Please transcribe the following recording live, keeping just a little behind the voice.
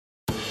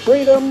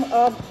freedom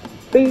of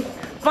speech,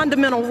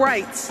 fundamental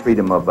rights,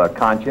 freedom of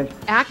conscience,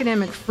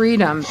 academic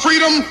freedom,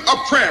 freedom of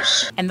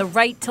press, and the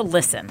right to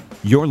listen.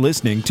 You're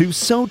listening to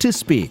So to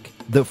Speak,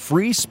 the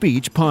free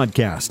speech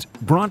podcast,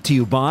 brought to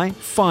you by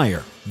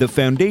FIRE, the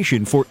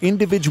Foundation for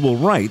Individual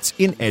Rights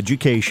in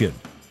Education.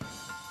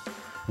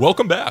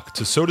 Welcome back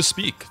to So to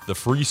Speak, the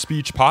free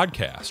speech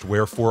podcast,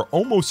 where for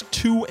almost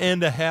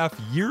 2.5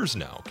 years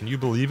now, can you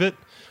believe it?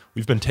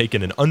 We've been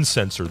taking an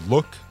uncensored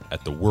look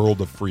at the world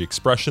of free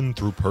expression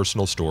through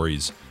personal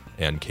stories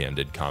and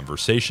candid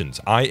conversations.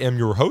 I am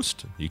your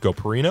host, Nico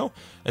Perino,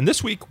 and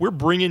this week we're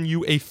bringing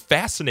you a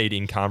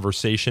fascinating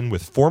conversation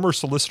with former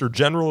Solicitor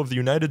General of the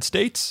United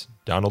States,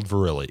 Donald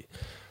Verrilli.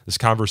 This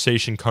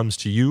conversation comes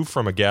to you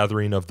from a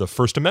gathering of the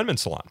First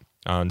Amendment Salon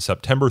on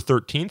September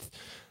 13th.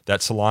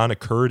 That salon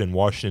occurred in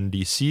Washington,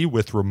 D.C.,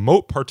 with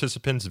remote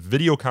participants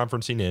video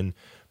conferencing in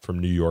from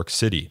New York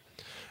City.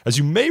 As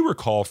you may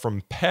recall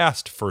from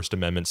past First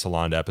Amendment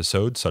Salon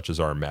episodes, such as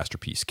our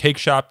Masterpiece Cake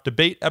Shop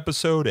debate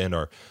episode and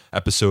our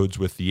episodes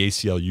with the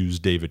ACLU's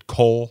David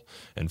Cole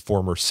and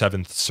former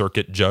Seventh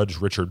Circuit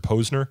Judge Richard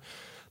Posner,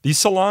 these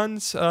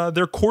salons,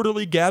 they're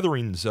quarterly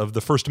gatherings of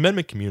the First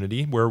Amendment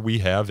community where we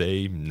have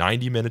a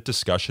 90-minute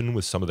discussion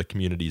with some of the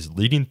community's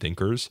leading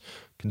thinkers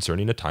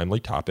concerning a timely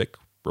topic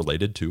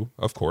related to,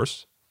 of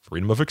course,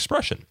 freedom of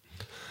expression.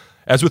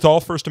 As with all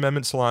First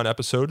Amendment Salon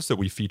episodes that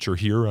we feature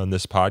here on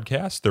this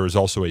podcast, there is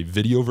also a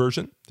video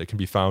version that can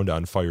be found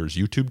on FIRE's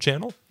YouTube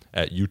channel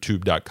at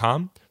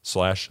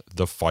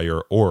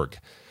youtube.com/thefireorg.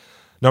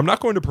 Now, I'm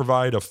not going to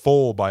provide a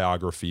full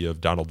biography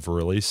of Donald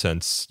Verrilli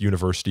since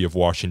University of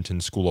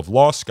Washington School of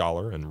Law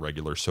scholar and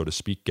regular So to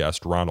Speak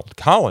guest Ronald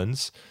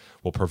Collins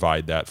will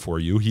provide that for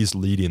you. He's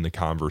leading the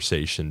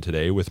conversation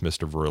today with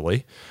Mr.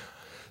 Verrilli.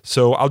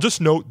 So I'll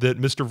just note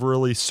that Mr.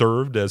 Verrilli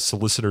served as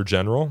Solicitor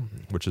General,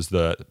 which is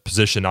the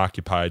position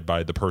occupied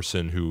by the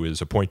person who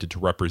is appointed to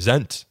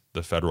represent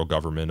the federal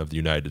government of the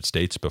United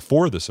States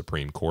before the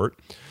Supreme Court.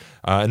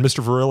 And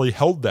Mr. Verrilli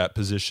held that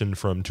position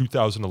from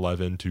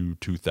 2011 to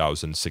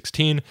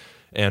 2016,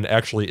 and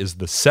actually is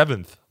the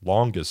seventh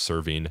longest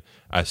serving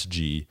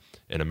SG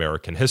in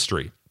American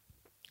history.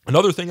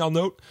 Another thing I'll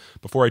note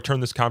before I turn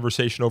this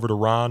conversation over to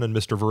Ron and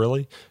Mr.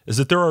 Verrilli is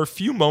that there are a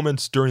few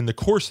moments during the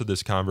course of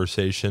this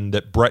conversation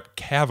that Brett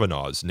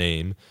Kavanaugh's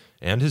name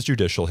and his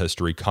judicial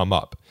history come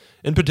up.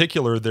 In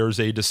particular, there's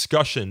a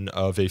discussion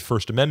of a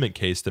First Amendment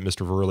case that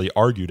Mr. Verrilli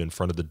argued in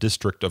front of the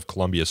District of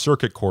Columbia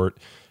Circuit Court,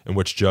 in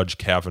which Judge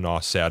Kavanaugh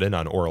sat in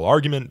on oral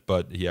argument,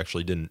 but he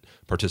actually didn't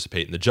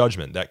participate in the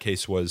judgment. That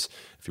case was,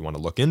 if you want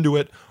to look into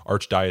it,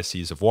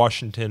 Archdiocese of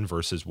Washington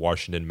versus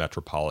Washington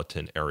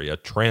Metropolitan Area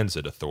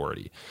Transit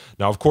Authority.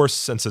 Now, of course,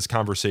 since this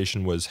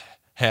conversation was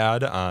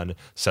had on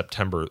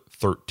September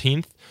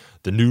 13th,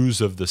 the news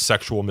of the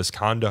sexual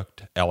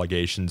misconduct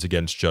allegations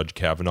against Judge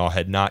Kavanaugh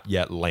had not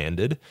yet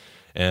landed,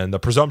 and the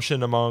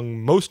presumption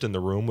among most in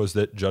the room was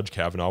that Judge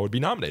Kavanaugh would be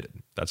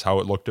nominated. That's how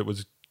it looked it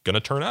was going to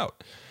turn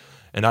out.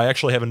 And I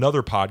actually have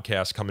another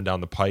podcast coming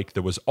down the pike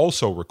that was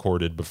also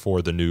recorded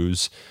before the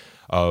news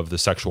of the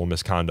sexual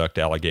misconduct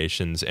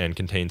allegations and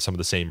contains some of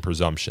the same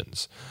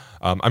presumptions.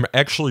 I'm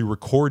actually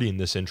recording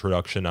this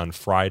introduction on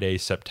Friday,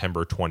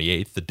 September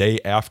 28th, the day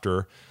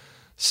after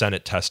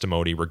Senate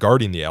testimony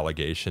regarding the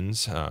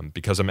allegations,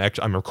 because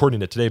I'm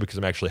recording it today because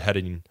I'm actually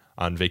heading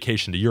on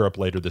vacation to Europe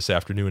later this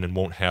afternoon and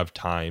won't have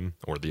time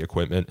or the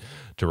equipment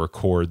to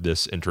record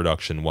this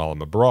introduction while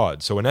I'm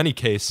abroad. So in any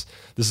case,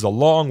 this is a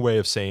long way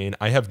of saying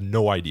I have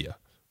no idea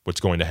what's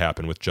going to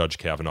happen with Judge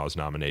Kavanaugh's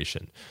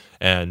nomination,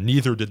 and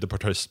neither did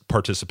the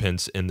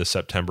participants in the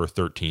September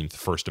 13th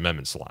First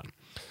Amendment Salon.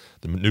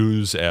 The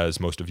news, as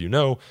most of you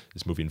know,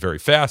 is moving very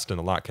fast, and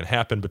a lot can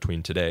happen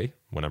between today,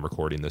 when I'm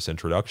recording this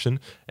introduction,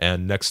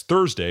 and next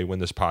Thursday when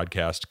this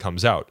podcast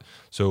comes out.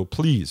 So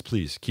please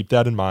keep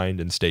that in mind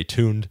and stay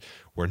tuned.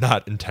 We're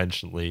not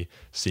intentionally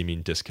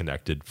seeming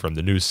disconnected from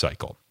the news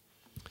cycle.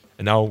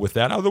 And now, with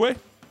that out of the way,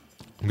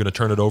 I'm going to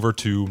turn it over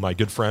to my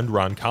good friend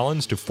Ron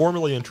Collins to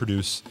formally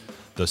introduce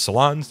the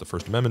salons, the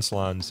First Amendment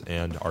salons,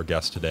 and our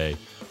guest today,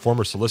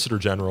 former Solicitor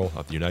General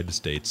of the United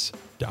States,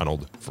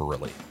 Donald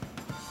Verrilli.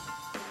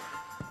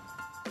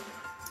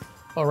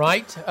 All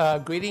right,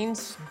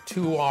 greetings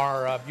to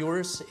our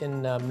viewers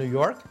in New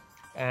York,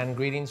 and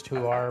greetings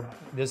to our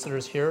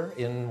visitors here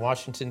in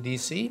Washington,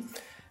 D.C.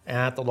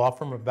 at the law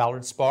firm of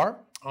Ballard Spahr.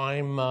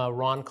 I'm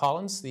Ron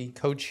Collins, the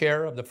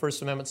co-chair of the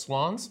First Amendment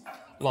Salons,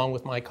 along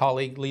with my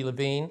colleague Lee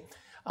Levine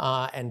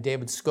and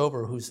David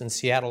Scover, who's in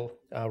Seattle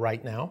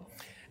right now.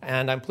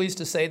 And I'm pleased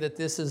to say that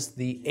this is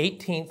the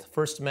 18th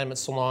First Amendment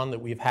Salon that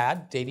we've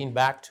had, dating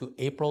back to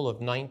April of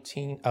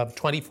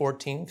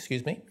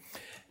 2014,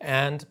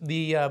 And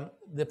the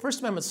First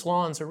Amendment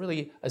Salons are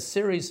really a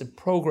series of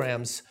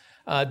programs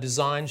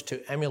designed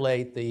to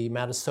emulate the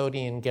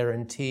Madisonian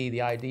guarantee,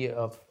 the idea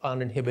of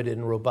uninhibited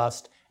and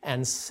robust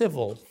and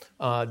civil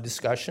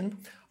discussion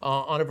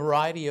on a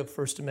variety of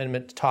First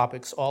Amendment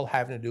topics, all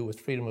having to do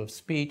with freedom of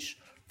speech,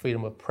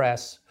 freedom of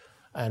press,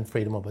 and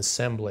freedom of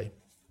assembly.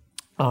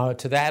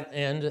 To that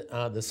end,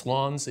 the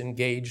salons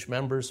engage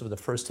members of the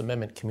First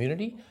Amendment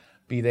community,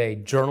 be they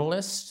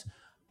journalists,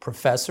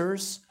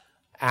 professors,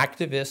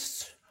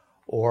 activists,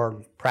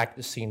 or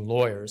practicing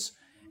lawyers.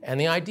 And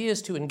the idea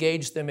is to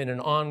engage them in an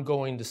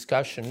ongoing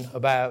discussion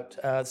about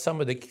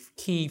some of the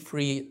key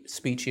free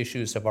speech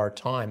issues of our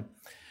time.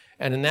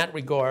 And in that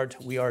regard,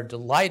 we are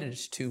delighted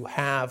to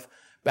have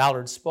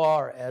Ballard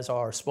Spahr as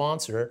our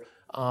sponsor,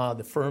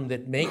 the firm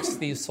that makes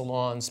these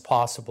salons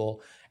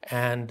possible.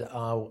 And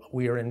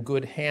we are in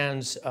good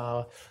hands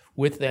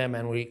with them,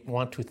 and we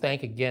want to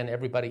thank again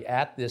everybody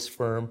at this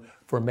firm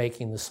for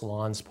making the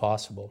salons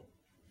possible.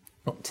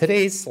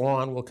 Today's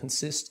salon will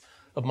consist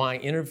of my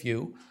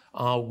interview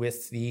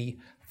with the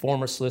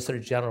former Solicitor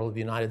General of the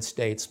United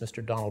States,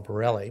 Mr. Donald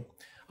Verrilli.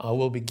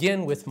 We'll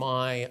begin with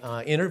my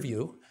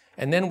interview,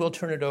 and then we'll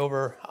turn it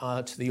over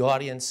to the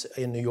audience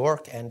in New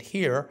York and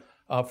here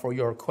for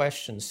your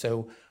questions.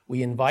 So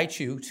we invite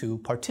you to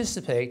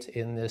participate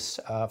in this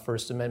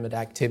First Amendment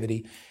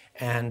activity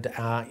and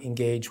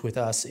engage with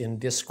us in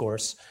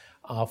discourse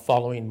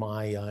following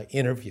my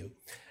interview.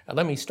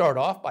 Let me start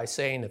off by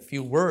saying a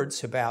few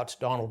words about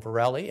Donald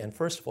Verrilli. And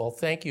first of all,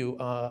 thank you,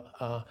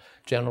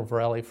 General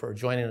Verrilli, for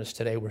joining us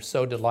today. We're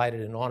so delighted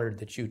and honored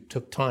that you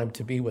took time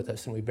to be with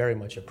us, and we very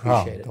much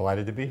appreciate it.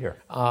 Delighted to be here.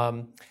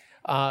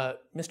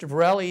 Mr.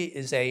 Verrilli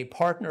is a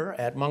partner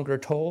at Munger,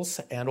 Tolles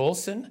 &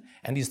 Olson,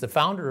 and he's the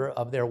founder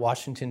of their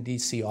Washington,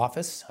 D.C.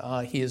 office.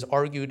 He has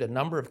argued a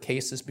number of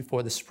cases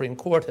before the Supreme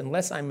Court.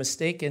 Unless I'm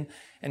mistaken,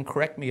 and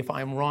correct me if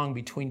I'm wrong,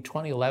 between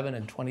 2011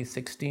 and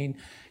 2016,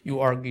 you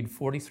argued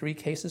 43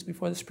 cases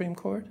before the Supreme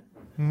Court?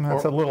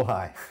 That's a little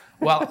high.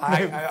 Well,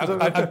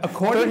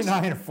 according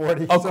 39 or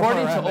 40.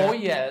 According to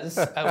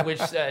OYES,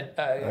 which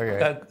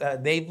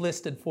they've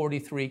listed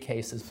 43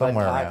 cases.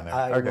 Somewhere around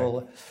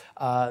there.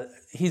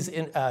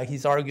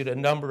 He's argued a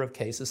number of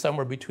cases,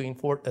 somewhere between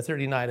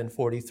 39 and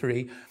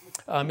 43.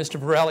 Mr.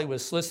 Verrilli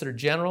was Solicitor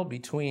General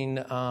between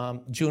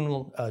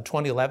June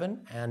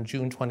 2011 and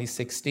June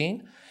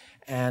 2016.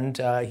 And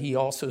he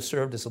also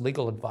served as a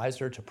legal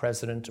advisor to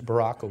President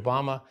Barack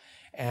Obama,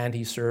 and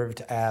he served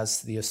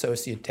as the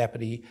Associate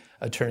Deputy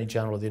Attorney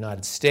General of the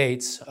United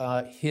States.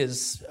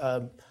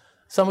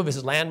 Some of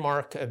his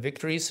landmark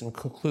victories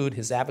include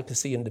his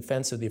advocacy in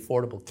defense of the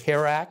Affordable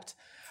Care Act,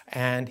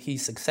 and he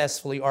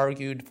successfully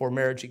argued for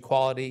marriage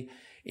equality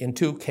in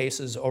two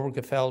cases,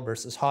 Obergefell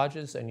versus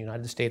Hodges and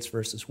United States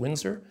versus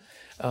Windsor.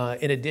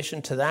 In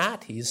addition to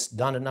that, he's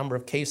done a number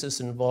of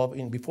cases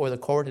before the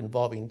court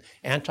involving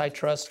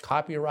antitrust,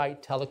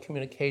 copyright,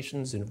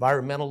 telecommunications,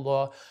 environmental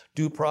law,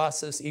 due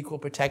process, equal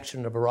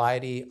protection, a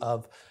variety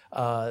of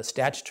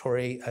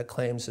statutory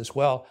claims as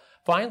well.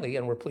 Finally,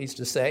 and we're pleased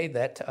to say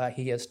that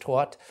he has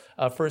taught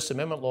First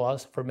Amendment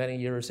laws for many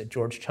years at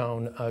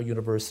Georgetown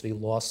University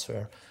Law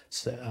Center.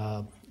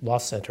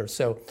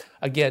 So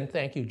again,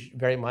 thank you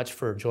very much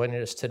for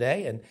joining us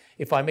today. And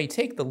if I may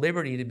take the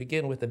liberty to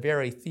begin with a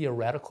very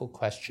theoretical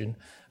question,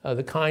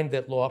 the kind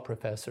that law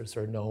professors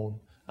are known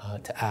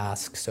to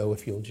ask. So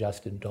if you'll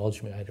just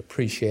indulge me, I'd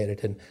appreciate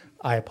it. And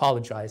I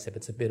apologize if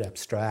it's a bit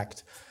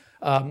abstract.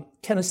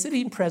 Can a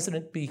sitting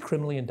president be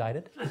criminally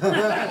indicted?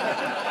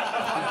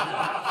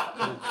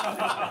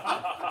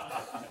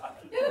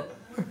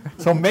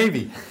 So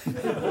maybe.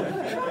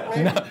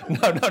 No.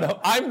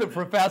 I'm the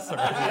professor.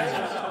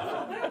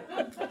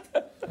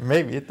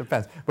 Maybe, it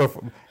depends. But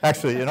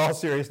actually, in all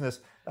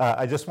seriousness,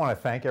 I just want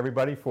to thank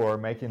everybody for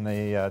making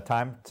the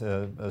time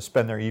to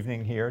spend their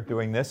evening here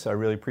doing this. I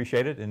really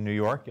appreciate it in New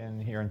York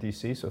and here in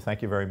D.C., so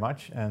thank you very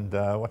much. And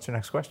what's your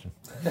next question?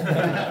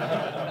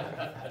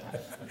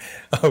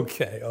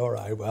 Okay, all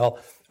right. Well,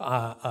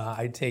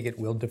 I take it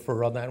we'll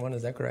defer on that one.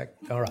 Is that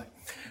correct? All right.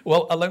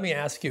 Well, let me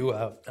ask you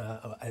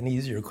an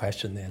easier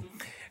question then.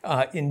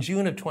 In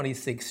June of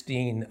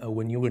 2016,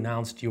 when you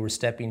announced you were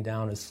stepping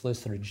down as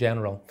Solicitor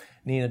General,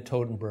 Nina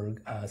Totenberg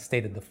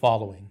stated the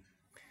following.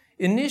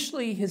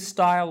 Initially, his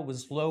style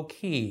was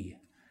low-key,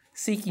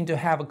 seeking to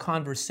have a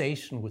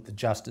conversation with the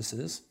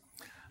justices.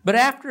 But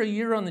after a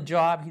year on the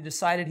job, he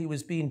decided he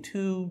was being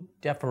too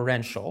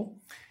deferential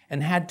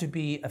and had to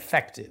be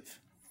effective.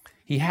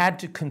 He had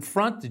to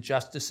confront the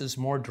justices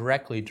more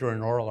directly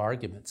during oral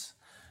arguments.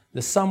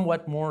 The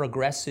somewhat more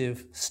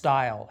aggressive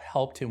style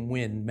helped him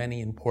win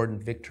many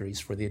important victories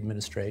for the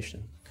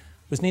administration.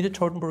 Was Nina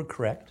Totenberg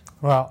correct?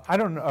 Well, I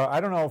don't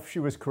know if she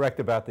was correct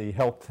about the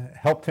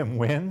helped him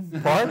win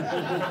part.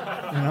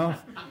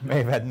 May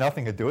have had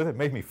nothing to do with it. It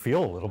made me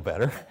feel a little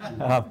better.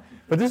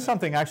 But this is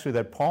something actually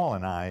that Paul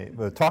and I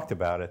talked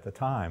about at the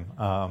time,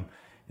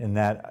 in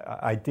that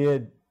I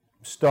did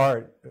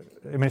start,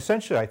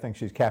 essentially I think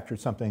she's captured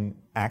something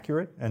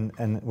accurate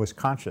and was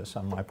conscious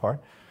on my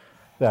part,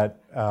 that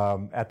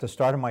at the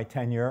start of my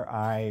tenure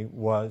I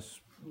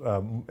was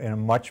in a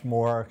much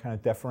more kind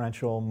of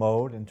deferential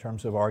mode in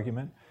terms of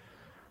argument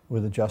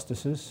with the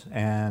justices,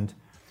 and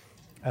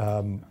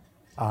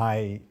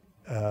I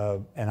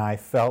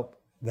felt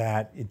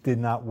that it did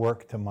not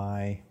work to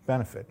my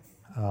benefit.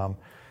 It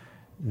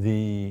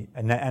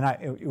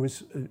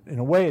was in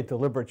a way a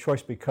deliberate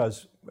choice,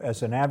 because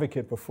as an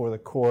advocate before the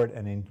court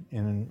and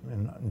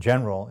in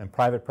general in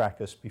private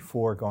practice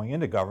before going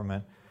into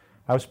government,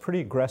 I was a pretty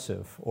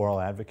aggressive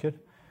oral advocate.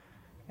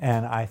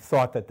 And I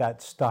thought that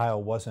that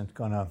style wasn't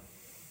going to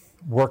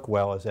work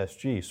well as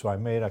SG, so I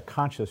made a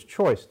conscious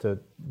choice to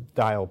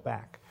dial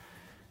back.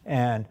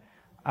 And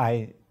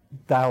I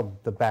dialed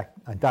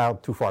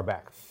too far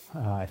back,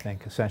 I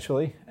think,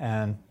 essentially.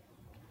 And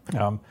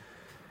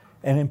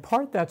in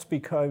part that's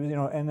because,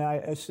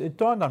 it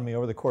dawned on me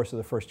over the course of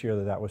the first year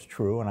that that was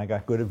true, and I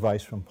got good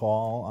advice from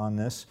Paul on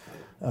this.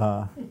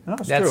 No,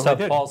 it's That's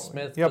true. Paul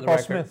Smith. Yeah, for the Paul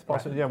record. Smith. Paul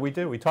Smith. Yeah, we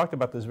did. We talked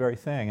about this very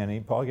thing,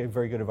 and Paul gave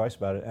very good advice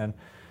about it. And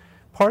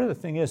part of the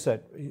thing is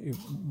that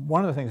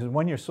one of the things is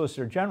when you're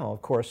Solicitor General,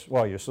 of course,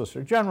 well, you're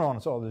Solicitor General, and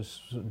it's all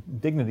this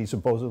dignity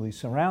supposedly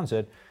surrounds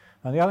it.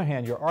 On the other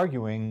hand, you're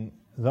arguing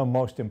the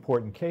most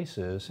important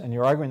cases, and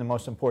you're arguing the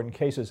most important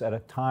cases at a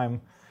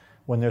time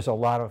when there's a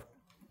lot of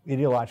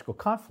ideological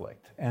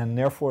conflict, and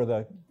therefore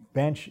the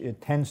bench,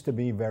 it tends to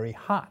be very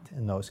hot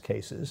in those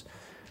cases.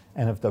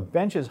 And if the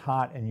bench is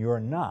hot and you're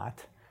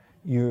not,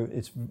 you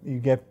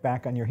get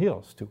back on your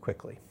heels too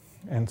quickly,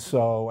 and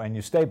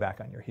you stay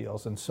back on your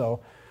heels. And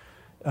so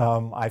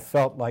I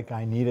felt like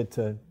I needed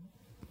to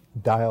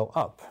dial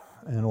up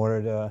in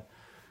order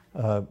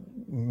to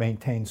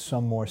maintain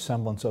some more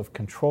semblance of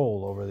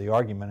control over the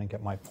argument and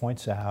get my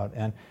points out.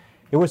 And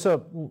it was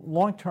a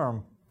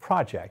long-term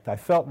project. I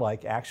felt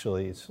like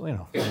actually, it's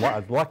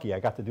lucky I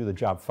got to do the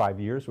job 5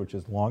 years, which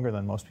is longer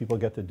than most people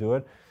get to do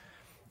it.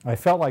 I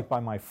felt like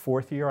by my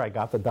fourth year I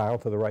got the dial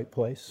to the right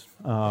place.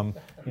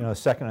 The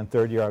second and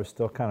third year I was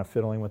still kind of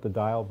fiddling with the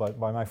dial, but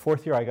by my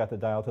fourth year I got the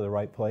dial to the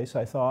right place,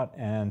 I thought,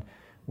 and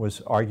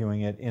was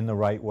arguing it in the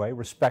right way,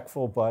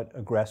 respectful but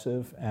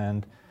aggressive.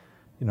 And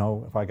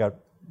if I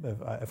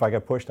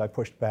got pushed, I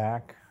pushed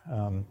back,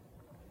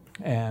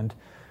 and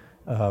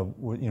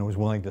was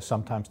willing to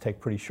sometimes take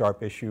pretty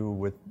sharp issue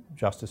with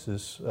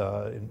justices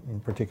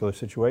in particular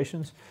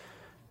situations.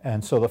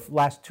 And so the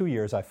last 2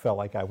 years, I felt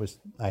like I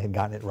had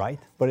gotten it right,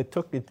 but it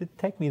didn't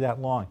take me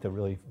that long to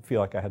really feel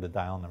like I had the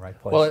dial in the right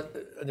place. Well,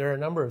 there are a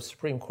number of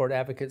Supreme Court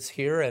advocates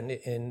here and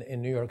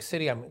in New York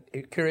City. I'm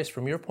curious,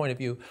 from your point of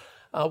view,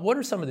 what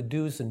are some of the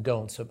do's and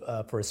don'ts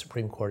for a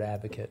Supreme Court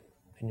advocate,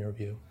 in your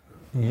view?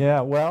 Yeah,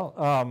 well,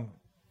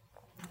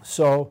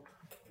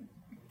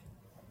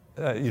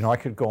 I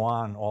could go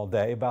on all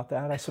day about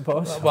that, I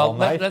suppose. Well,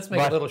 let's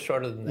make it a little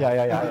shorter than that.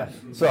 Yeah.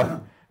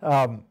 So,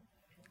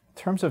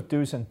 in terms of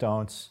do's and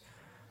don'ts,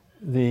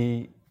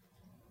 I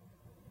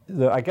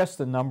guess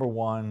the number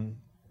one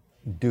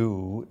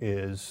do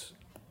is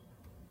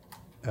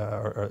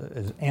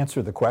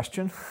answer the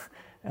question,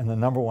 and the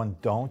number one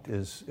don't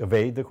is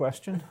evade the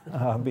question,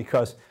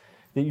 because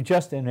you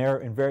just they're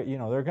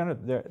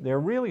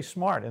really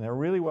smart and they're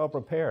really well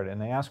prepared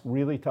and they ask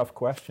really tough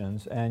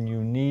questions, and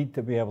you need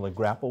to be able to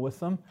grapple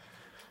with them,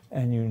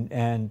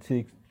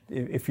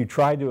 if you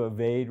try to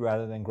evade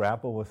rather than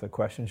grapple with the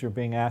questions you're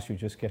being asked, you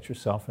just get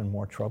yourself in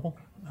more trouble.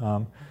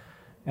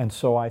 And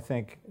so I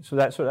think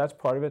that's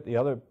part of it. The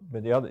other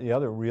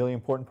really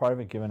important part of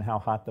it, given how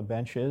hot the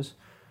bench is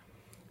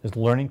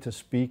learning to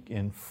speak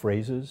in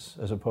phrases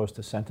as opposed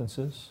to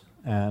sentences.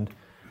 And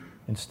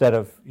instead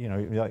of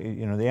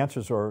the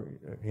answers are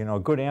a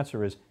good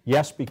answer is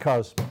yes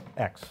because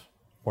X,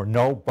 or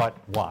no but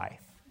Y.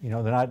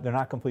 They're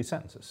not complete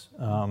sentences.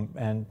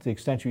 And to the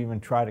extent you even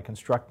try to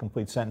construct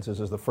complete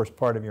sentences as the first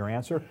part of your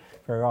answer,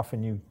 very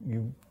often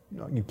you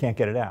can't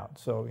get it out.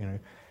 So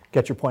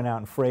get your point out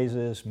in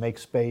phrases, make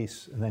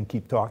space, and then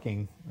keep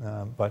talking.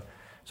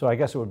 So I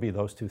guess it would be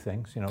those two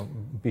things.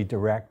 Be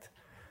direct,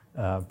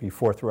 be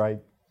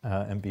forthright,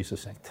 and be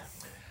succinct.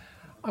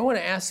 I want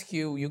to ask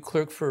you. You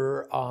clerked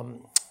for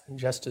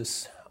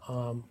Justice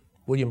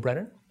William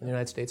Brennan in the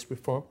United States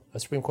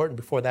Supreme Court, and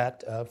before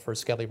that for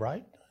Skelly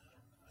Wright.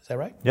 Is that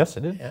right? Yes,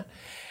 it is. Yeah.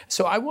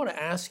 So I want to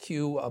ask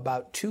you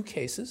about two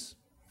cases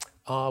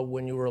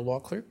when you were a law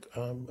clerk,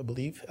 I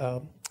believe,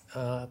 in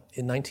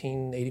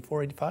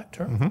 1984-85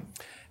 term,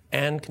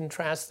 and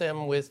contrast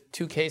them with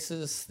two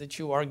cases that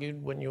you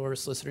argued when you were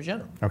Solicitor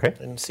General. Okay.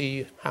 And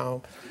see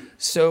how.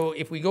 So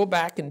if we go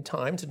back in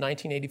time to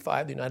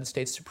 1985, the United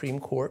States Supreme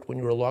Court, when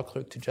you were a law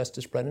clerk to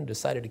Justice Brennan,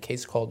 decided a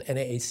case called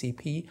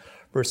NAACP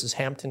versus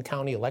Hampton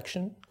County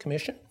Election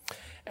Commission.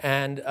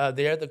 And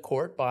there the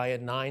court, by a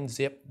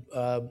 9-zip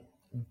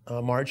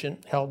margin,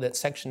 held that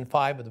Section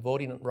 5 of the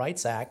Voting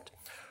Rights Act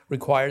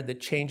required that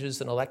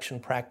changes in election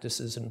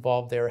practices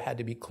involved there had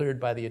to be cleared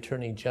by the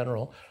Attorney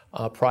General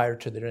prior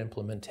to their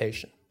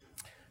implementation.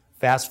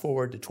 Fast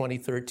forward to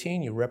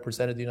 2013, you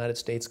represented the United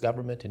States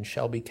government in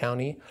Shelby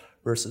County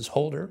versus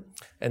Holder,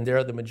 and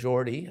there the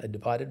majority, a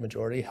divided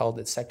majority, held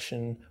that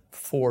Section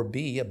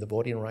 4B of the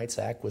Voting Rights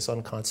Act was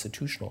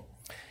unconstitutional.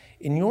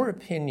 In your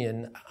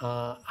opinion,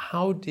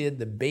 how did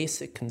the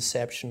basic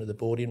conception of the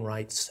Voting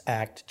Rights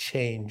Act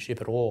change,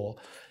 if at all,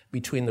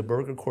 between the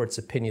Burger Court's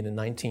opinion in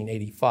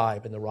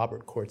 1985 and the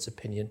Robert Court's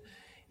opinion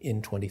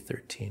in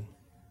 2013?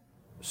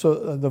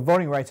 So the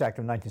Voting Rights Act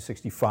of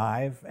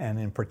 1965, and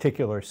in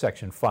particular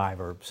Section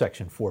 5, or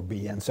Section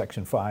 4B and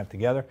Section 5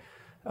 together,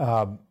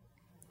 that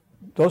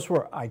was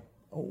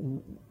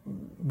an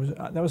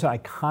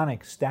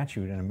iconic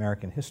statute in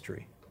American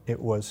history. It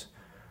was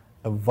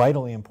a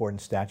vitally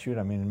important statute.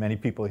 I mean, many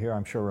people here,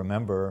 I'm sure,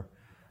 remember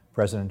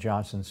President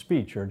Johnson's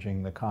speech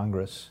urging the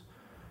Congress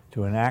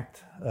to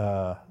enact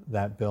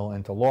that bill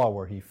into law,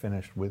 where he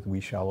finished with "We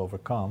shall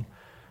overcome."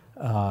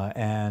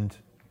 And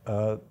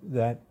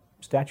that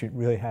statute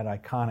really had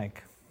iconic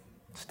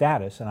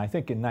status. And I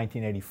think in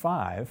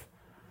 1985,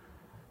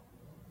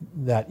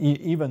 that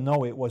even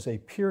though it was a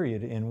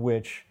period in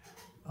which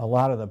a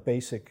lot of the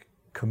basic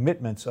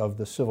commitments of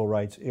the civil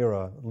rights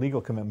era,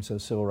 legal commitments of the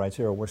civil rights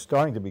era, were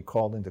starting to be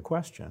called into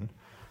question,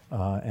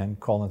 and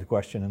called into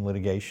question in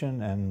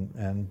litigation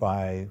and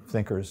by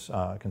thinkers,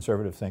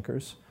 conservative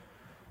thinkers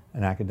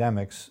and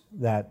academics,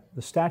 that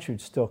the statute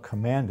still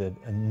commanded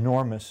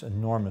enormous,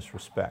 enormous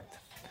respect.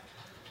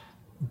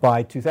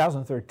 By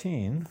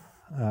 2013,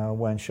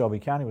 when Shelby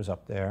County was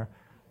up there,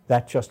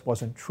 that just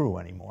wasn't true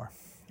anymore.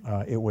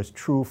 It was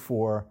true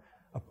for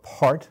a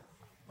part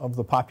of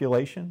the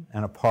population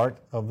and a part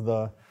of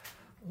the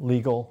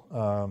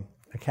legal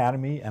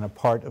academy and a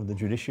part of the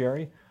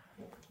judiciary,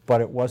 but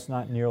it was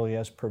not nearly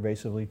as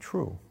pervasively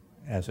true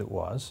as it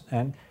was.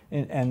 And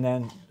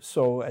then,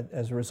 so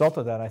as a result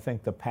of that, I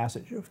think the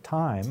passage of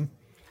time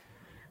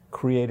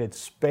created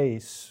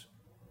space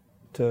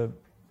to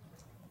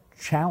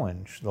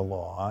challenge the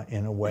law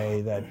in a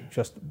way that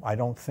just, I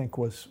don't think,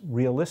 was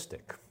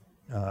realistic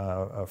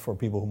for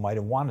people who might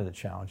have wanted to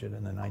challenge it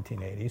in the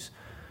 1980s.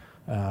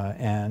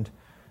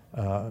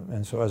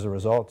 And so as a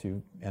result,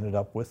 you ended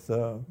up with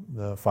the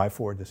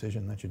 5-4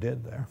 decision that you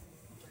did there.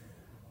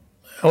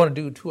 I want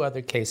to do two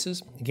other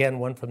cases. Again,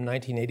 one from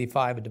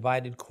 1985, a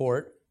divided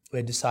court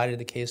had decided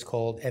a case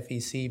called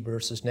FEC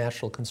versus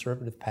National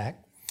Conservative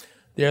PAC.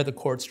 There, the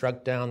court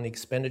struck down the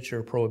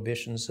expenditure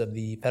prohibitions of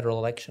the Federal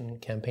Election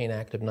Campaign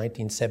Act of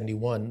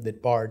 1971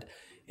 that barred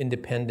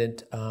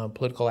independent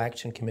political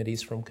action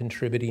committees from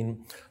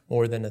contributing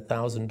more than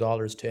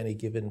 $1,000 to any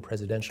given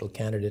presidential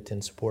candidate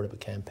in support of a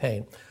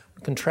campaign.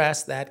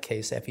 Contrast that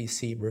case,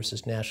 FEC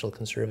versus National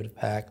Conservative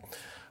PAC,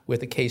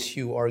 with a case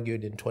you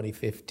argued in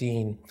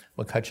 2015,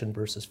 McCutcheon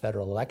versus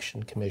Federal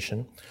Election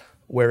Commission,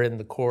 wherein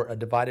a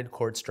divided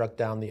court struck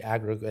down the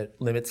aggregate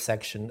limits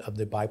section of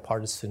the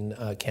Bipartisan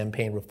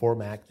Campaign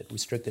Reform Act that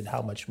restricted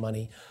how much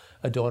money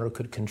a donor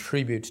could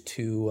contribute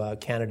to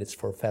candidates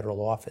for federal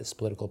office,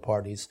 political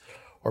parties,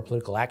 or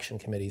political action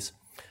committees.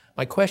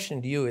 My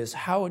question to you is,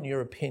 how, in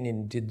your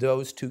opinion, did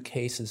those two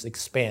cases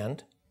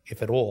expand,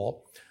 if at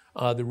all,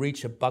 the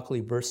reach of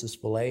Buckley versus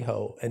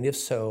Vallejo? And if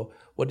so,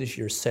 what is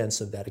your sense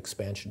of that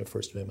expansion of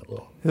First Amendment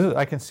law?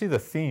 I can see the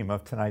theme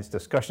of tonight's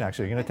discussion,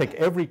 actually. You're going to take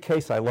every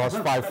case I lost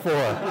 5-4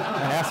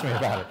 and ask me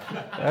about it.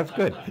 That's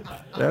good.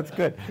 That's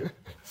good.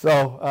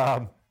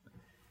 So,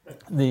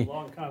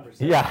 long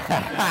conversation. Yeah.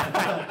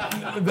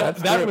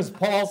 that was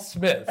Paul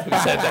Smith who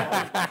said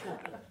that.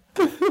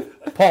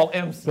 Paul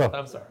M. Smith,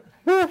 I'm sorry.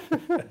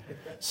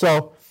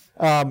 So,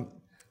 I'm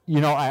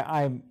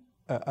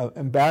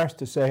embarrassed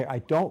to say I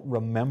don't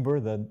remember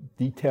the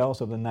details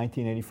of the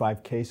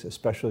 1985 case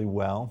especially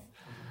well.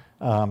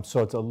 So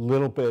it's a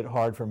little bit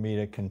hard for me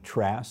to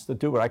contrast the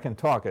two, but I can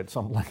talk at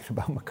some length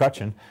about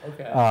McCutcheon,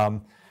 okay.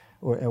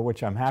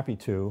 Which I'm happy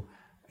to.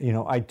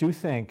 I do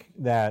think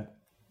that,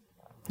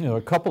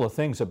 a couple of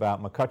things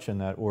about McCutcheon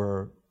that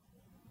were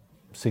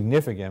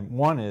significant.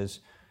 One is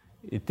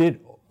it did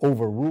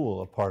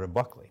overrule a part of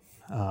Buckley.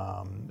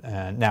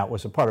 And now it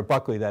was a part of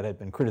Buckley that had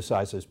been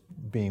criticized as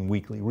being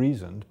weakly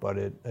reasoned, but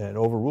it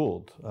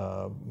overruled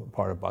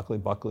part of Buckley.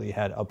 Buckley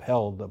had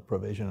upheld the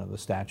provision of the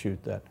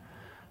statute that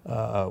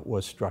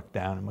was struck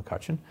down in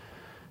McCutcheon,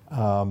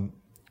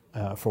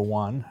 for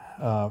one.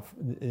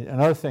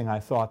 Another thing I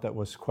thought that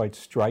was quite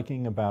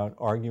striking about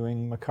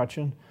arguing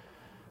McCutcheon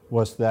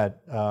was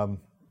that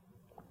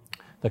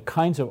the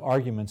kinds of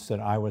arguments that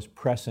I was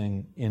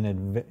pressing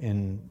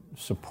in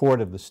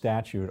support of the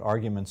statute,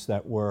 arguments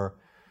that were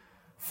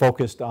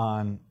focused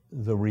on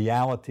the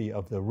reality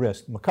of the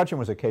risk. McCutcheon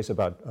was a case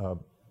about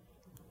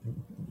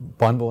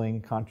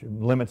bundling,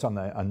 limits on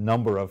a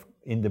number of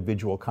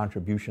individual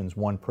contributions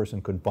one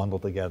person could bundle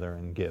together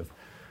and give.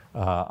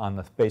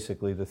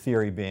 Basically the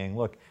theory being,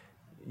 look,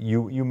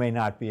 you may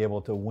not be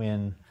able to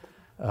win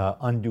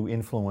undue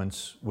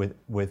influence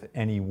with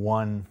any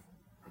one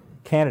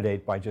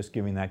candidate by just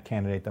giving that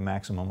candidate the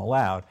maximum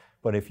allowed,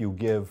 but if you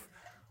give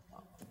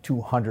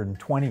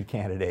 220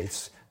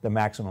 candidates the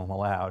maximum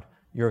allowed,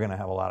 you're going to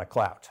have a lot of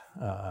clout.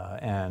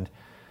 And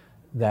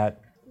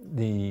that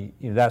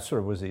sort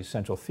of was the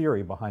essential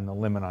theory behind the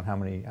limit on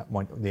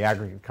the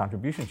aggregate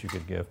contributions you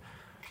could give.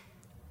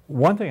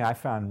 One thing I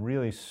found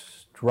really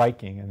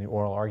striking in the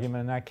oral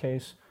argument in that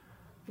case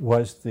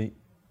was the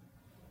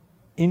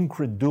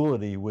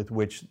incredulity with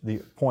which the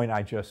point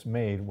I just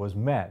made was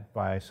met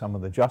by some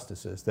of the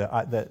justices, the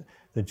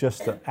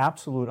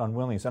absolute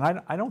unwillingness.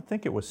 And I don't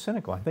think it was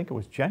cynical. I think it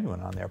was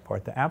genuine on their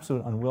part, the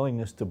absolute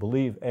unwillingness to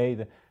believe,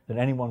 that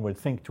anyone would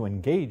think to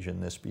engage in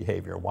this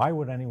behavior. Why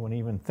would anyone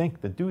even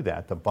think to do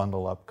that, to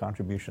bundle up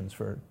contributions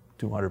for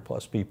 200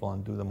 plus people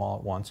and do them all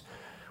at once?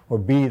 Or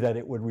B, that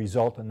it would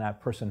result in that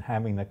person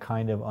having the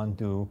kind of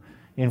undue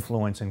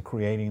influence and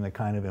creating the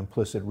kind of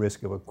implicit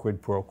risk of a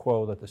quid pro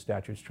quo that the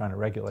statute's trying to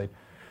regulate.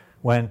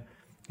 when,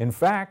 in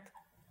fact,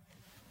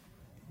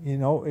 you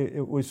know,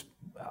 it was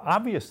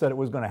obvious that it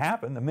was going to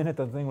happen the minute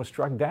the thing was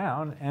struck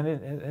down, and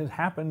it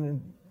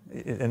happened.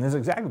 And this is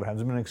exactly what happens.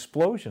 There's been an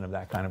explosion of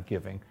that kind of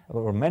giving.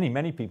 There were many,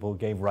 many people who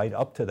gave right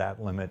up to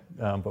that limit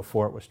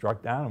before it was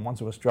struck down. And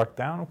once it was struck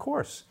down, of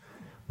course,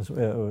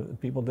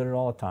 people did it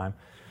all the time.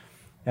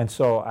 And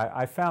so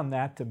I found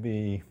that to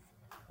be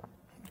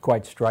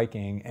quite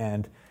striking.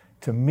 And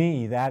to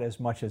me, that as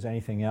much as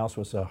anything else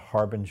was a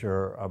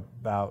harbinger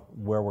about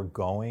where we're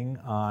going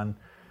on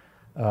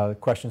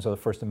questions of the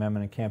First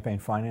Amendment and campaign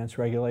finance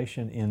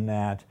regulation, in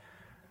that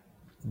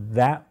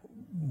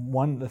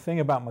the thing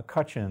about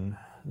McCutcheon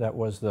that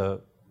was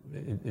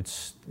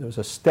it was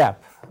a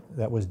step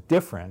that was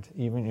different.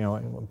 Even, you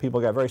know, people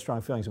got very strong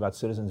feelings about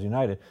Citizens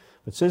United,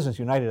 but Citizens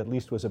United at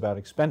least was about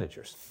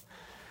expenditures,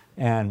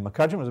 and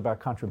McCutcheon was about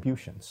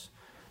contributions,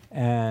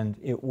 and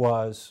it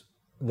was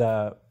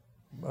the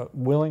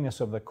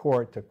willingness of the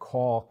court to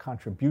call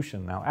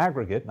contribution, now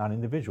aggregate, not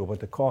individual, but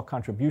to call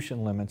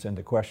contribution limits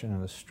into question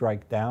and to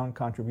strike down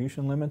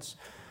contribution limits.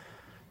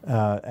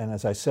 And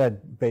as I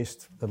said,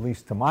 based, at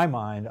least to my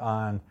mind,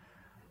 on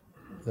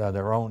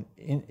their own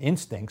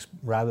instincts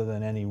rather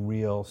than any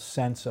real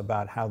sense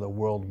about how the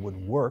world would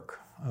work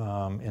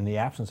in the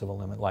absence of a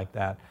limit like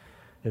that,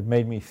 it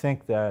made me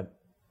think that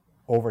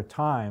over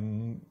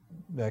time,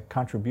 that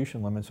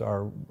contribution limits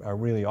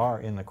really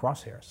are in the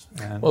crosshairs.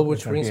 And well,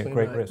 which brings me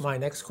to my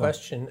next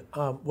question.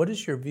 What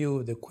is your view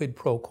of the quid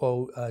pro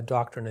quo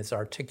doctrine as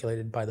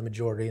articulated by the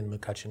majority in the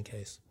McCutcheon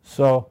case?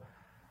 So,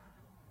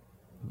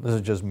 this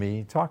is just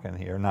me talking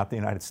here, not the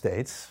United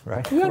States,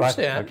 right? We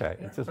understand. Right?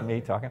 Okay, it's just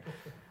me talking.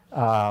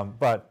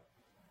 But,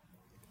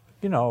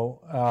 you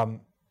know,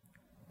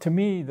 to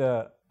me,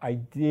 the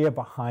idea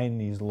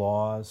behind these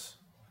laws,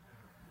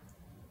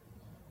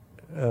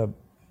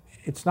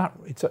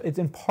 it's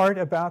in part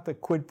about the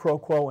quid pro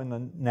quo in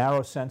the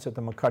narrow sense that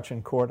the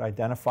McCutcheon court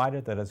identified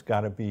it, that it's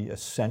got to be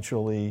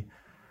essentially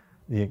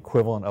the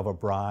equivalent of a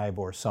bribe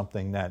or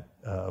something that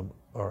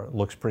or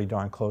looks pretty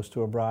darn close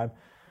to a bribe.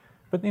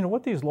 But, you know,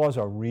 what these laws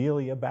are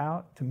really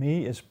about, to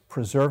me, is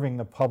preserving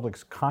the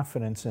public's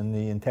confidence in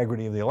the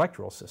integrity of the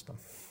electoral system,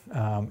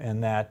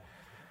 and that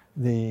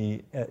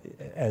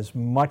as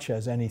much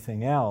as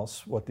anything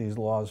else, what these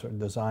laws are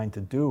designed to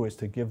do is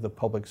to give the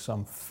public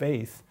some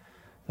faith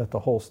that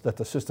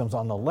the system's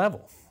on the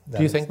level.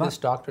 Do you think this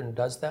doctrine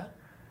does that?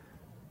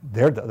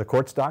 The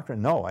court's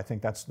doctrine? No, I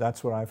think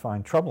that's what I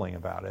find troubling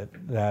about it.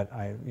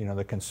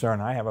 The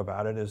concern I have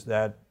about it is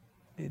that,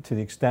 to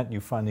the extent you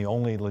find the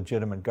only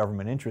legitimate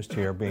government interest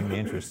here being the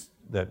interest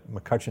that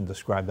McCutcheon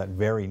described, that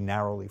very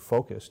narrowly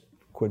focused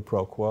quid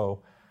pro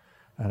quo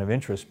kind of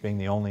interest being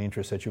the only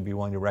interest that you'd be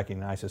willing to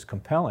recognize as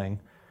compelling,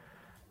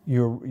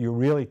 you're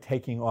really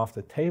taking off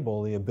the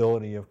table the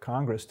ability of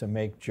Congress to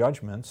make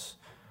judgments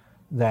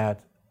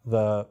that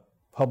the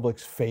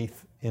public's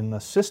faith in the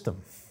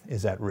system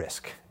is at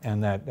risk,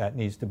 and that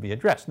needs to be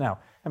addressed. Now,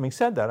 having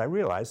said that, I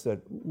realize that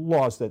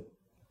laws that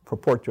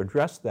purport to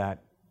address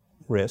that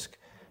risk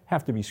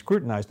have to be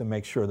scrutinized to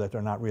make sure that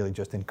they're not really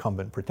just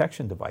incumbent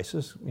protection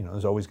devices. You know,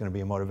 there's always going to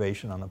be a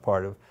motivation on the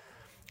part of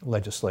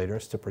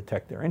legislators to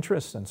protect their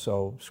interests, and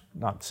so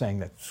not saying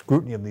that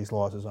scrutiny of these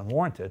laws is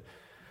unwarranted,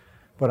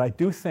 but I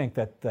do think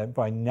that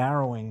by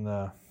narrowing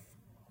the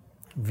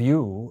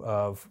view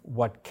of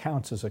what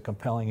counts as a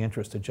compelling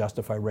interest to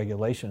justify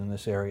regulation in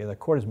this area, the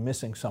court is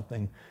missing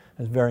something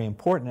that's very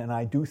important, and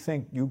I do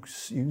think you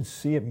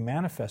see it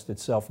manifest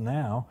itself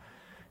now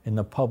in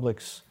the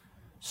public's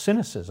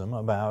cynicism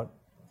about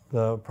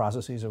the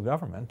processes of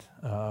government.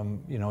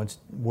 You know, it's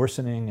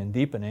worsening and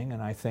deepening,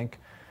 and I think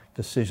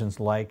decisions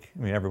like,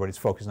 I mean, everybody's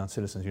focused on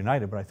Citizens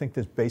United, but I think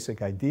this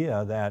basic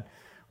idea that,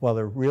 well,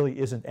 there really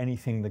isn't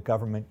anything the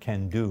government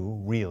can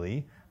do,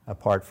 really,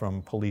 apart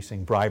from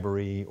policing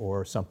bribery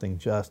or something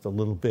just a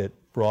little bit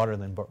broader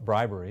than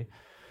bribery,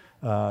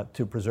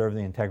 to preserve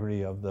the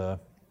integrity of the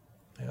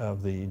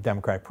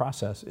democratic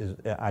process,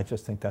 I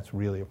just think that's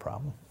really a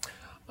problem.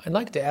 I'd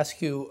like to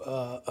ask you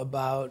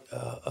about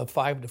a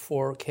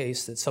 5-4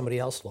 case that somebody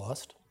else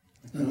lost.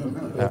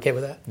 You okay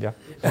with that? Yeah.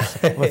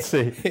 Let's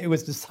see. It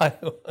was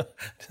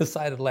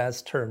decided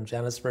last term,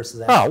 Janus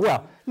versus Ashton. Oh,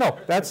 well, no,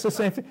 that's the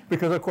same thing,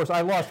 because, of course, I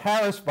lost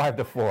Harris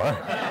 5-4,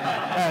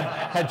 and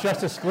had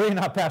Justice Scalia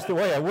not passed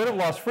away, I would have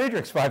lost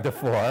Friedrichs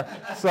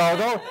 5-4. So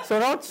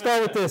don't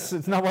start with this.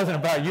 It wasn't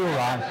about you,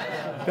 Ron.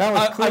 That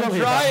was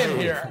clearly I'm trying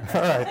here.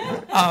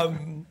 All right.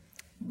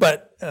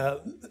 But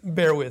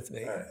bear with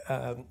me.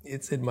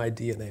 It's in my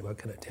DNA. What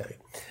can I tell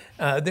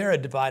you? There, a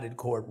divided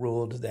court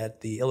ruled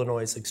that the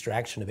Illinois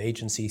extraction of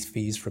agency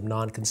fees from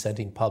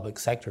non-consenting public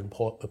sector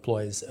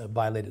employees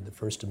violated the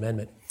First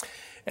Amendment,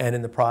 and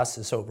in the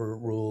process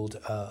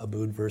overruled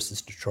Abood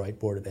versus Detroit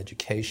Board of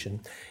Education.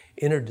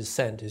 In her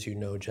dissent, as you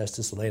know,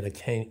 Justice Elena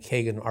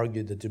Kagan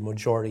argued that the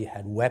majority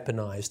had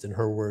weaponized, in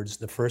her words,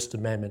 the First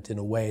Amendment in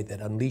a way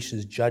that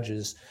unleashes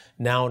judges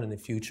now and in the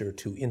future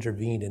to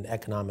intervene in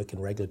economic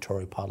and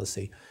regulatory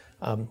policy.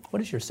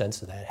 What is your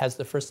sense of that? Has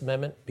the First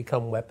Amendment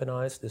become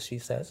weaponized, as she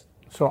says?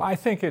 So I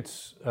think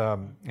it's,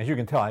 as you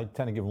can tell, I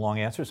tend to give long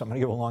answers. I'm going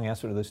to give a long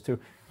answer to this too.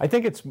 I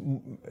think it's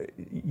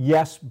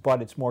yes,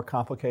 but it's more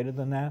complicated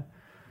than that.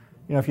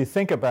 You know, if you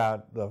think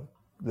about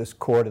this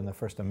court and the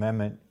First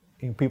Amendment,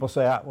 people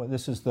say, well,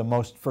 this is the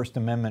most First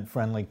Amendment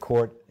friendly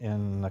court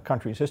in the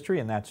country's history,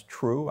 and that's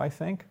true, I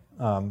think.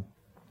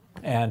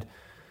 And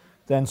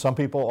then some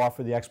people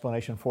offer the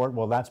explanation for it,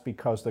 well, that's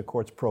because the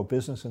court's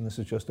pro-business and this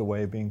is just a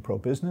way of being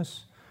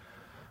pro-business.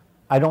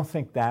 I don't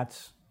think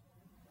that's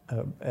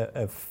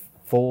a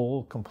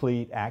full,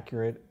 complete,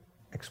 accurate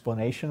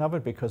explanation of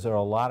it, because there are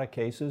a lot of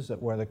cases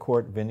where the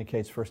court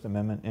vindicates First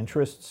Amendment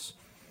interests.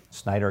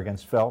 Snyder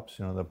against Phelps,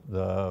 you know,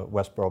 the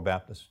Westboro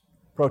Baptist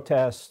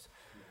protest,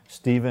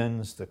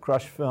 Stevens, the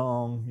Crush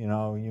film, you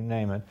know, you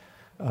name it,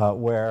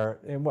 where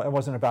it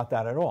wasn't about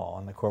that at all,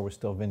 and the court was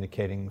still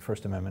vindicating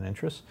First Amendment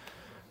interests.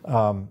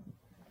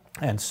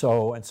 And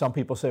some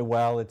people say,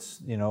 well, it's,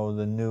 you know,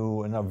 the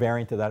new, and a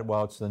variant of that,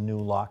 well, it's the new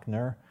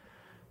Lochner.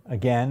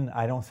 Again,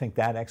 I don't think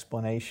that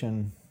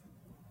explanation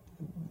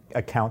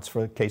accounts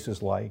for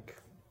cases like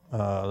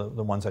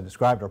the ones I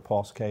described, or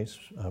Paul's case,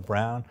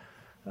 Brown.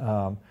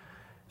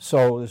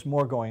 So there's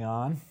more going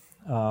on.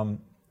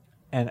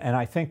 And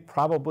I think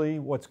probably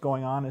what's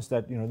going on is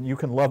that, you know, you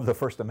can love the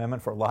First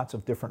Amendment for lots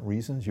of different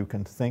reasons. You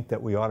can think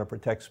that we ought to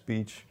protect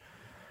speech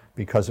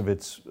because of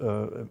its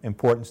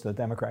importance to the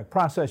democratic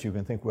process. You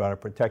can think we ought to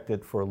protect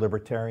it for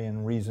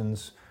libertarian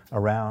reasons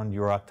around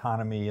your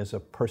autonomy as a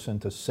person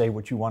to say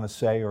what you want to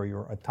say, or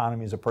your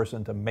autonomy as a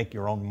person to make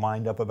your own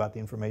mind up about the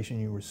information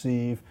you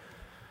receive.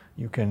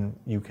 You can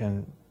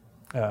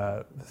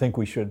think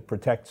we should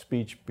protect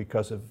speech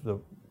because of the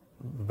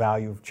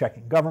value of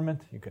checking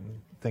government. You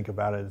can think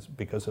about it as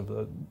because of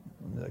the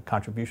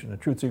contribution to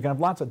truth. So you can have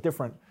lots of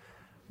different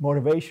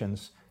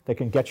motivations that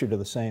can get you to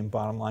the same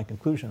bottom line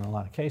conclusion in a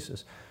lot of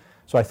cases.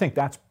 So I think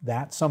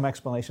that some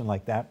explanation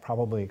like that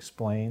probably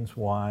explains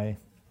why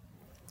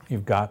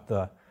you've got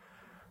the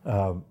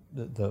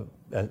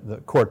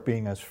court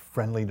being as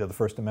friendly to the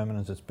First Amendment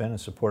as it's been,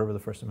 as supportive of the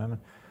First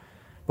Amendment.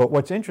 But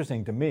what's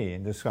interesting to me,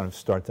 and just kind of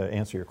start to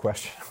answer your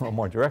question a little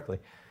more directly,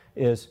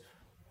 is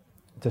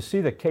to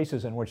see the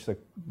cases in which the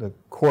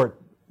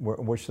court,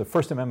 which the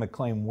First Amendment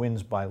claim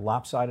wins by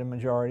lopsided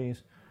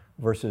majorities,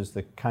 versus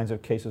the kinds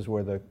of cases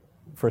where the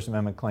First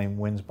Amendment claim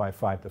wins by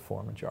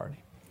 5-4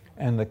 majority.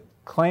 And the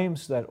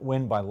claims that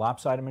win by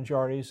lopsided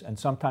majorities, and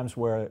sometimes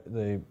where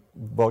the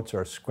votes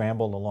are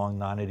scrambled along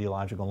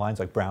non-ideological lines,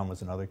 like Brown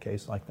was another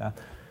case like that.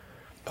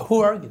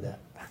 Who argued that?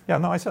 Yeah,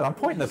 no, I said, I'm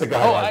pointing at the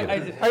guy who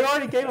argued it. I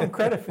already gave him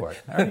credit for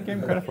it.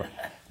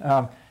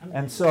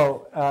 And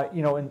so,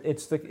 you know,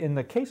 in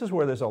the cases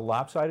where there's a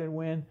lopsided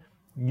win,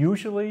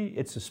 usually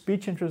it's a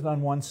speech interest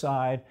on one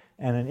side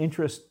and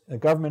a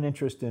government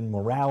interest in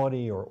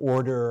morality or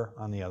order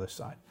on the other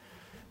side.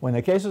 When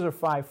the cases are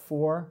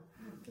 5-4,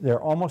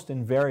 they're almost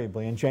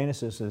invariably, and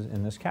Janus is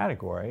in this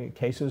category,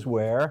 cases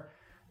where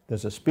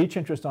there's a speech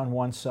interest on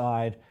one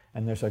side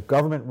and there's a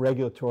government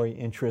regulatory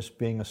interest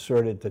being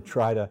asserted to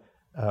try to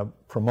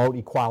promote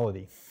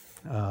equality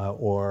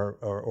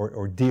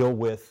or deal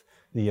with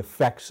the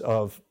effects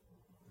of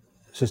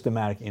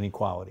systematic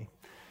inequality.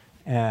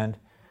 And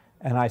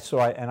I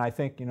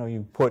think, you know,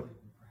 you put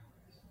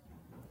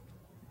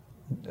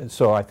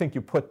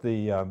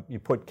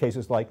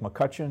cases like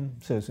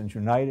McCutcheon, Citizens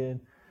United,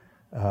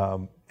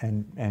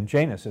 and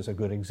Janus is a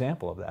good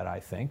example of that, I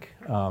think,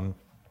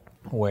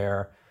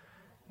 where,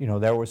 you know,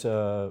 there was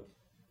a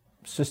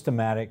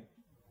systematic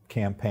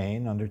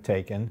campaign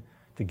undertaken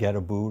to get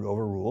Abood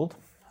overruled.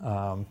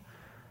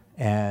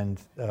 And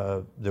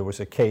there was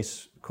a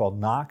case called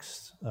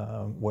Knox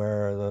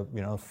where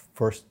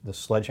first the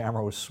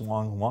sledgehammer was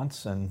swung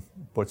once and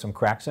put some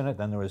cracks in it.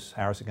 Then there was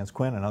Harris against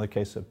Quinn, another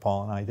case that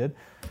Paul and I did.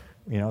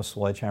 You know,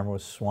 sledgehammer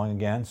was swung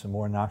again, some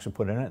more Knox were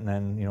put in it, and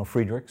then, you know,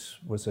 Friedrichs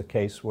was a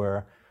case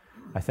where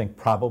I think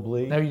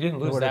probably... No, you didn't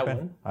lose that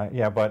one.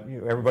 Yeah, but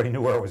everybody knew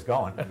where it was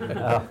going.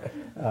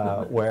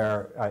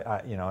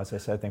 Where, you know, as I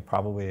said, I think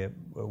probably it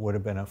would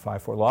have been a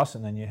 5-4 loss,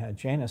 and then you had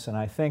Janus. And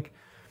I think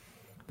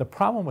the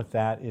problem with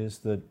that is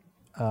that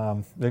there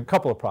are a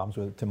couple of problems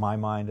with it, to my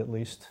mind at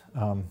least.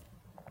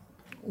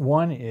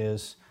 One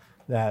is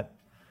that,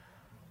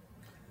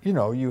 you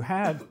know, you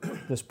had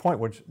this point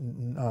which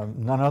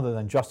none other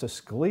than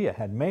Justice Scalia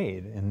had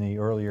made in the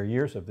earlier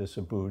years of this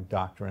Abood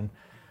doctrine.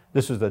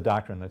 This is the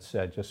doctrine that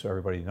said, just so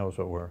everybody knows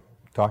what we're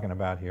talking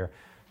about here,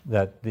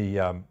 that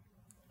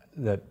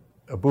that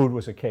Abood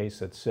was a case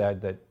that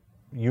said that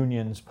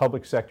unions,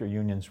 public sector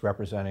unions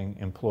representing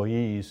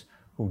employees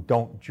who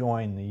don't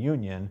join the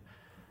union,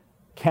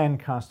 can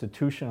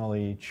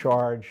constitutionally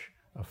charge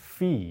a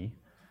fee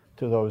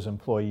to those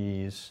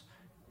employees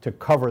to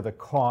cover the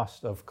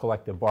cost of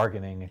collective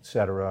bargaining, et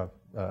cetera,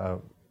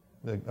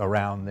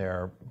 around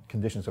their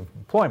conditions of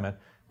employment,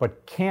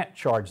 but can't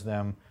charge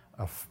them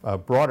a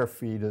broader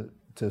fee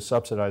to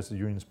subsidize the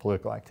union's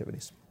political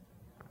activities.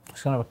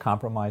 It's kind of a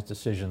compromise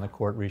decision the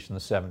court reached in the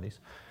 70s.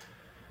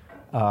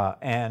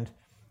 And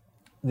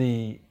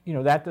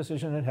that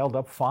decision had held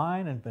up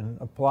fine and been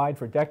applied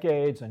for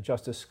decades, and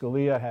Justice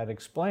Scalia had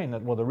explained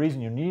that, well, the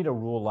reason you need a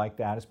rule like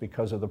that is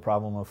because of the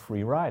problem of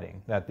free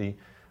riding, that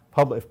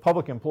if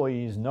public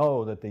employees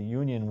know that the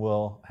union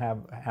will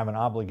have an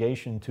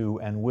obligation to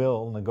and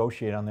will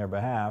negotiate on their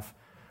behalf,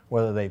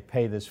 whether they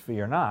pay this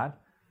fee or not,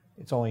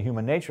 it's only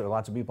human nature.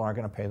 Lots of people aren't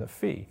going to pay the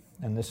fee.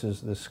 And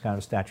this kind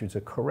of statute's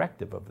a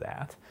corrective of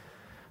that.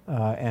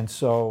 And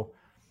so,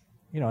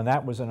 and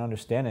that was an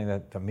understanding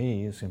that, to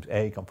me, seems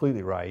A,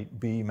 completely right,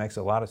 B, makes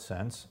a lot of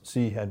sense,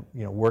 C, had,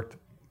 worked,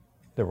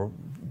 there were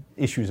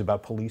issues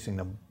about policing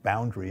the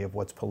boundary of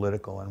what's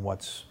political and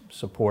what's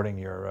supporting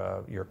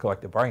your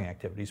collective bargaining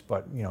activities,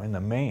 but, in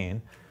the main,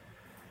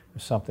 it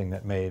was something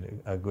that made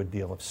a good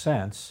deal of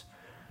sense.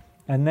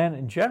 And then,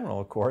 in general,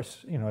 of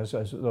course, as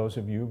those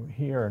of you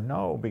here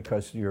know,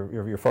 because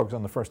you're focused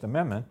on the First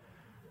Amendment,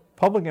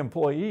 public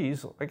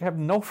employees have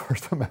no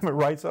First Amendment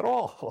rights at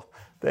all.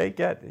 They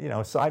get,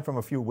 aside from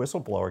a few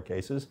whistleblower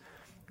cases,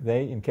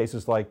 in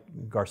cases like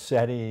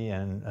Garcetti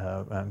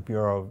and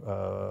Bureau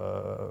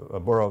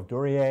of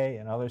Duryea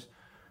and others,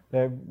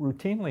 they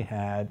routinely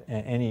had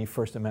any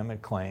First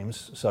Amendment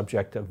claims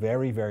subject to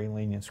very, very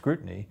lenient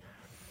scrutiny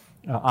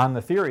on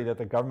the theory that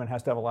the government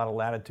has to have a lot of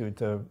latitude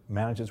to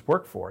manage its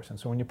workforce. And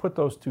so when you put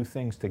those two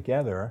things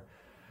together,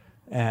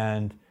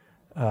 and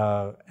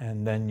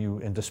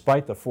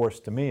despite the force,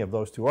 to me, of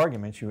those two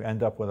arguments, you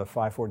end up with a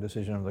 5-4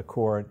 decision of the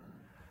court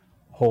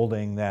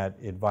holding that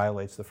it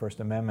violates the First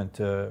Amendment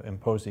to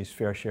impose these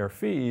fair share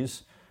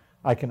fees.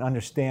 I can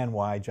understand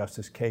why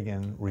Justice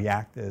Kagan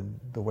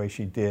reacted the way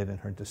she did in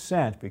her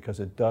dissent, because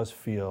it does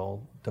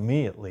feel, to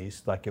me at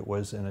least, like it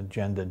was an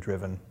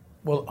agenda-driven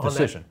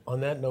decision. On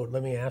that note,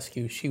 let me ask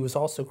you, she was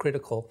also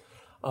critical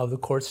of the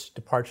court's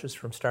departures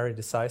from stare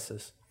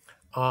decisis.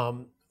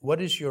 What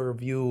is your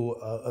view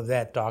of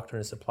that doctrine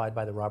as applied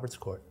by the Roberts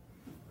Court?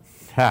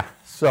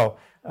 So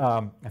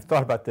I've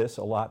thought about this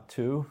a lot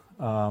too,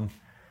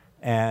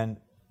 and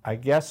I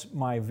guess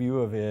my view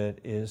of it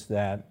is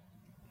that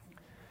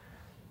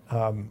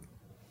I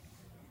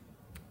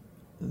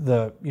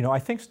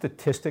think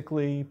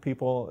statistically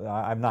people,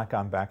 I've not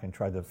gone back and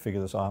tried to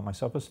figure this out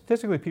myself, but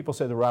statistically people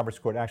say the Roberts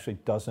Court actually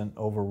doesn't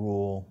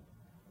overrule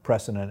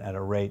precedent at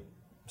a rate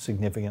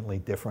significantly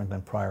different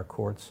than prior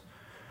courts.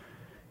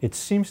 It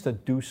seems to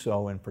do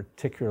so in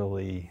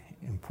particularly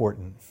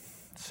important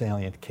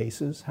salient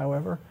cases,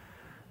 however.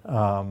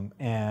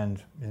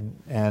 And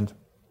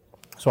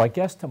so I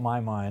guess to my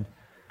mind,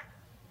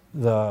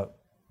 the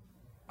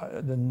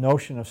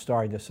notion of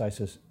stare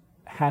decisis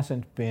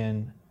hasn't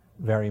been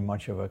very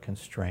much of a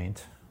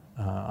constraint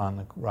on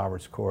the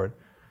Roberts Court.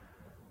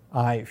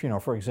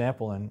 For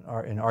example, in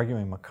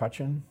arguing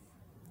McCutcheon,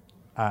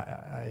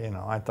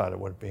 I thought it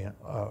would be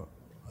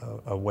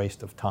a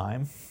waste of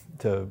time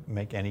to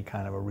make any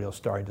kind of a real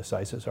stare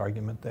decisis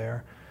argument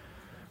there,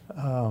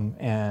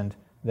 and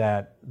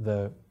that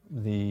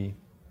the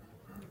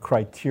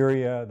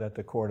criteria that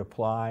the court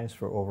applies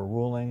for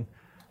overruling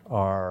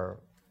are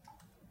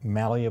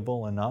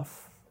malleable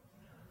enough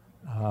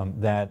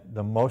that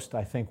the most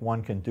I think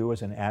one can do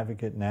as an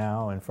advocate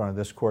now in front of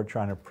this court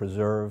trying to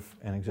preserve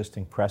an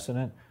existing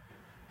precedent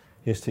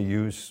is to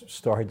use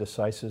stare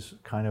decisis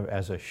kind of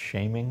as a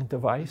shaming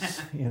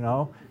device,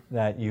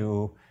 that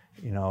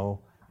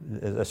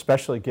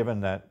especially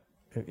given that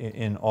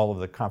in all of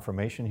the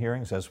confirmation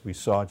hearings, as we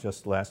saw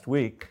just last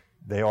week,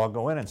 they all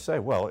go in and say,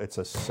 well, it's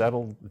a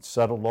settled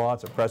law,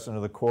 it's a precedent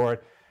of the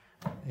court.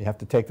 You have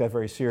to take that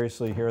very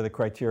seriously. Here are the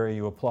criteria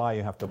you apply.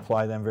 You have to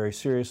apply them very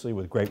seriously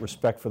with great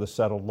respect for the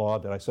settled law.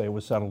 Did I say it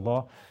was settled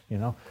law?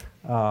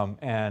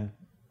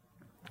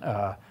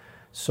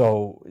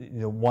 So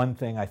one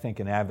thing I think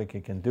an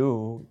advocate can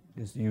do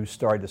is use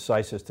stare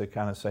decisis to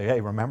kind of say,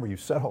 hey, remember you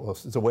said all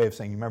those. It's a way of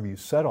saying, remember you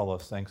said all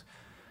those things.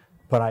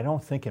 But I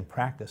don't think in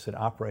practice it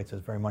operates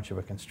as very much of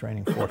a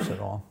constraining force at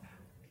all.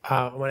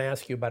 I want to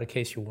ask you about a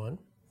case you won.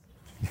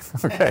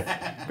 Okay,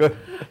 good.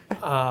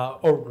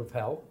 Or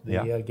Rappel, the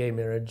Yeah. Gay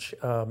marriage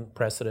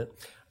precedent.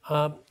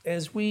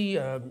 As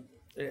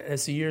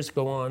the years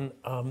go on,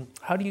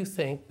 how do you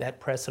think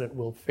that precedent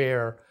will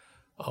fare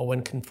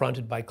when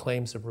confronted by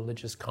claims of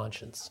religious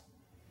conscience?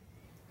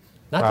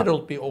 Not that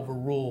it'll be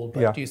overruled, but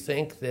Yeah. do you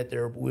think that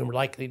we're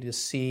likely to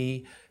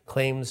see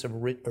claims of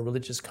a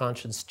religious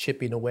conscience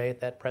chipping away at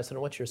that precedent?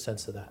 What's your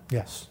sense of that?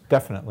 Yes,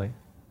 definitely.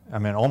 I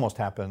mean, it almost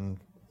happened,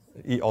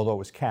 although it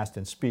was cast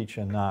in speech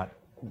and not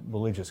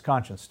religious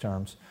conscience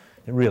terms.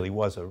 It really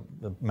was the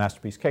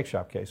Masterpiece Cake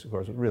Shop case, of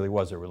course, it really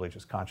was a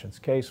religious conscience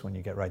case when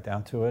you get right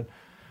down to it.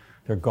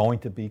 There are going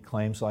to be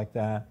claims like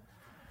that.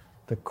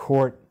 The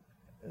court,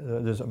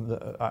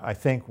 I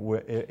think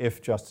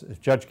if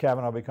Judge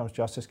Kavanaugh becomes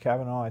Justice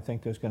Kavanaugh, I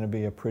think there's going to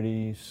be a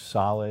pretty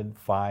solid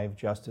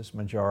 5-justice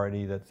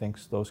majority that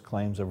thinks those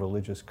claims of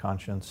religious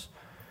conscience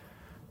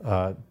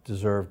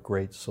deserve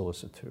great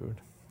solicitude.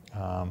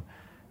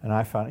 And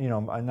I found,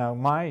 now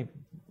my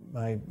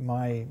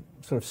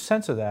sort of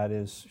sense of that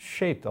is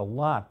shaped a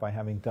lot by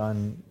having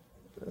done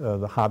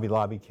the Hobby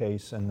Lobby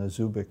case and the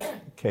Zubik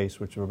case,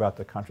 which were about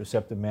the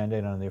contraceptive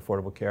mandate under the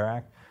Affordable Care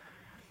Act.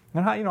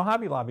 And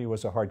Hobby Lobby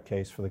was a hard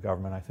case for the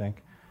government, I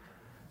think.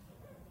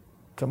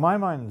 To my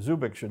mind,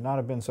 Zubik should not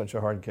have been such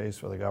a hard case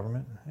for the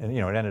government. And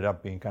it ended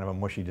up being kind of a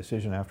mushy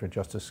decision after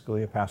Justice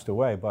Scalia passed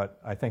away, but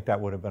I think that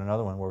would have been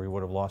another one where we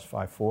would have lost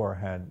 5-4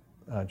 had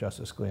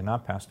Justice Scalia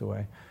not passed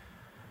away.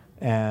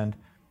 And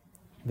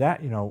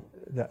that,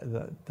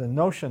 the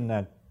notion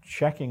that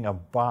checking a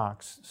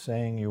box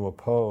saying you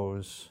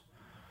oppose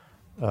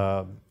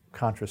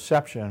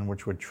contraception,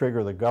 which would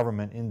trigger the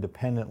government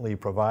independently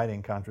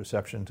providing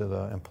contraception to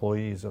the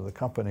employees of the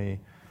company,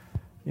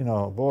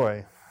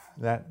 boy,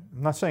 that,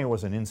 I'm not saying it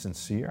was an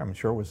insincere, I'm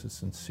sure it was a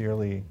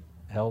sincerely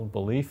held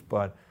belief,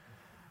 but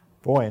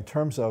boy, in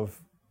terms of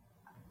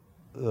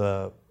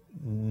the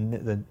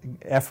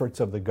efforts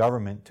of the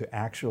government to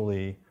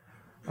actually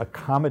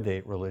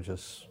accommodate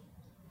religious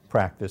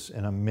practice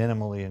in a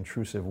minimally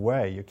intrusive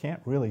way, you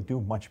can't really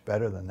do much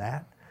better than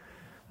that.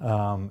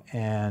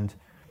 And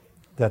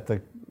that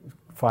the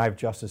 5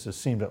 justices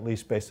seemed, at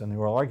least based on the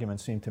oral argument,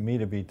 seemed to me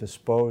to be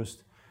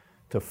disposed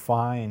to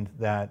find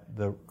that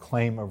the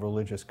claim of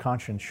religious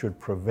conscience should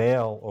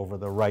prevail over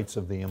the rights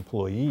of the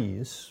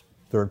employees,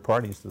 third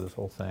parties to this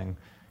whole thing,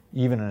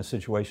 even in a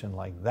situation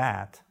like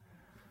that,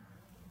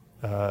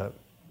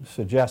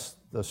 suggests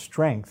the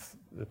strength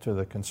to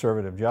the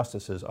conservative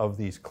justices of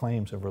these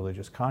claims of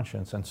religious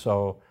conscience. And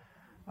so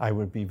I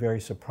would be very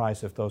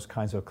surprised if those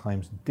kinds of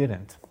claims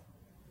didn't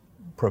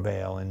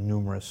prevail in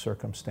numerous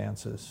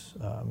circumstances.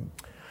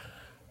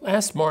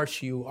 Last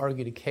March, you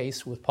argued a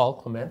case with Paul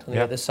Clement on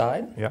the other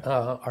side,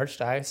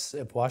 Archdiocese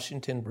of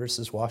Washington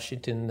versus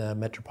Washington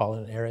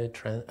Metropolitan Area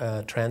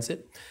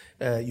Transit.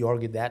 You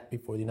argued that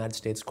before the United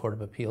States Court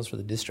of Appeals for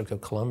the District of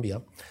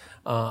Columbia.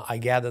 I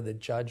gather that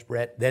Judge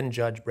Brett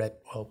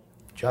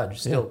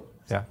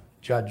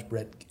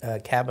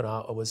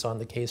Kavanaugh was on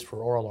the case for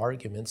oral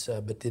arguments,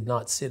 but did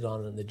not sit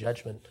on the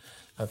judgment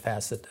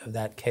facet of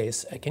that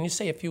case. Can you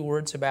say a few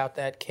words about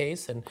that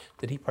case, and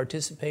did he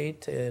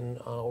participate in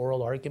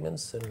oral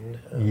arguments? And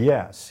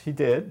yes, he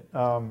did.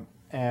 And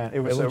it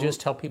was just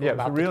tell people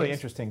about it was a really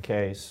interesting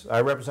case.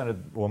 I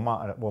represented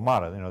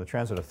WMATA, the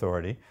Transit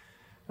Authority,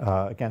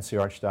 against the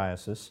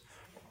Archdiocese.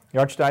 The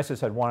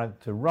Archdiocese had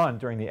wanted to run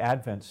during the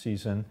Advent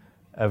season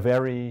a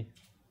very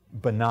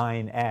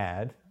benign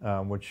ad,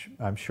 which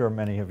I'm sure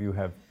many of you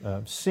have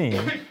seen,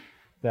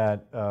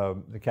 that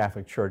the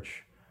Catholic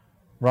Church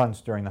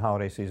runs during the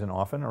holiday season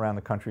often around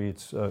the country. It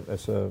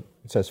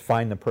says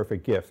 "Find the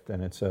Perfect Gift,"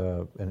 and it's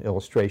an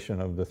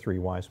illustration of the 3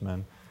 wise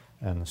men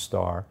and the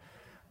star.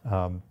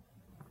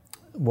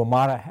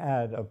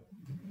 WMATA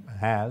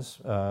has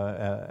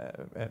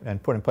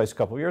and put in place a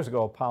couple of years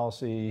ago a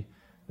policy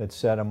that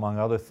said, among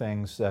other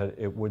things, that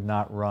it would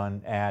not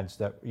run ads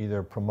that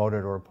either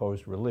promoted or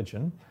opposed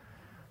religion.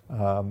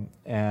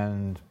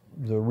 And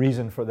the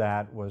reason for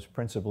that was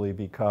principally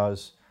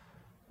because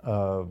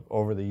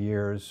over the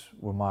years,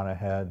 WMATA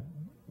had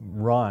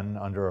run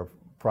under a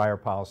prior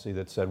policy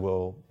that said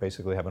we'll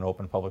basically have an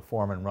open public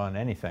forum and run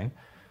anything,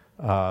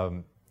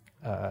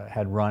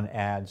 had run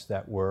ads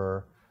that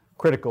were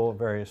critical of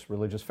various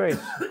religious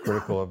faiths,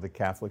 critical of the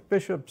Catholic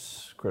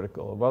bishops,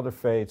 critical of other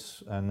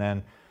faiths, and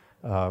then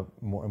in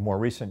more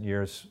recent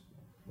years,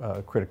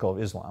 critical of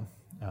Islam.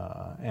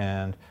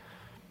 And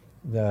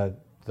the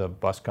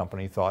bus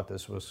company thought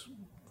this was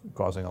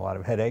causing a lot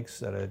of headaches,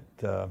 that it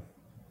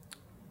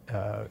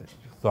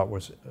thought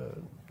was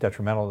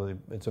detrimental to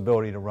its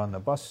ability to run the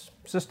bus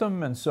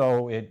system, and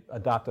so it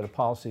adopted a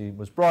policy that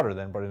was broader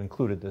then, but it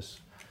included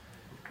this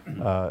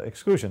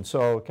exclusion.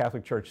 So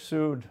Catholic Church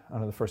sued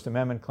under the First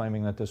Amendment,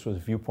 claiming that this was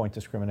viewpoint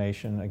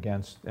discrimination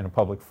in a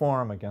public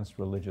forum against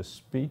religious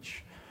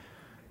speech,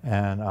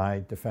 and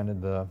I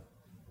defended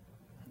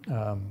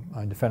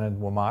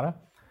WMATA.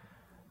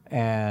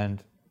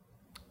 And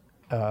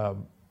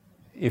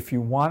if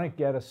you want to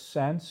get a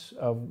sense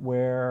of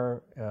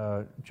where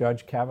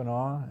Judge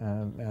Kavanaugh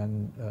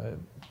and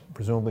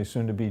presumably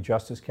soon to be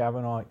Justice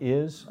Kavanaugh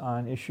is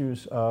on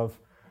issues of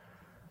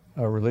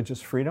religious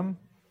freedom,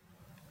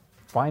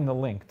 find the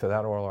link to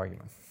that oral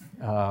argument.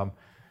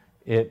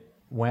 It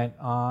went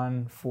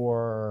on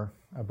for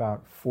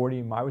about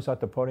 40, I was at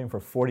the podium for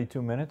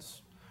 42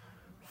 minutes.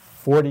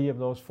 40 of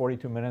those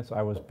 42 minutes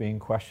I was being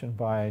questioned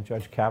by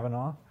Judge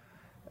Kavanaugh,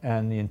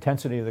 and the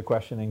intensity of the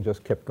questioning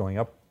just kept going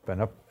up and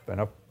up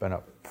and up and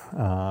up.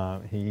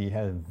 He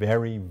had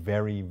very,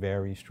 very,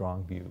 very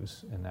strong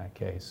views in that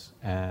case,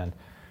 and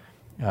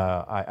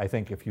I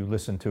think if you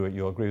listen to it,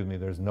 you'll agree with me,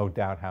 there's no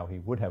doubt how he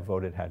would have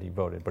voted had he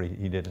voted, but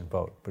he didn't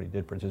vote, but he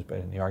did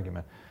participate in the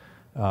argument.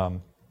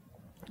 And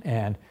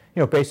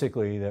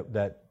basically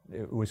that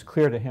it was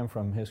clear to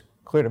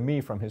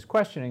me from his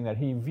questioning that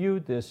he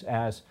viewed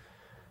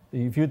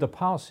the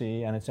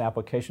policy and its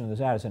application of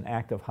this ad as an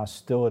act of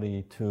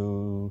hostility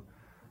to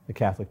the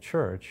Catholic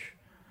Church,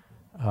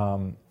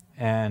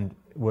 and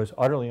was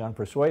utterly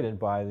unpersuaded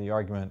by the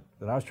argument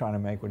that I was trying to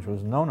make, which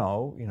was,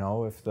 no,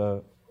 if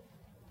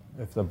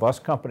the bus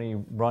company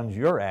runs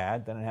your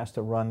ad, then it has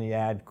to run the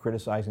ad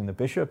criticizing the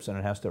bishops, and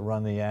it has to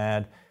run the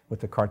ad with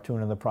the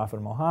cartoon of the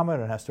Prophet Muhammad,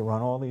 and it has to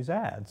run all these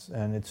ads.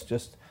 And it's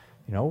just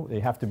you know, they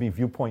have to be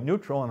viewpoint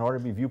neutral. In order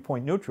to be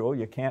viewpoint neutral,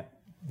 you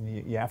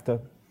have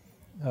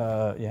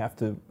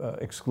to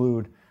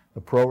exclude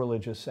the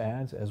pro-religious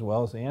ads as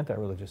well as the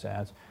anti-religious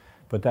ads.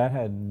 But that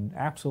had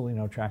absolutely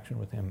no traction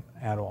with him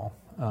at all.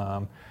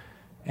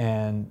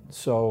 And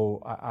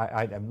so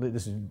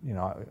this is, you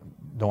know, I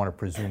don't want to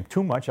presume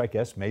too much. I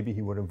guess maybe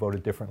he would have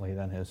voted differently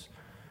than his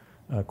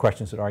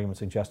questions and arguments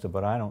suggested,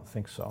 but I don't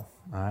think so.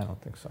 I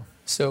don't think so.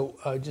 So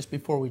just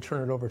before we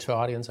turn it over to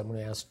audience, I'm going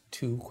to ask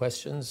 2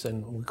 questions,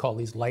 and we call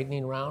these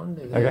lightning round,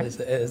 as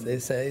they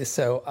say.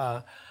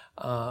 So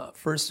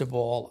first of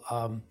all,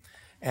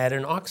 at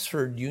an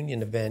Oxford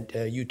Union event,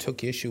 you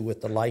took issue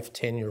with the life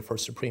tenure for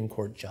Supreme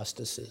Court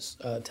justices.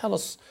 Tell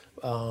us,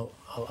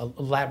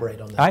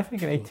 elaborate on that. I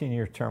think an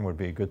 18-year term would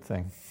be a good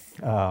thing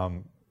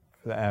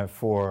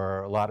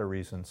for a lot of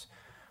reasons.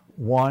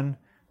 One,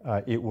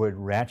 it would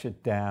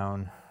ratchet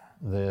down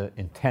the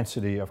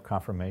intensity of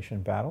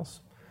confirmation battles,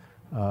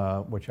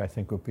 which I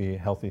think would be a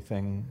healthy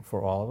thing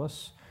for all of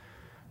us.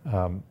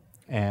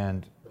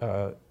 And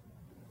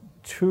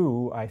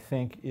 2, I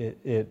think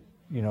it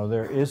you know,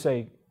 there is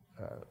a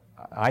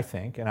I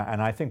think, and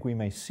I think we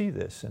may see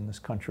this in this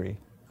country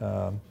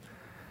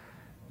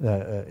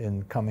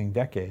in coming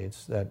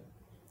decades, that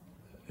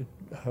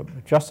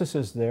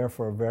justices there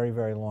for a very,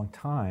 very long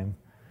time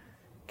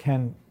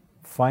can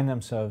find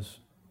themselves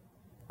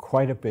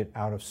quite a bit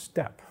out of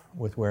step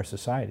with where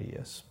society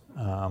is.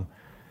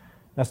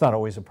 That's not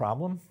always a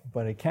problem,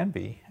 but it can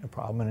be a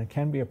problem, and it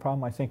can be a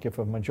problem, I think, if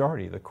a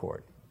majority of the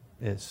court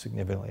is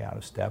significantly out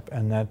of step.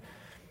 And that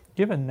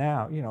given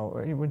now, you know,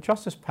 when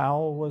Justice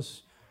Powell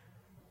was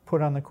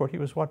put on the court, he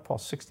was what, Paul,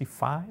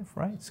 65,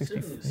 right?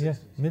 60, yeah,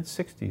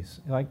 mid-60s.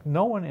 Like,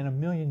 no one in a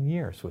million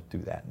years would do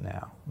that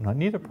now.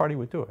 Neither party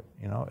would do it,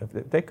 you know.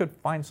 If they could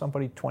find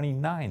somebody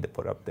 29 to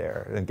put up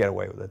there and get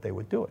away with it, they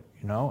would do it,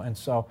 you know. And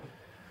so...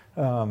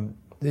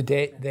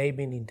 they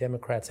meaning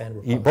Democrats and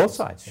Republicans. Both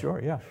sides,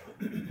 sure, yeah.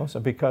 Both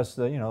sides, because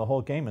the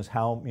whole game is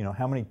how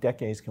many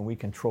decades can we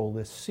control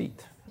this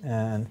seat,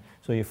 and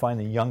so you find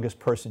the youngest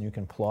person you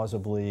can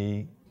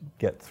plausibly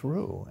get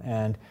through,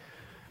 and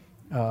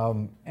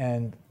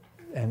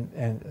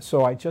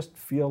so I just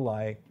feel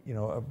like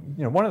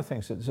one of the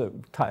things that's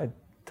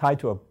tied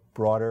to a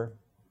broader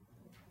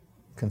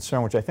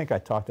concern, which I think I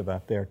talked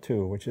about there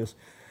too, which is.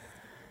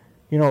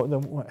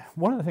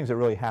 One of the things that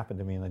really happened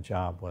to me in the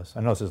job was, I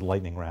know this is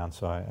lightning round,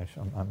 so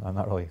I'm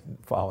not really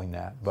following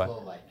that. But, slow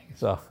lightning.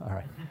 So,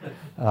 all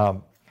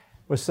right.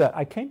 Was that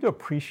I came to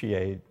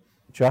appreciate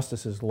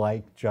justices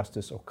like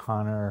Justice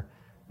O'Connor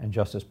and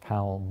Justice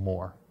Powell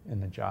more in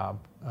the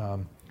job.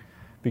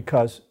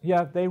 Because,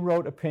 yeah, they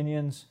wrote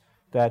opinions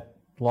that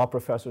law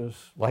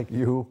professors like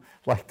you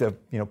like to,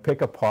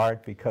 pick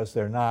apart because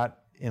they're not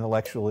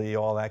intellectually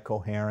all that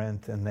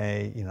coherent, and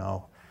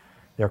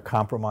there are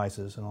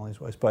compromises in all these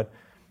ways. But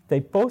they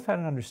both had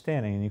an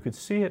understanding, and you could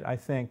see it, I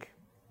think,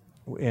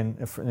 in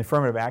the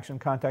affirmative action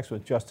context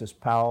with Justice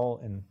Powell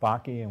in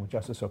Bakke and with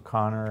Justice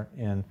O'Connor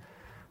in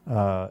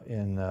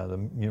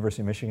the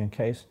University of Michigan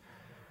case,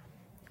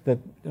 that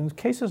in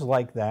cases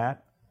like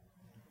that,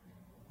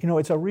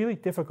 it's a really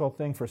difficult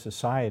thing for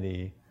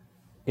society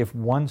if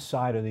one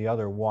side or the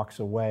other walks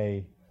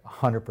away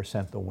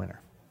 100% the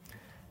winner.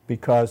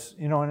 Because,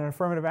 in an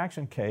affirmative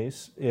action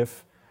case,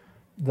 if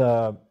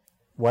the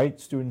white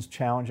students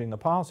challenging the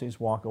policies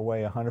walk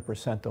away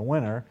 100% the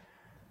winner,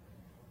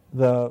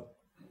 the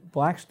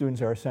black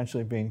students are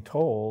essentially being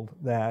told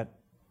that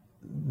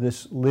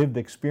this lived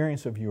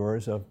experience of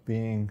yours of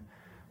being,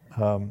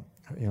 of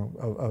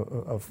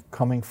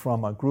coming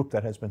from a group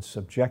that has been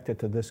subjected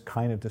to this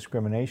kind of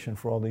discrimination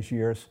for all these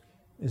years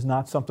is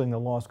not something the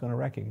law is going to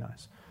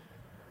recognize.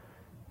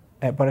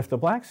 But if the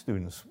black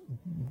students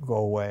go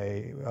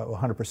away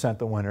 100%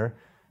 the winner,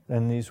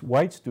 then these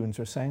white students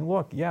are saying,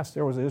 look, yes,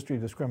 there was a history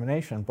of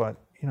discrimination, but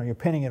you're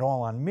pinning it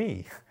all on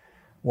me.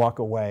 Walk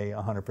away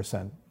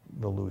 100%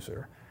 the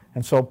loser.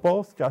 And so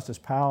both Justice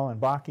Powell and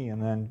Bakke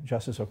and then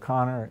Justice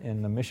O'Connor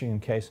in the Michigan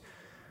case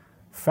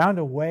found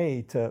a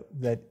way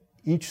that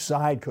each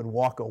side could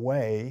walk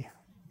away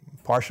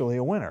partially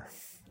a winner.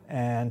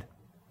 And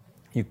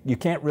you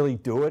can't really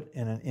do it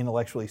in an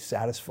intellectually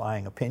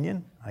satisfying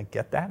opinion. I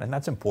get that, and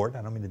that's important.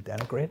 I don't mean to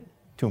denigrate it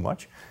too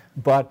much.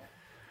 But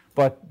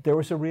there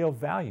was a real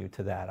value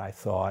to that, I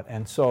thought.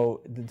 And so,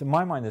 to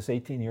my mind, this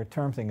 18-year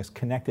term thing is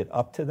connected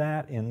up to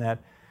that, in that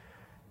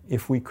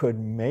if we could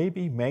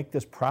maybe make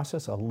this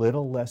process a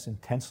little less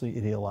intensely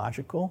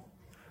ideological,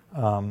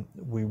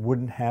 we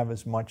wouldn't have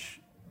as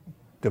much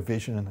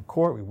division in the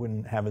court. We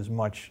wouldn't have as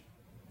much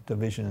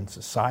division in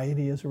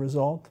society as a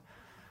result.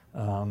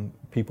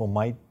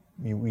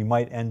 We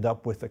might end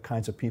up with the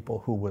kinds of people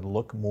who would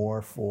look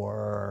more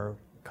for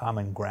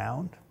common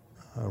ground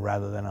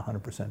rather than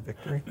 100%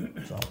 victory.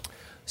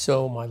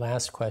 So my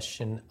last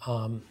question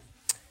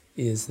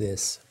is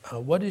this.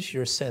 What is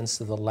your sense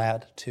of the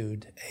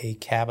latitude a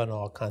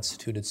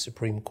Kavanaugh-constituted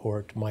Supreme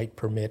Court might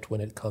permit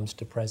when it comes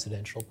to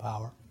presidential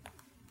power?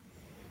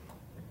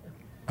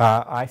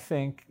 I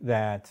think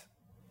that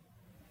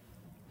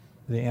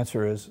the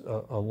answer is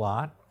a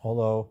lot,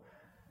 although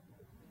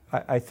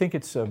I think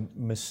it's a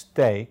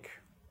mistake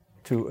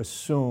to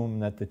assume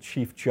that the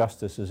Chief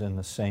Justice is in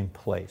the same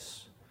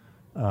place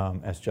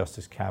as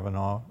Justice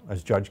Kavanaugh,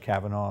 as Judge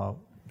Kavanaugh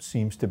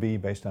seems to be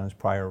based on his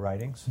prior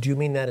writings. Do you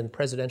mean that in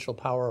presidential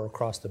power or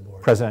across the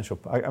board? Presidential.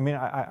 I mean,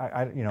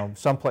 you know,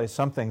 some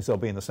things they'll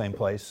be in the same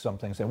place, some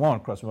things they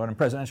won't across the board. In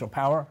presidential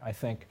power, I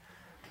think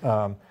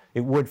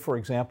it would, for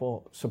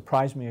example,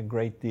 surprise me a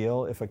great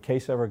deal if a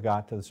case ever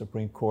got to the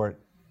Supreme Court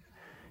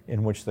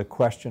in which the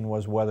question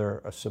was whether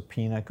a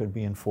subpoena could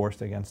be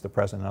enforced against the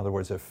president. In other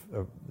words, if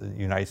the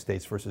United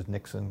States versus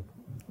Nixon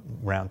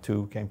round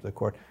 2 came to the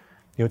court,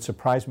 it would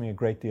surprise me a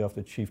great deal if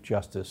the Chief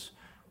Justice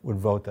would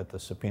vote that the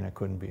subpoena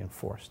couldn't be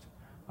enforced.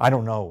 I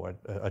don't know what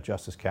a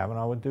Justice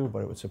Kavanaugh would do, but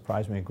it would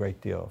surprise me a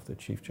great deal if the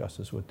Chief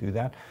Justice would do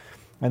that.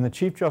 And the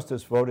Chief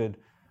Justice voted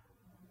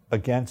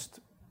against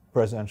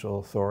presidential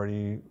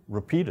authority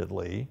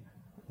repeatedly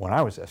when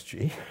I was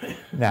SG.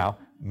 Now,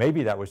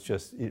 maybe that was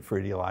just for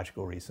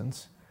ideological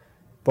reasons,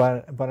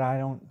 but I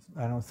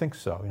don't think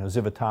so. You know,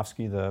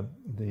 Zivotofsky,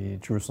 the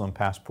Jerusalem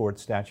passport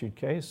statute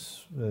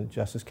case,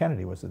 Justice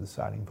Kennedy was the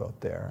deciding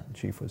vote there. The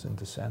Chief was in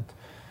dissent.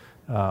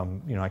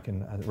 You know, I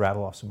can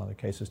rattle off some other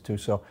cases too.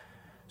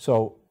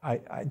 So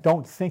I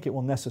don't think it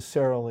will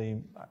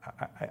necessarily,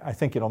 I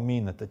think it'll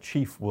mean that the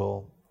Chief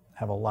will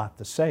have a lot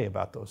to say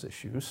about those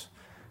issues,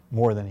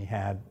 more than he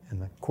had in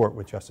the court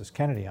with Justice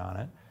Kennedy on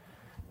it.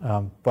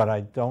 But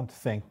I don't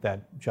think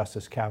that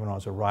Justice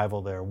Kavanaugh's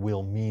arrival there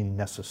will mean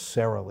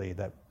necessarily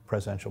that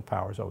presidential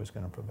power is always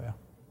going to prevail.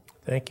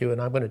 Thank you,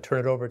 and I'm going to turn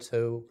it over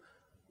to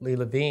Lee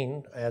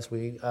Levine as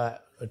we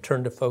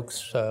turn to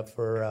folks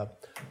for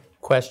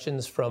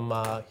questions from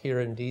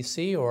here in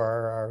D.C. or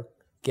our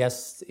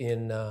guests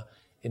in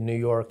New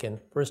York. And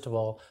first of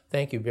all,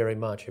 thank you very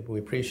much. We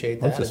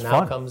appreciate that. This is and now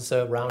fun. comes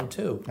round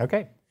 2.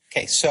 Okay.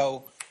 Okay,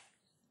 so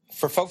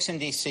for folks in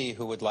D.C.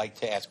 who would like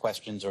to ask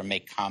questions or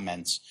make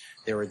comments,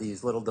 there are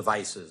these little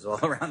devices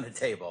all around the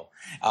table,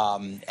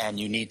 and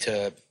you need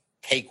to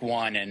take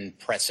one and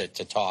press it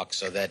to talk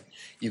so that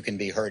you can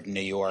be heard in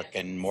New York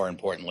and, more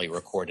importantly,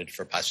 recorded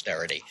for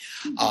posterity.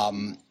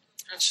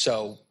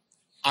 So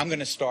I'm going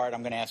to start.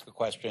 I'm going to ask a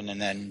question, and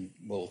then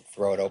we'll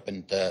throw it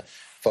open to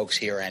folks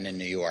here and in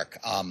New York.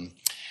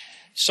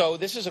 So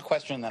this is a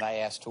question that I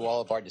asked to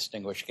all of our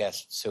distinguished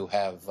guests who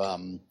have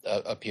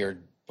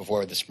appeared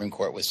before the Supreme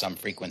Court with some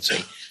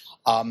frequency.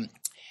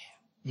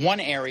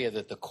 One area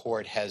that the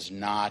court has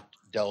not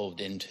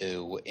delved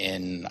into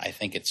in, I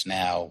think it's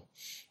now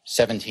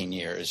 17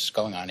 years,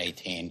 going on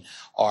 18,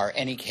 are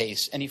any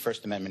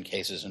First Amendment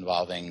cases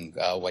involving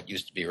what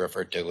used to be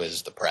referred to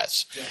as the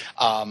press.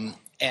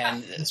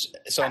 And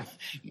so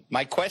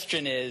my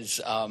question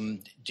is,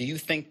 do you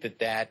think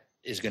that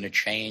is going to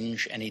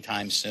change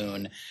anytime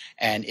soon?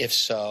 And if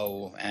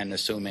so, and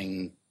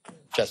assuming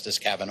Justice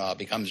Kavanaugh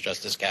becomes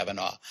Justice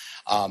Kavanaugh,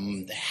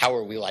 how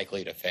are we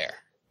likely to fare?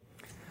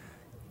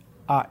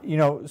 You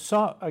know,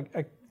 so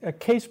a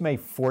case may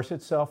force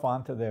itself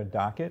onto their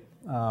docket,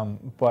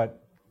 but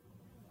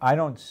I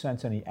don't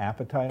sense any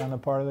appetite on the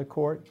part of the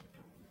court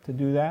to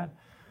do that,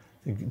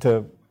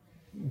 to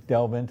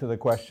delve into the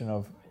question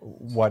of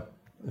what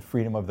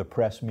freedom of the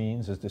press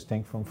means as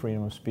distinct from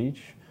freedom of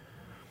speech.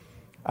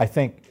 I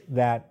think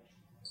that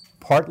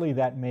partly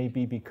that may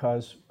be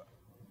because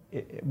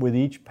with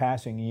each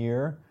passing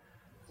year,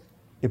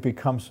 it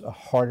becomes a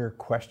harder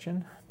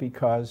question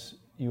because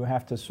you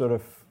have to sort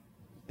of,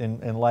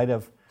 in light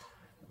of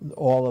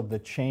all of the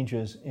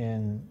changes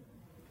in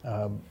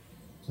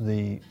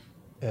the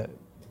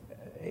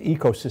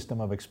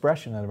ecosystem of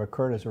expression that have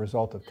occurred as a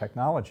result of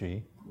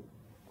technology,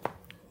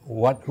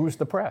 who's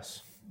the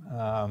press?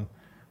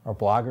 Are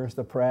bloggers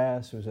the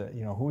press?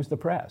 Who's the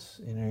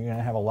press? You know, you're going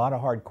to have a lot of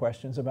hard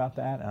questions about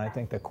that, and I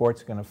think the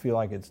court's going to feel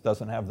like it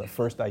doesn't have the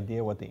first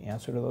idea what the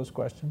answer to those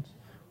questions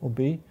will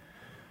be.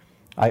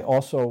 I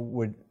also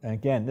would, and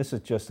again, this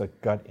is just a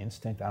gut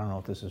instinct. I don't know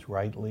if this is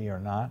rightly or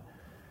not,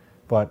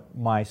 but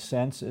my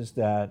sense is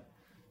that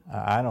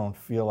I don't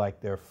feel like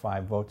there are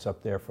 5 votes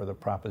up there for the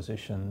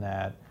proposition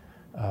that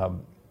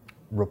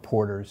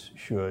reporters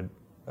should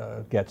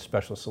get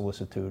special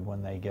solicitude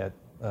when they get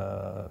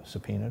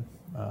subpoenaed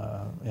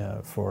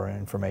for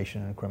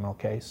information in a criminal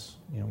case.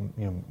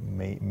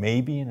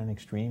 Maybe in an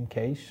extreme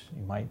case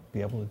you might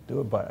be able to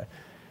do it, but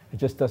it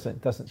just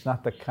doesn't. It's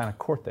not the kind of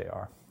court they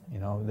are. You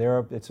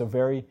know, it's a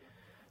very,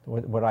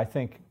 what I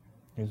think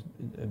is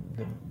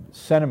the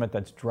sentiment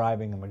that's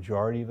driving the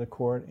majority of the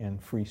court in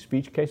free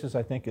speech cases,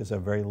 I think, is a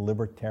very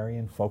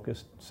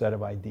libertarian-focused set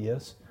of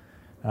ideas.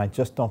 And I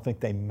just don't think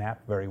they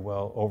map very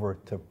well over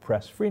to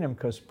press freedom,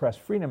 because press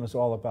freedom is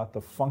all about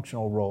the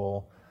functional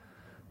role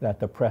that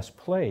the press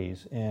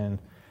plays in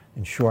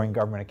ensuring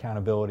government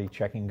accountability,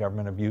 checking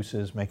government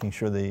abuses, making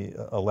sure the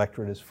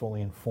electorate is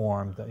fully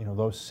informed, you know,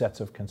 those sets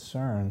of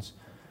concerns.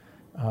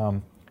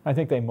 I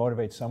think they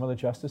motivate some of the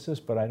justices,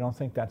 but I don't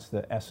think that's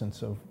the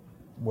essence of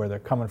where they're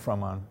coming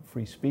from on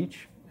free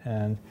speech.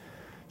 And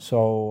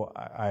so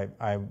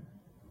I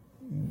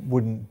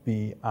wouldn't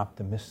be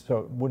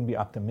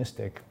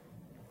optimistic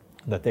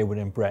that they would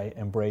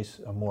embrace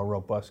a more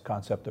robust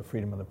concept of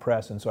freedom of the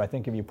press. And so I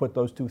think if you put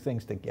those two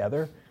things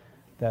together,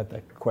 that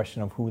the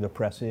question of who the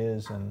press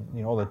is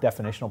and all the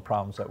definitional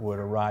problems that would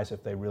arise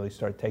if they really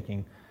start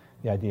taking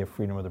the idea of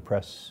freedom of the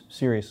press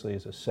seriously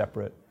as a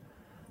separate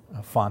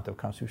font of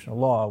constitutional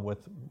law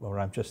with what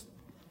I'm just,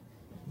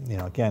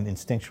 again,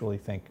 instinctually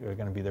think are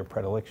going to be their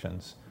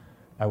predilections,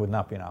 I would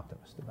not be an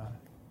optimist about it.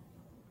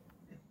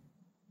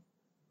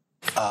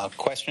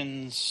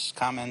 Questions,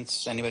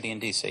 comments, anybody in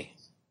D.C.?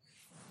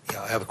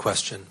 Yeah, I have a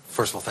question.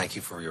 First of all, thank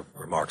you for your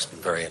remarks. It's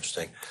been very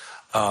interesting.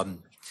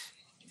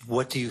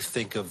 What do you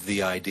think of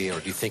the idea, or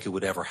do you think it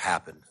would ever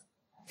happen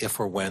if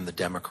or when the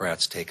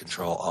Democrats take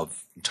control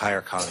of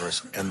entire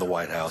Congress and the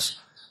White House,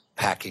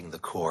 packing the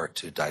court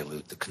to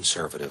dilute the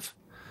conservative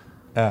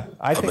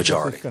I think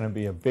majority? This is going to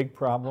be a big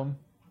problem.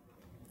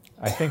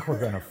 I think we're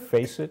going to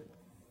face it.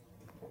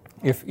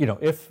 If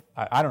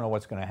I don't know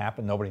what's going to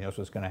happen, nobody knows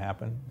what's going to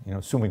happen.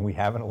 Assuming we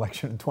have an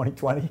election in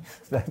 2020,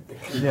 that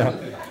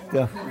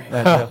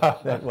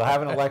we'll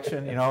have an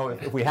election.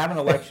 If we have an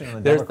election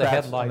and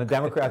the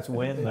Democrats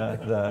win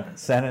the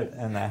Senate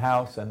and the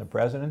House and the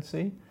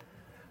presidency,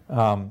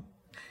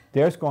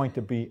 there's going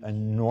to be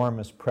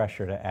enormous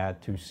pressure to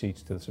add 2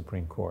 seats to the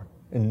Supreme Court.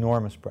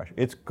 Enormous pressure.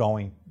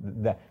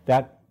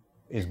 That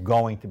is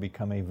going to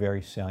become a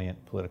very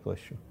salient political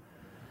issue.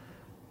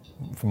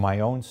 For my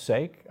own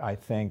sake, I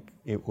think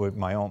it would.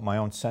 My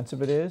own sense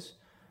of it is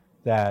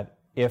that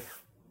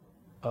if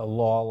a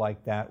law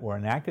like that were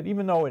enacted,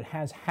 even though it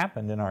has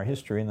happened in our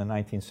history in the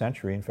 19th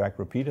century, in fact,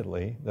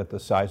 repeatedly, that the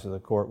size of the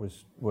court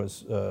was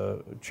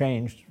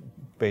changed,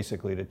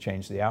 basically to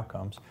change the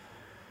outcomes,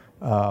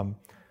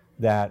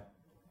 that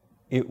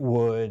it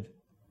would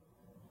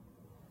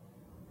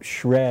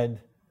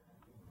shred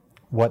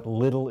what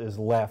little is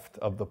left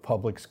of the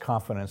public's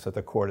confidence that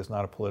the court is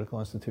not a political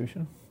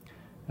institution,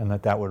 and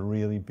that would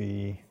really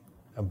be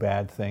a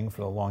bad thing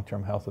for the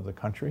long-term health of the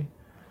country.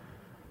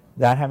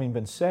 That having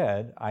been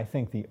said, I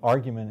think the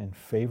argument in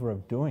favor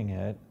of doing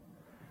it,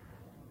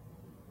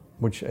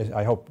 which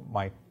I hope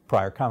my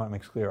prior comment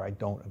makes clear I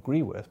don't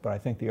agree with, but I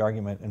think the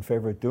argument in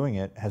favor of doing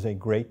it has a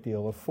great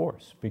deal of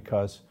force,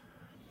 because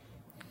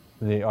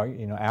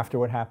after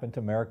what happened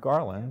to Merrick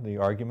Garland, the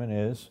argument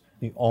is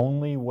the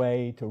only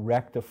way to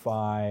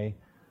rectify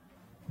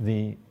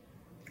the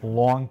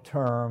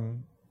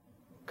long-term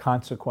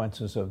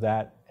consequences of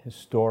that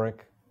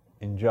historic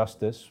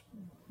injustice,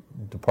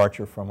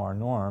 departure from our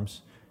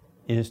norms,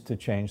 is to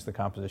change the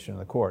composition of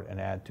the court and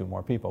add 2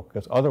 more people.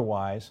 Because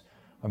otherwise,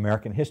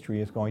 American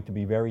history is going to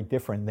be very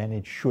different than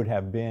it should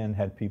have been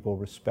had people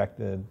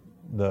respected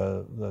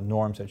the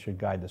norms that should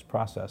guide this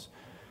process.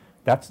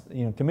 That's,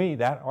 to me,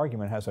 that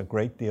argument has a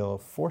great deal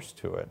of force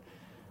to it.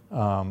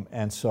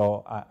 And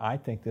so I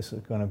think this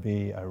is going to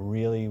be a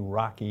really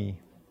rocky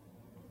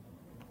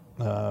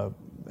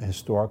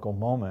historical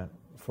moment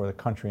for the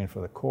country and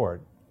for the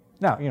court.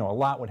 Now, a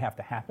lot would have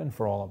to happen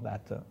for all of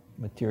that to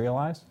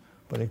materialize,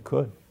 but it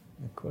could.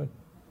 It could.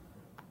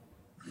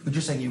 But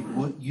you're saying you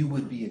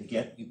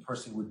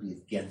personally would be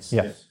against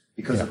yes. it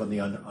because of the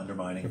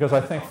undermining? Because I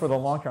think for the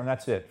long term,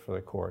 that's it for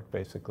the court,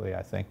 basically.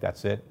 I think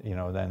that's it.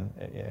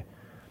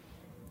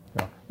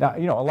 Now,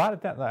 a lot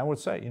of that, I would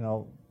say,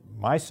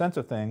 my sense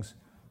of things,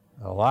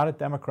 a lot of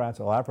Democrats,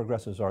 a lot of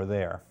progressives are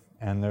there.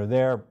 And they're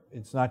there,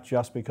 it's not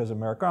just because of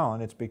Merrick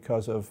Garland, it's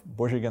because of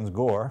Bush against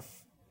Gore.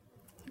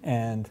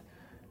 And,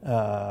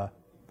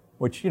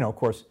 which, of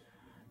course,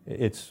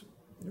 it's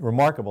a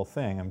remarkable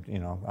thing. I'm,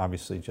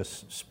 obviously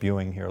just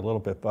spewing here a little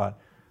bit, but,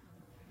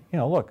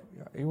 look,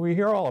 we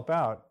hear all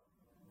about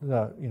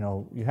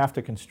you have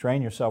to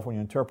constrain yourself when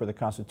you interpret the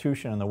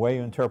Constitution, and the way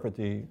you interpret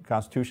the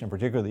Constitution,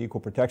 particularly the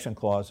Equal Protection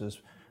Clause,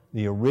 is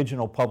the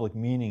original public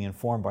meaning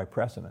informed by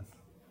precedent.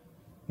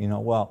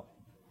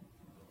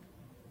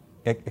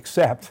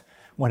 Except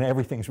when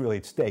everything's really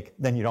at stake,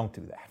 then you don't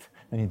do that.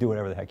 Then you do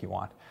whatever the heck you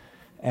want.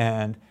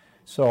 And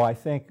so I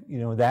think,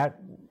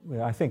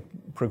 I think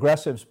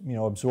progressives,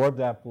 absorb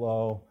that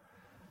blow,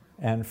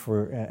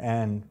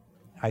 and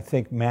I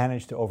think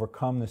managed to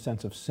overcome the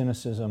sense of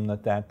cynicism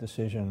that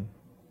decision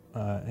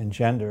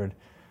engendered.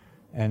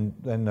 And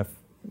then the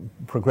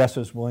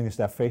progressives' willingness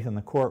to have faith in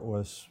the court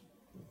was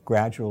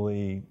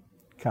gradually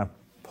kind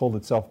of pulled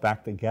itself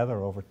back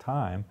together over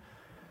time.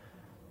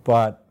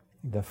 But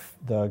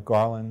the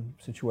Garland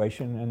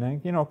situation, and then,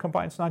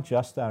 combined, it's not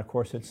just that, of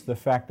course, it's the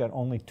fact that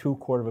only 2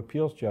 Court of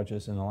Appeals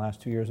judges in the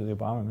last 2 years of the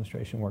Obama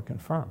administration were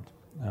confirmed.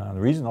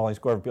 The reason all these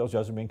Court of Appeals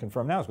judges are being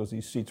confirmed now is because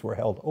these seats were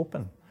held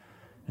open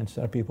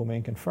instead of people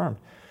being confirmed.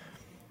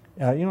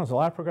 There's a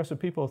lot of progressive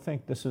people who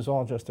think this is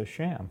all just a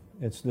sham.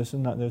 There's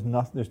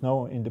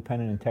no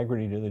independent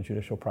integrity to the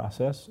judicial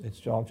process.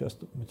 It's all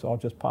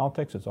just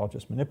politics. It's all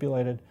just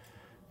manipulated.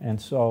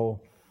 And so,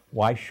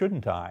 why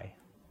shouldn't I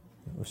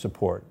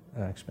support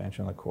an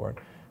expansion of the court?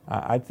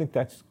 I think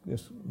a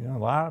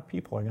lot of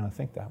people are going to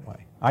think that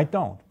way. I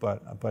don't,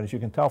 but as you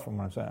can tell from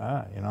what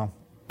I'm saying,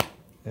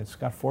 it's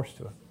got force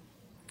to it.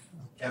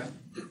 Kevin?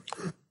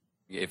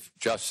 If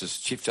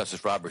Chief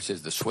Justice Roberts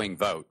is the swing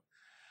vote,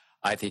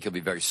 I think he'll be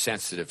very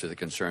sensitive to the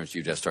concerns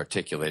you just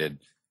articulated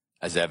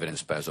as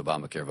evidenced by his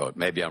Obamacare vote.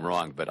 Maybe I'm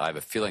wrong, but I have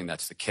a feeling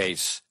that's the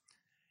case.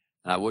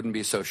 And I wouldn't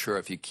be so sure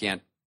if you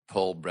can't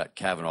pull Brett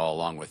Kavanaugh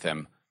along with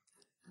him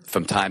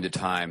from time to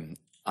time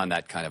on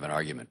that kind of an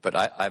argument. But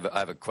I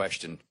have a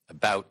question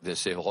about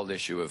this whole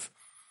issue of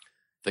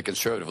the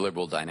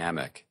conservative-liberal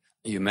dynamic.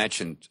 You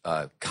mentioned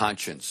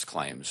conscience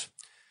claims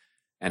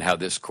and how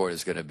this court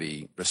is going to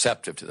be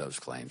receptive to those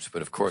claims.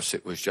 But, of course,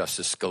 it was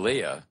Justice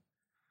Scalia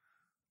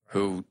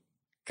who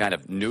kind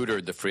of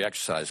neutered the free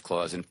exercise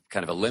clause and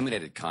kind of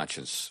eliminated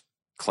conscience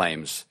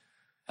claims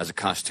as a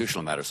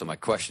constitutional matter. So my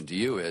question to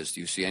you is,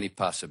 do you see any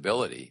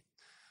possibility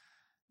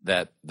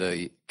that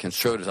the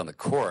conservatives on the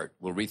court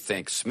will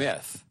rethink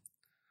Smith,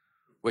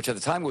 which at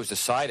the time it was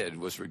decided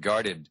was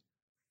regarded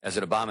as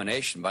an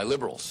abomination by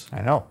liberals?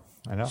 I know.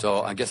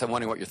 So I guess I'm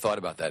wondering what your thought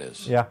about that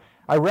is. Yeah,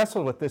 I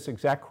wrestled with this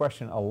exact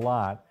question a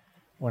lot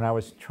when I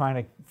was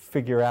trying to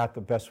figure out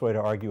the best way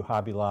to argue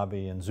Hobby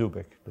Lobby and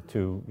Zubik, the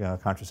two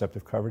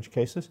contraceptive coverage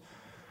cases.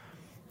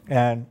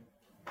 And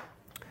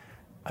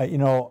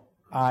you're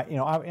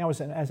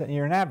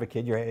an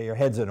advocate. Your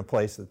head's in a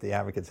place that the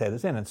advocate's head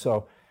is in, and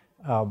so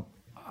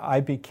I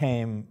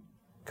became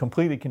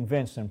completely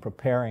convinced in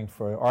preparing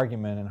for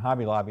argument in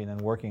Hobby Lobby and then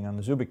working on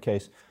the Zubik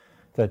case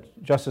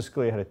that Justice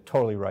Scalia had it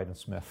totally right in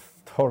Smith,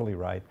 totally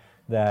right,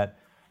 that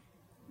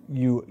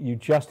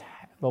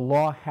the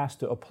law has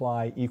to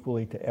apply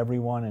equally to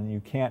everyone, and you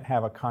can't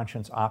have a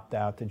conscience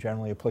opt-out to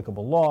generally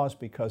applicable laws,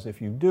 because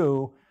if you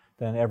do,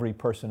 then every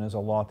person is a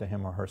law to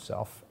him or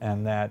herself,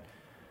 and that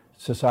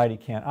society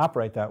can't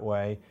operate that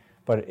way.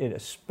 But it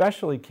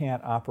especially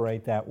can't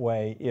operate that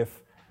way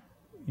if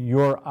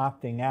your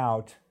opting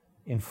out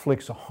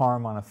inflicts a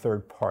harm on a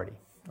third party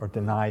or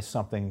denies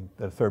something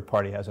that a third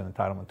party has an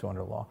entitlement to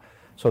under law.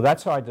 So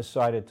that's how I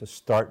decided to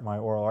start my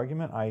oral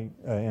argument.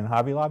 In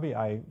Hobby Lobby,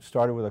 I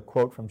started with a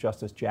quote from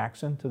Justice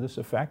Jackson to this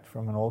effect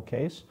from an old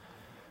case.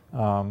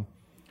 And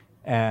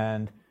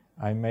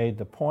I made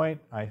the point,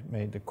 I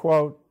made the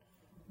quote.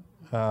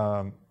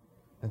 The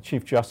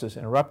Chief Justice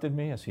interrupted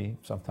me, as he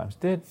sometimes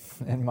did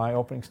in my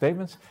opening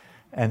statements,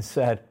 and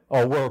said,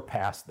 "Oh, we're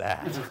past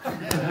that."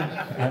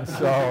 And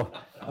so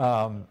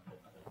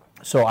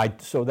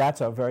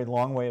that's a very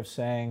long way of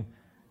saying,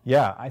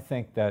 yeah, I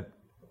think that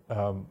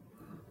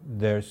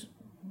there's a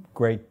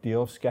great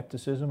deal of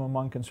skepticism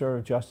among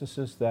conservative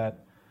justices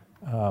that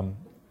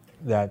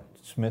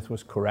Smith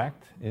was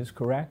correct, is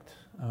correct,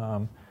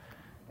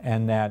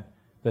 and that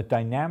the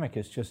dynamic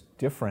is just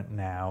different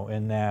now,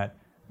 in that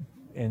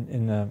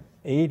in the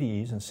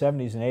 80s and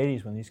 70s and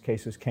 80s, when these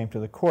cases came to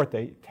the court,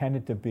 they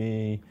tended to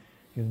be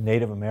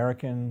Native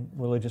American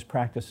religious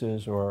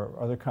practices or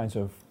other kinds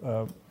of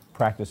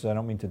practices. I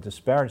don't mean to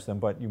disparage them,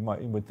 but you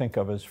would think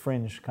of as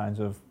fringe kinds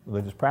of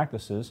religious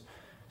practices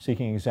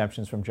seeking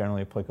exemptions from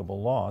generally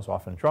applicable laws,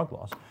 often drug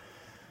laws.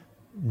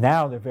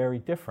 Now they're very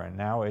different.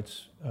 Now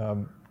it's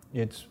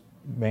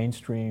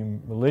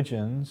mainstream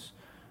religions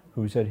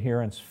whose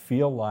adherents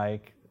feel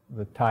like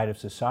the tide of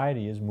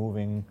society is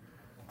moving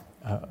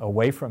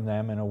away from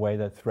them in a way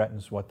that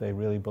threatens what they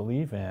really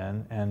believe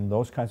in, and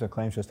those kinds of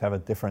claims just have a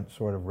different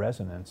sort of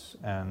resonance.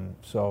 And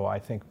so I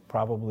think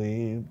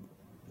probably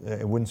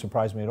it wouldn't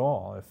surprise me at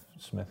all if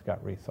Smith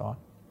got rethought.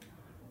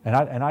 And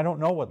I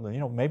don't know what,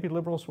 maybe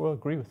liberals will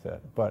agree with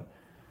it, but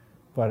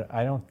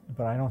I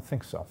don't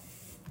think so.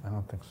 I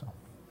don't think so.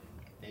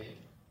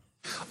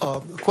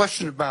 A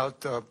question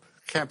about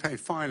campaign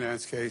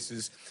finance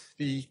cases.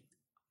 The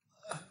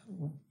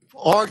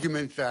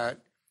argument that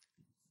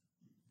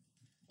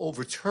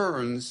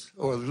overturns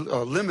or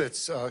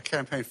limits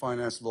campaign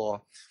finance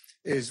law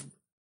is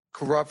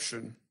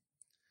corruption,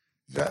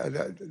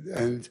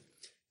 and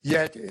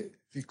yet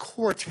the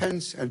court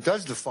tends and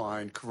does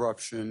define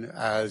corruption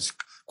as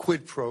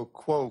quid pro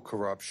quo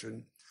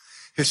corruption.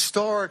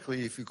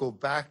 Historically, if you go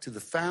back to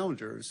the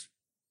founders,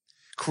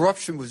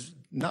 corruption was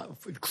not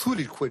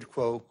included quid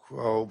pro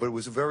quo, but it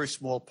was a very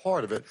small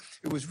part of it.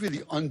 It was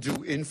really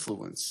undue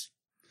influence.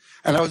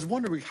 And I was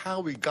wondering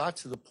how we got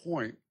to the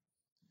point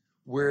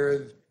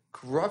where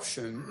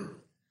corruption,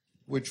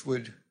 which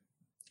would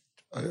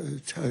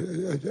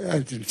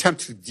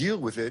attempt to deal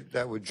with it,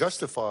 that would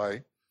justify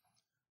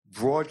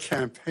broad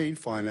campaign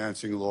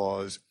financing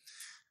laws,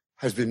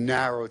 has been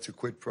narrowed to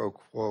quid pro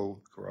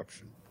quo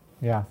corruption.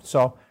 Yeah,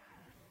 so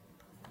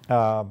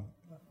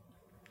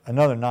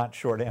another not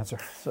short answer,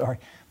 sorry.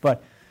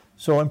 But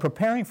so in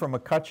preparing for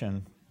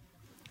McCutcheon,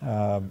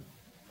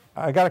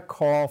 I got a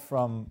call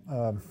from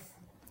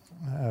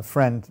a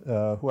friend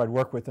who I'd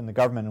worked with in the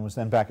government and was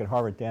then back at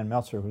Harvard, Dan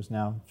Meltzer, who's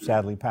now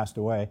sadly passed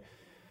away,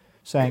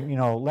 saying,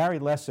 Larry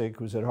Lessig,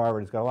 who's at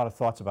Harvard, has got a lot of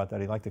thoughts about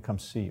that. He'd like to come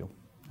see you.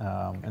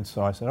 And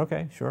so I said,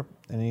 okay, sure.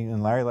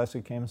 And Larry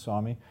Lessig came and saw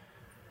me.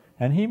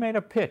 And he made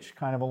a pitch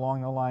kind of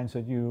along the lines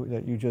that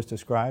you just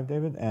described,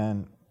 David.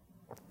 And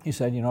he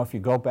said, if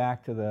you go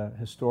back to the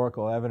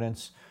historical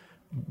evidence,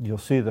 you'll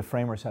see the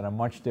framers had a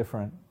much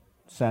different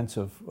sense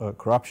of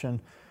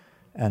corruption,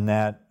 and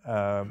that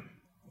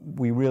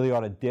we really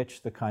ought to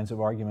ditch the kinds of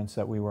arguments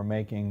that we were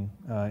making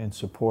in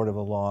support of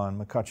the law in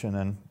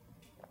McCutcheon,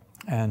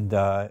 and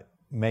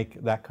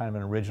make that kind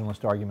of an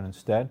originalist argument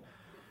instead.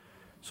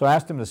 So I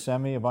asked him to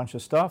send me a bunch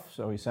of stuff.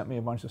 So he sent me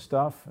a bunch of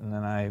stuff, and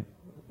then I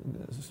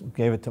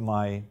gave it to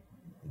my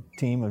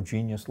team of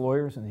genius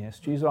lawyers in the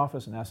SG's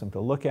office and asked them to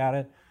look at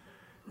it.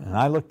 And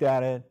I looked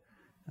at it,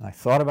 and I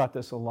thought about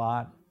this a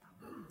lot,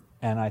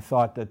 and I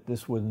thought that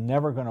this was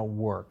never going to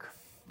work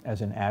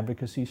as an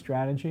advocacy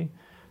strategy.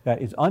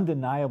 That it's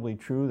undeniably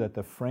true that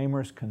the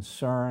framers'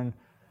 concern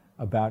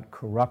about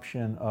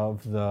corruption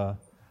of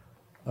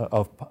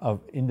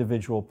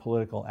individual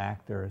political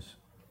actors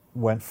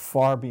went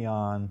far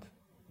beyond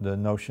the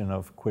notion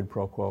of quid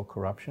pro quo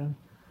corruption.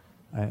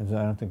 I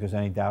don't think there's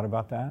any doubt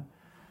about that.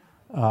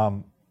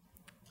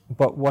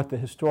 But what the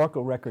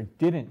historical record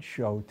didn't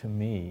show to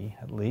me,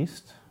 at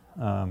least,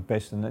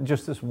 based on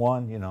just this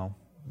one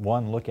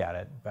look at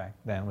it back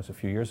then, was a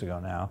few years ago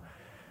now,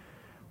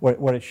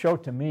 what it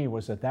showed to me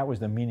was that was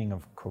the meaning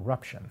of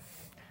corruption,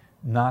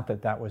 not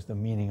that was the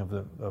meaning of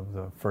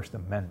the First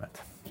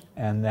Amendment,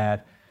 and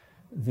that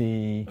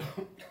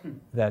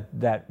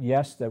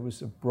yes, there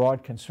was a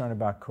broad concern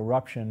about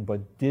corruption,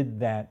 but did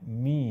that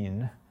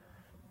mean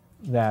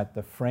that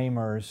the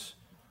framers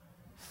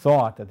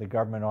thought that the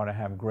government ought to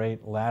have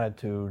great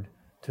latitude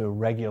to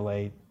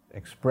regulate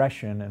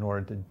expression in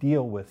order to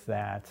deal with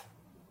that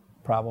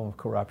problem of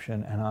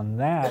corruption? And on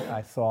that,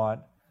 I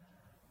thought,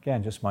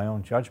 again, just my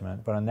own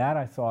judgment, but on that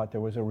I thought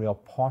there was a real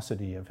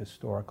paucity of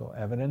historical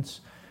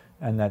evidence,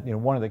 and that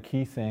one of the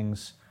key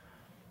things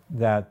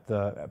that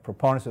the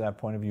proponents of that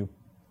point of view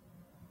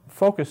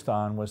focused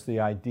on was the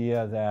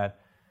idea that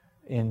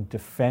in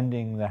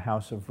defending the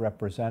House of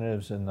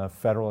Representatives in the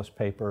Federalist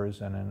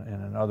Papers and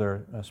in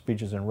other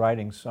speeches and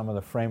writings, some of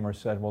the framers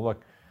said, well,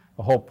 look,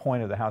 the whole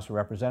point of the House of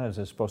Representatives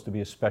is supposed to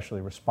be especially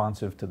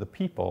responsive to the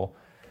people,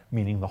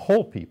 meaning the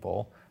whole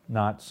people,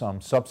 not some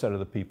subset of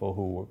the people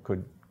who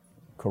could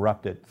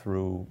corrupt it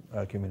through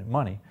community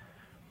money.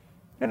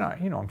 And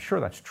I'm sure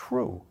that's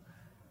true,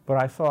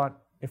 but I thought,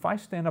 if I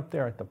stand up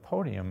there at the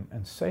podium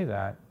and say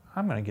that,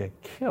 I'm going to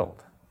get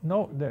killed.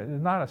 No,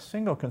 there's not a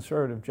single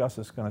conservative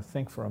justice going to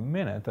think for a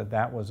minute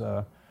that was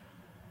a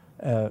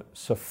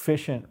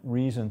sufficient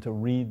reason to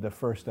read the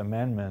First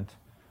Amendment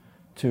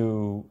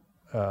to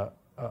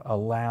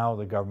allow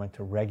the government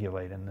to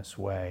regulate in this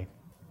way.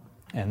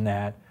 And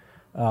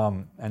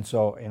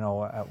so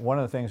one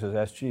of the things as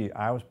SG,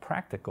 I was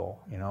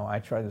practical. I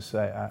tried to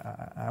say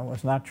I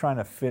was not trying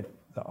to fit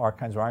our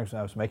kinds of arguments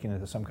I was making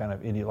into some kind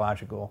of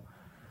ideological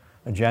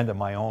agenda,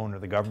 my own or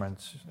the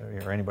government's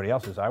or anybody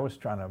else's. I was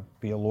trying to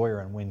be a lawyer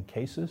and win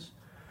cases,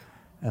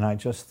 and I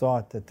just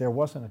thought that there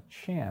wasn't a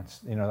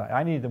chance.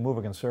 I needed to move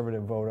a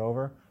conservative vote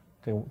over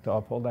to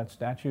uphold that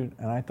statute,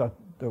 and I thought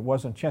there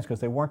wasn't a chance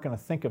because they weren't going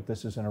to think of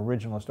this as an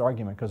originalist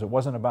argument, because it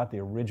wasn't about the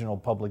original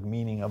public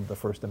meaning of the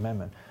First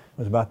Amendment. It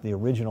was about the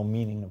original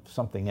meaning of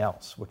something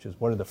else, which is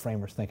what did the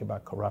framers think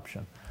about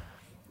corruption.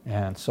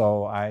 And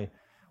so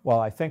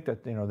while I think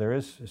that there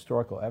is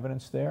historical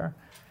evidence there,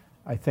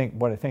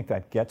 what I think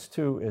that gets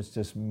to is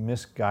this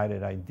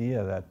misguided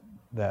idea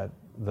that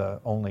the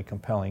only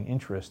compelling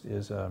interest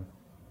is an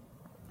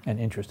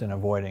interest in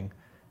avoiding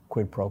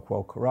quid pro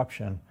quo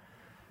corruption.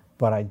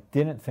 But I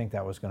didn't think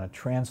that was going to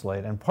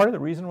translate. And part of the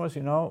reason was,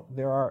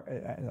 there are,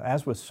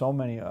 as with so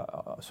many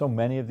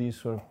of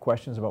these sort of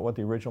questions about what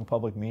the original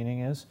public meaning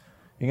is,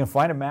 you can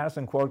find a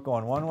Madison quote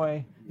going one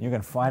way, you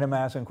can find a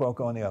Madison quote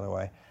going the other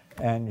way.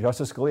 And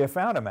Justice Scalia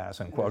found a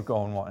Madison quote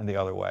going the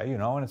other way,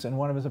 and it's in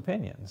one of his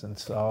opinions. And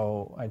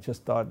so I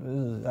just thought,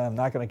 I'm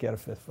not going to get a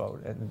fifth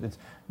vote.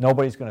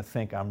 Nobody's going to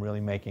think I'm really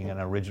making an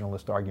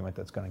originalist argument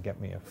that's going to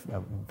get me a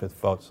fifth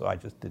vote, so I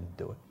just didn't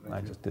do it.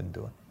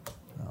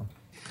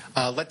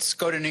 Let's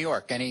go to New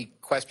York. Any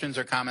questions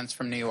or comments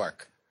from New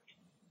York?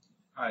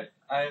 Hi,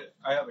 I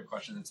have a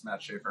question. It's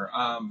Matt Schaefer.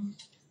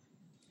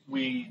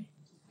 We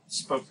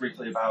spoke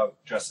briefly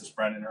about Justice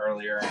Brennan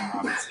earlier, and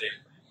obviously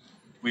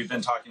we've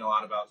been talking a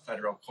lot about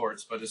federal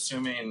courts, but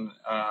assuming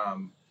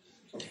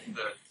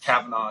the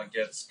Kavanaugh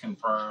gets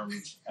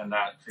confirmed and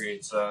that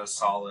creates a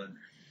solid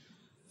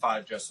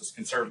 5-justice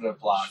conservative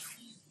bloc,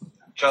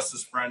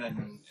 Justice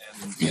Brennan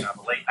in the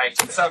late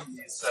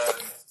 1970s said,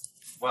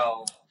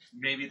 well,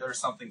 maybe there's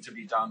something to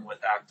be done with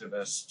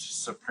activist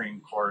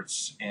Supreme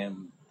Courts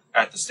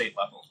at the state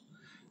level.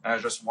 And I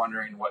was just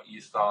wondering what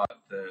you thought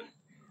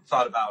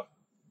about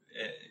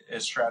a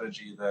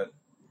strategy that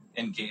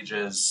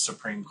engages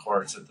Supreme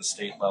Courts at the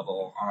state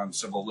level on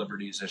civil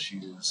liberties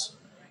issues,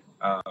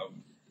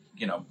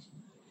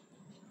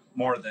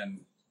 more than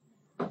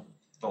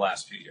the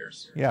last few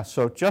years. Yeah,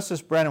 so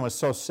Justice Brennan was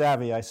so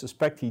savvy, I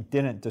suspect he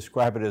didn't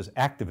describe it as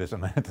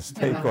activism at the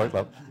state court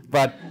level.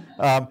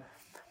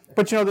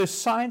 But there's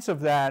signs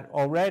of that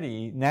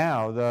already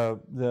now.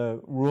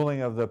 The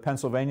ruling of the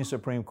Pennsylvania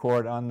Supreme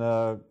Court on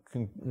the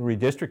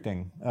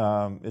redistricting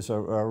is a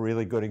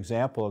really good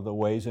example of the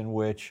ways in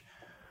which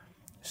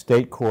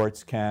state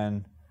courts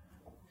can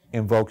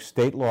invoke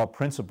state law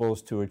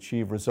principles to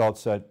achieve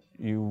results that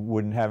you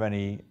wouldn't have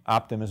any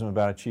optimism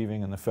about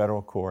achieving in the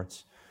federal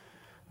courts.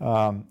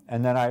 And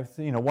then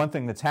one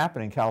thing that's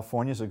happening,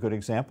 California is a good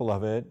example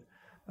of it.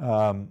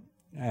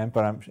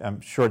 but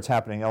I'm sure it's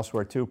happening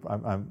elsewhere too.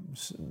 I'm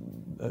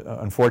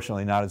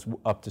unfortunately not as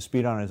up to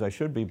speed on it as I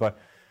should be, but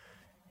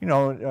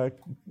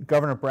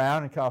Governor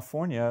Brown in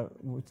California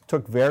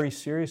took very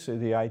seriously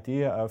the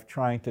idea of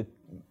trying to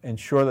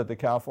ensure that the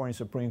California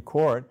Supreme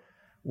Court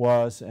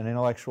was an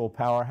intellectual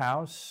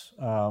powerhouse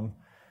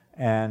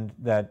and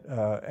that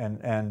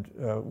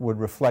would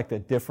reflect a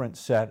different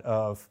set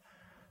of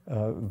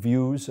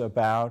views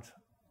about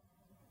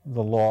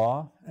the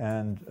law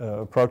and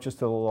approaches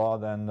to the law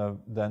than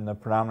the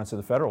predominance of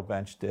the federal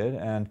bench did.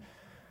 And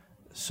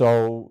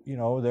so,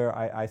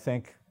 I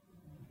think,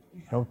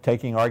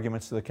 taking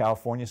arguments to the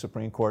California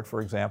Supreme Court, for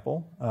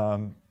example,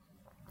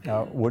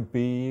 would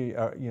be,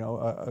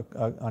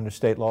 under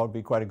state law, would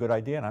be quite a good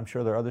idea. And I'm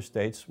sure there are other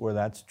states where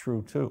that's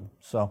true too.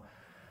 So,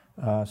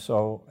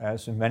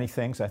 as in many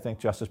things, I think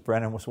Justice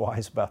Brennan was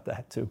wise about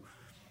that too.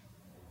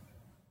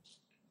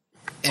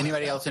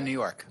 Anybody else in New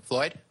York?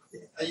 Floyd?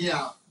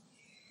 Yeah.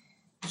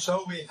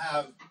 So we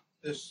have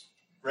this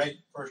great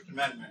First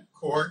Amendment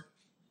court,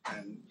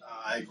 and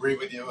I agree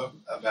with you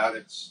about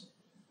its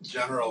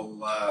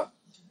general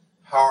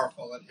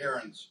powerful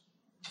adherence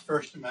to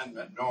First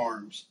Amendment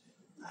norms.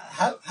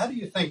 How do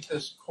you think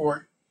this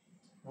court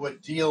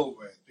would deal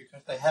with,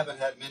 because they haven't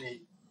had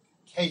many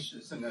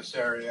cases in this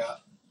area,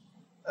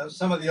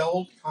 some of the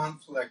old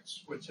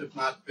conflicts which have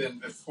not been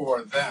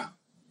before them,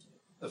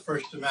 the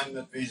First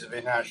Amendment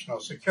vis-a-vis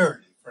national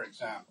security, for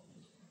example?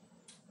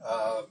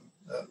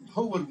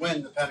 Who would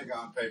win the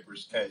Pentagon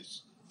Papers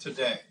case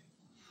today?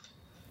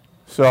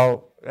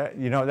 So,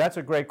 that's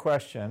a great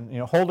question.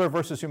 Holder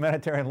versus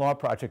Humanitarian Law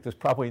Project is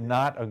probably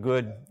not a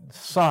good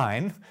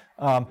sign.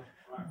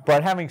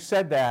 But having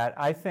said that,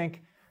 I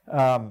think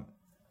and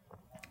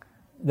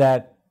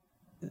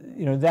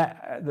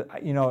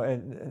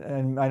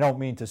I don't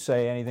mean to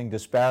say anything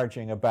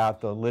disparaging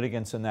about the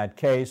litigants in that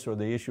case or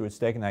the issue at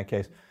stake in that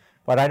case,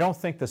 but I don't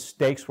think the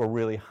stakes were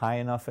really high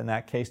enough in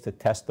that case to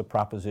test the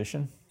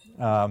proposition.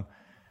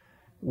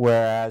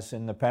 Whereas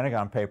in the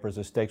Pentagon Papers,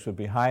 the stakes would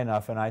be high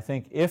enough. And I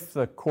think if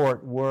the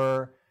court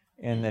were,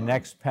 in the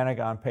next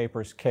Pentagon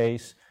Papers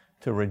case,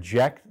 to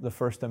reject the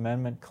First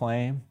Amendment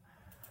claim,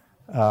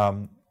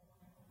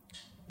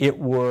 it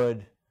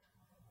would,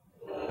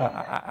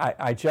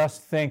 I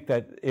just think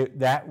that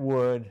that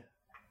would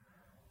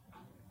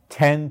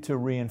tend to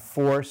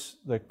reinforce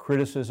the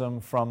criticism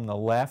from the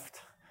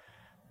left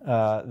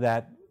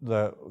that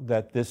the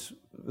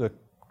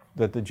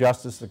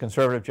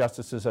conservative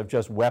justices have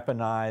just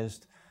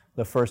weaponized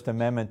the First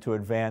Amendment to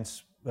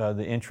advance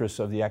the interests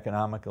of the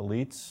economic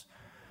elites.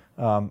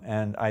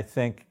 And I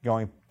think,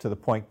 going to the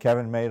point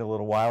Kevin made a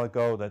little while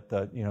ago, that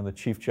the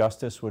Chief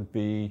Justice would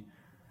be,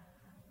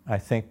 I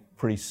think,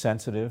 pretty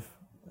sensitive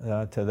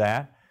to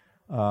that.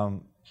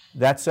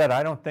 That said,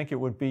 I don't think it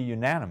would be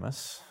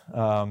unanimous.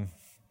 I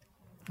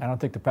don't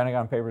think the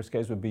Pentagon Papers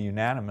case would be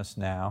unanimous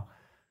now.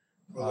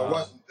 Well, it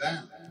wasn't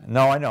then.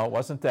 No, I know it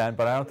wasn't then,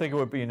 but I don't think it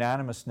would be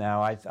unanimous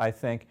now. I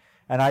think,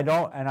 and I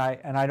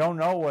don't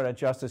know what a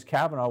Justice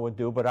Kavanaugh would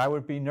do, but I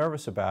would be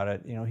nervous about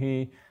it.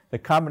 The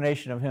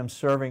combination of him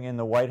serving in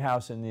the White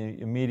House in the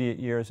immediate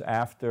years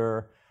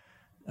after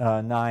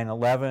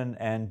 9/11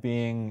 and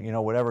being,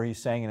 whatever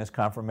he's saying in his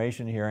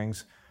confirmation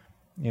hearings,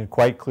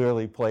 quite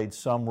clearly played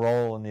some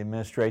role in the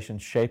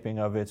administration's shaping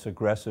of its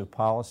aggressive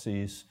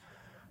policies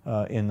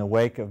in the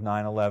wake of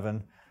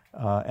 9/11.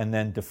 And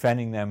then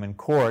defending them in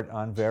court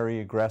on very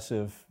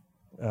aggressive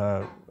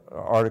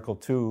Article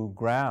II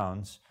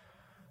grounds.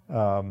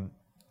 And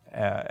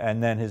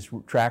then his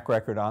track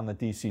record on the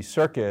D.C.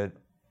 Circuit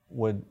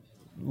would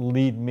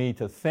lead me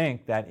to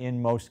think that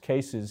in most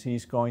cases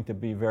he's going to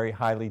be very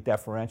highly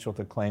deferential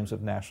to claims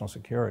of national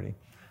security.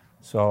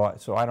 So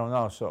I don't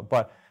know.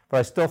 But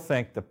I still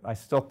think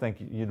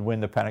you'd win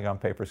the Pentagon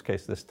Papers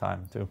case this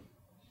time too.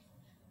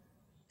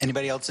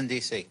 Anybody else in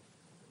D.C.?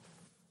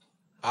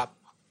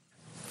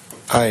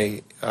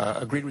 I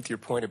agreed with your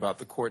point about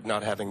the court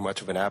not having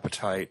much of an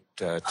appetite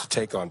to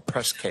take on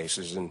press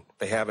cases, and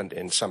they haven't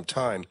in some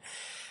time.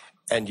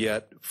 And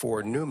yet,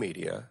 for new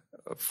media,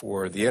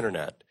 for the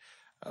internet,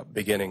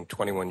 beginning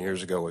 21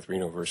 years ago with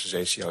Reno versus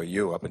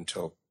ACLU up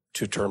until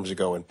 2 terms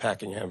ago in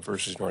Packingham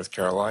versus North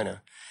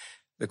Carolina,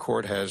 the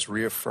court has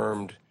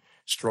reaffirmed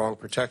strong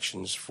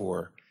protections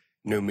for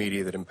new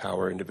media that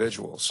empower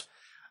individuals.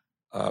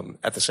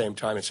 At the same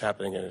time, it's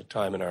happening at a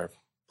time in our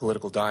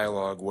political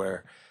dialogue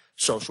where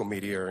social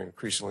media are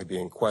increasingly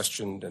being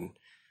questioned and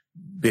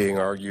being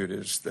argued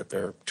as that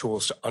they're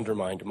tools to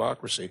undermine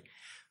democracy.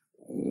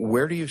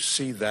 Where do you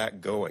see that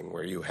going,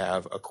 where you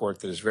have a court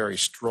that is very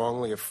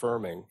strongly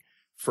affirming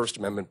First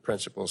Amendment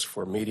principles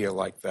for media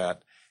like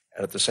that,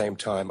 and at the same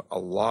time a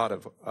lot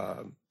of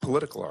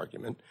political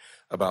argument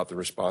about the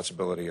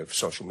responsibility of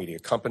social media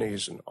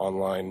companies and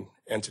online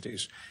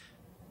entities?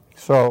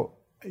 So,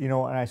 and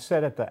I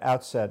said at the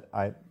outset,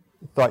 I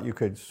thought you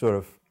could sort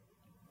of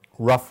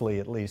roughly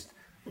at least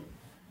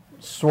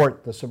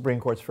sort the Supreme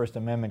Court's First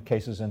Amendment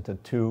cases into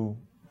 2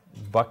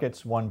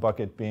 buckets, one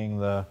bucket being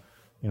the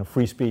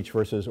free speech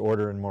versus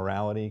order and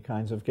morality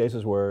kinds of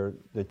cases where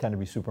there tend to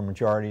be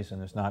supermajorities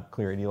and there's not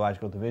clear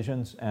ideological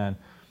divisions, and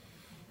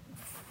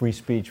free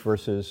speech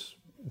versus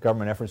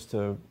government efforts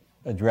to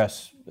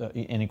address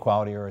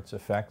inequality or its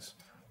effects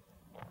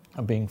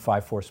being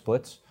 5-4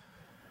 splits.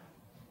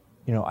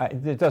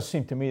 It does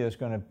seem to me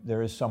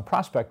there is some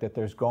prospect that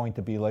there's going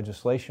to be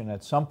legislation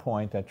at some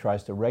point that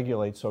tries to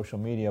regulate social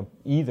media,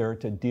 either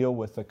to deal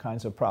with the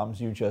kinds of problems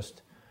you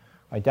just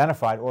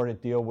identified, or to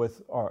deal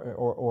with,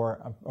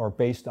 or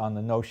based on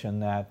the notion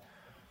that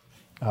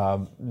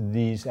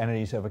these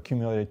entities have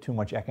accumulated too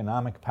much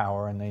economic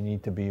power and they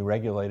need to be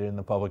regulated in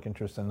the public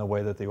interest in the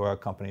way that the oil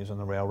companies and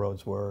the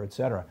railroads were, et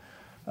cetera.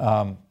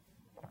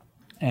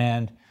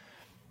 And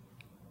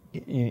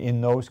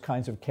in those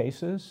kinds of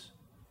cases,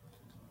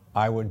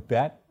 I would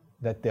bet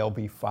that there'll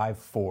be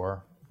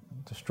 5-4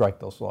 to strike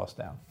those laws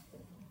down,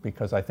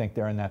 because I think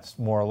they're in that,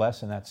 more or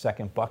less in that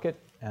second bucket,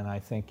 and I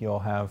think you'll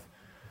have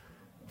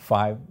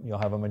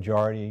a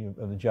majority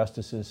of the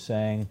justices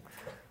saying,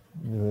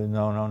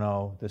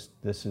 no,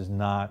 this is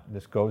not,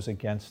 this goes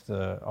against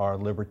our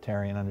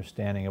libertarian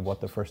understanding of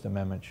what the First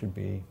Amendment should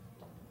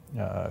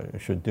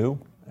do,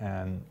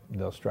 and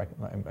they'll strike,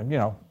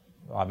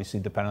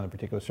 obviously depend on the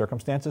particular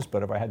circumstances,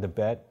 but if I had to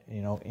bet,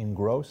 in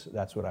gross,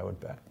 that's what I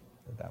would bet,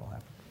 that will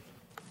happen.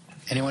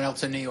 Anyone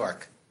else in New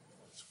York?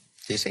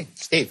 DC?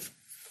 Steve?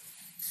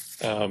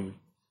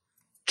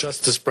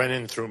 Justice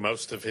Brennan, through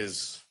most of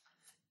his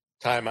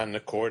time on the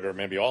court, or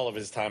maybe all of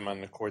his time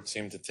on the court,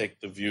 seemed to take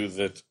the view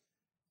that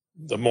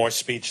the more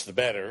speech, the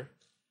better.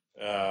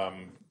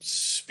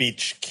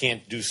 Speech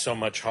can't do so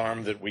much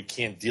harm that we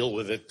can't deal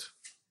with it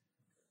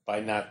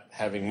by not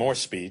having more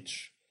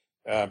speech.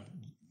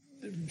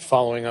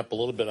 Following up a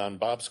little bit on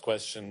Bob's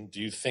question, do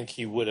you think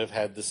he would have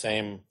had the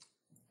same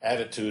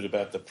attitude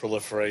about the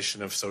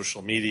proliferation of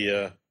social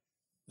media,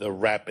 the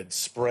rapid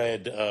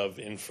spread of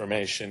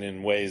information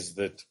in ways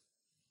that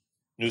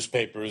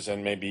newspapers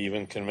and maybe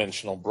even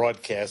conventional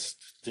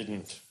broadcast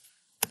didn't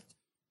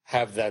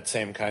have that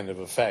same kind of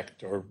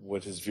effect, or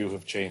would his view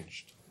have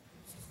changed?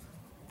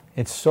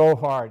 It's so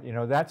hard.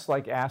 That's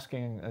like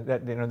asking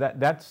that.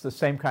 That's the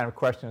same kind of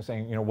question as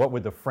saying, what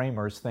would the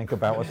framers think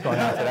about what's going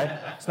on today?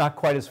 It's not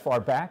quite as far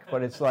back,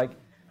 but it's like,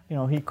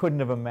 he couldn't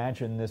have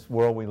imagined this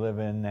world we live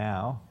in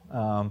now.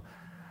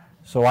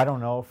 So I don't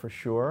know for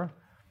sure.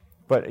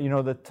 But,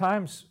 the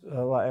Times, it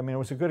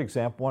was a good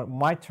example.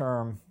 My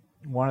term,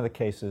 one of the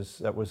cases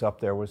that was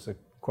up there was the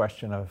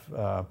question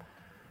of,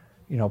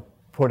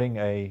 putting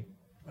a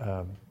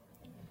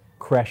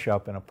creche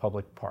up in a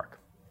public park.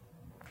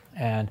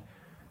 And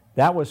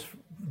that was,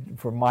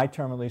 for my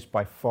term at least,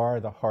 by far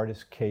the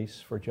hardest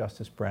case for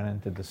Justice Brennan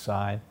to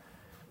decide,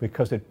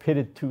 because it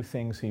pitted two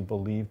things he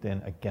believed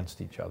in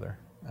against each other.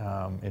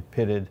 It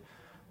pitted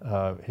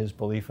his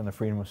belief in the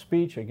freedom of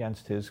speech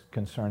against his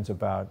concerns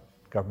about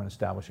government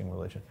establishing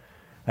religion.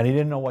 And he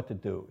didn't know what to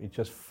do. He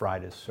just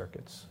fried his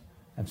circuits.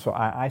 And so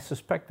I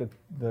suspect that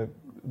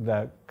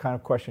the kind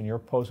of question you're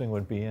posing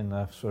would be in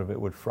the sort of it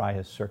would fry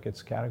his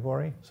circuits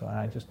category. So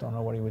I just don't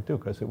know what he would do,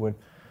 because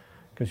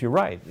you're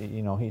right.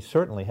 He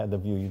certainly had the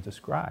view you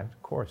described.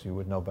 Of course, you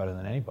would know better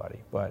than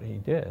anybody, but he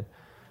did.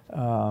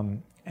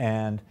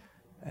 And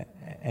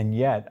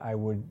yet I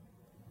would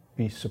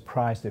be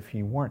surprised if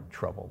he weren't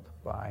troubled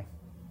by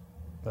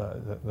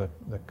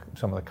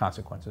some of the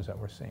consequences that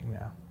we're seeing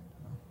now.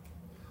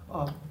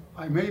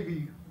 I may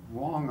be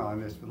wrong on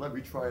this, but let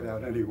me try it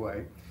out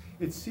anyway.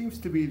 It seems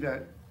to me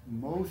that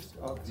most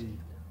of the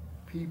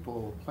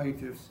people,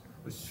 plaintiffs,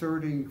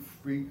 asserting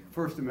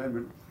First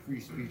Amendment free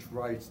speech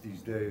rights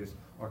these days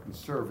are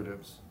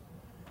conservatives.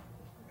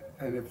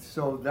 And if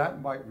so,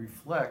 that might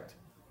reflect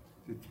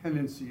the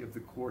tendency of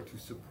the court to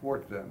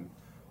support them.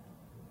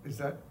 Is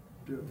that,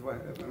 am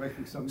I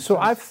making some sense? So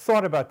I've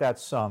thought about that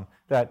some,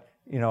 that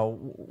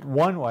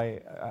one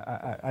way,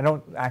 I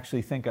don't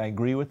actually think I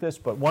agree with this,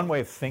 but one way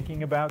of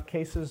thinking about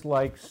cases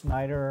like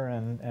Snyder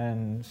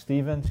and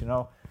Stevens,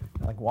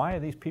 like why are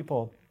these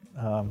people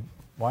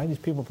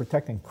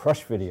protecting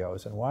crush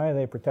videos, and why are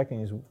they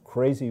protecting these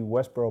crazy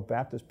Westboro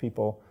Baptist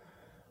people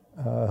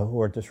who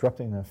are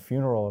disrupting the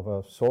funeral of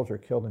a soldier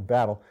killed in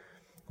battle?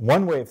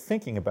 One way of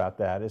thinking about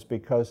that is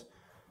because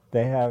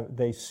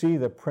they see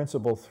the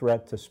principal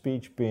threat to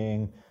speech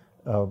being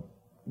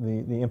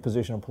the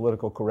imposition of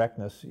political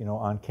correctness,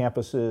 on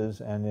campuses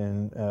and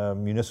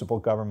in municipal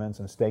governments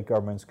and state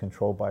governments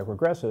controlled by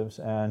progressives,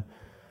 and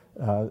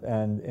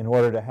in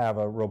order to have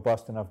a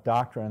robust enough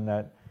doctrine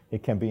that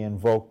it can be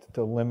invoked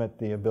to limit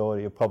the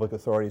ability of public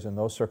authorities in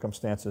those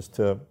circumstances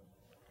to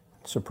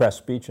suppress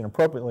speech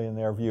inappropriately, in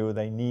their view,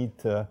 they need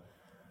to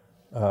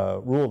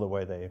rule the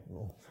way they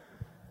rule.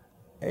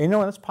 And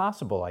it's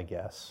possible, I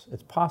guess.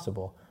 It's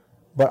possible.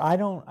 But I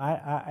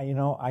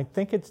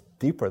think it's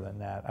deeper than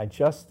that. I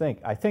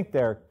think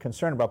their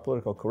concern about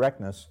political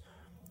correctness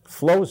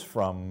flows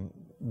from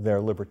their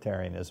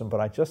libertarianism, but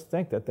I just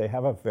think that they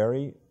have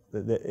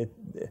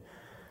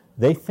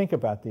they think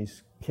about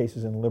these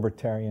cases in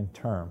libertarian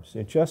terms.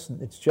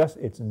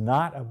 It's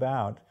not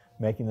about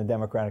making the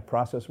democratic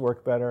process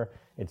work better.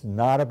 It's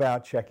not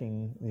about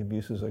checking the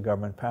abuses of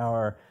government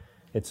power.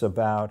 It's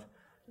about,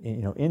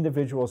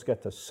 individuals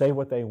get to say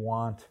what they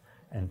want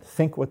and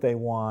think what they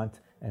want,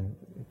 and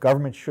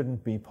government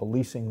shouldn't be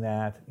policing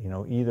that,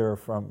 either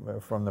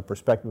from the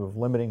perspective of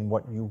limiting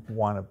what you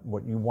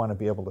want to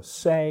be able to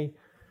say,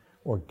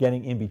 or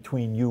getting in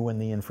between you and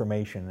the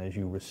information as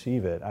you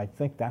receive it. I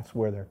think that's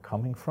where they're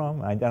coming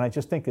from, and I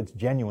just think it's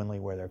genuinely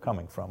where they're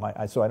coming from.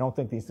 So I don't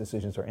think these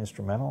decisions are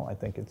instrumental. I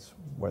think it's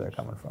where they're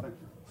coming from.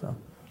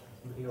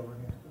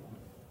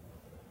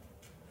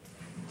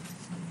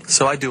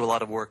 So I do a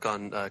lot of work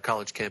on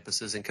college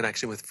campuses in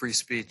connection with free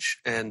speech,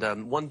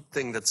 and one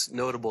thing that's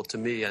notable to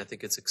me, I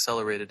think it's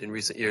accelerated in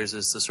recent years,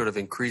 is the sort of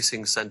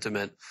increasing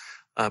sentiment,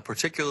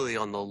 particularly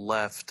on the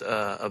left,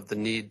 of the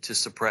need to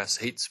suppress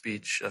hate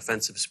speech,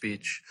 offensive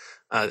speech,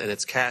 and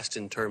it's cast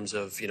in terms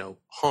of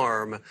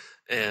harm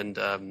and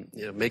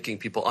making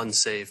people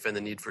unsafe, and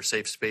the need for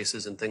safe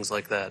spaces and things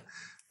like that.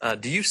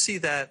 Do you see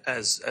that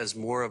as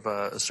more of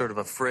a sort of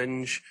a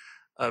fringe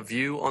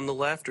view on the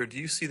left, or do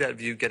you see that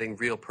view getting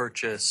real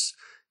purchase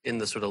in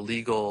the sort of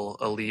legal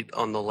elite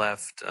on the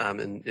left,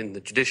 in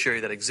the judiciary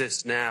that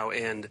exists now,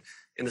 and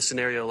in the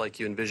scenario like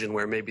you envision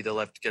where maybe the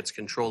left gets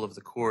control of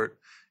the court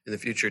in the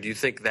future? Do you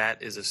think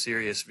that is a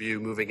serious view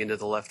moving into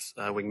the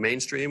left-wing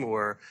mainstream,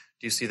 or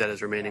do you see that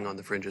as remaining on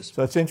the fringes?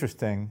 So it's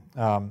interesting.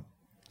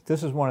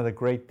 This is one of the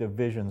great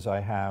divisions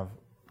I have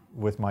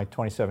with my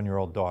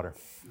 27-year-old daughter.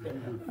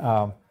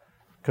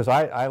 Because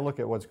I look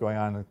at what's going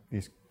on in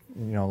these,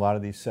 a lot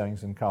of these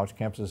settings in college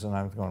campuses, and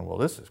I'm going, well,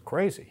 this is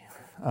crazy.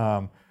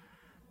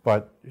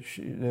 But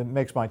it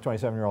makes my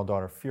 27-year-old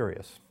daughter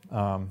furious.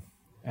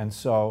 And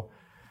so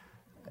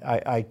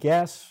I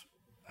guess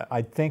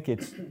I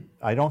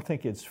don't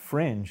think it's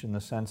fringe in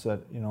the sense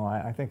that,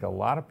 I think a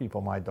lot of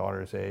people my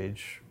daughter's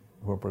age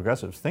who are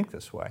progressives think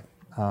this way.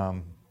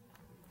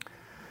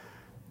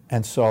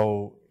 And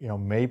so,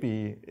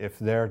 maybe if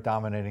they're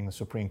dominating the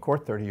Supreme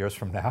Court 30 years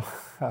from now,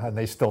 and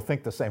they still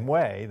think the same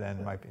way, then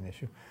it might be an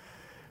issue.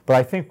 But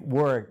I think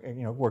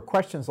were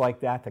questions like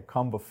that to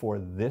come before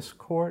this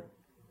court,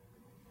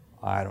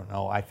 I don't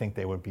know. I think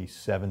they would be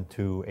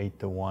 7-2,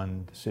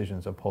 8-1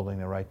 decisions upholding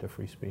the right to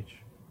free speech.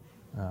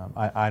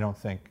 I don't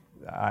think,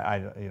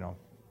 and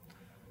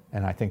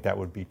I think that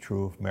would be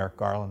true if Merrick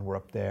Garland were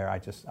up there. I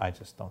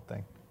just don't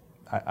think.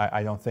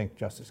 I don't think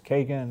Justice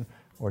Kagan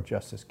or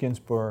Justice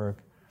Ginsburg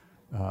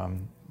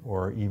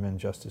or even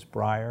Justice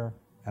Breyer,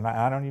 and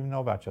I don't even know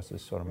about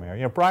Justice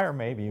Sotomayor. Breyer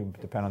maybe,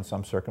 depend on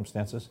some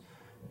circumstances.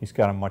 He's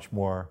got a much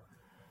more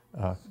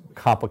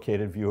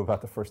complicated view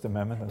about the First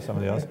Amendment than some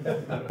of the others.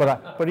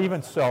 But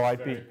even so,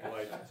 I'd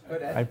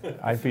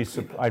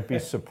be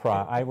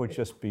surprised. I would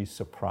just be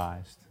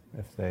surprised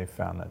if they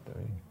found that to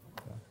be.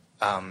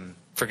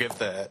 Forgive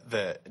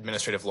the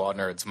administrative law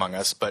nerds among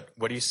us, but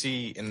what do you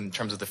see in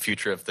terms of the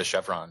future of the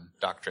Chevron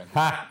doctrine?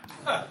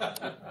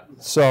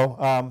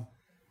 So,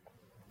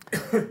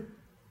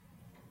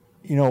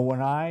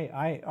 when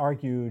I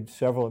argued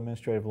several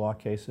administrative law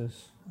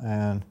cases,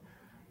 and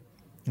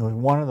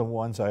one of the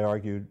ones I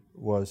argued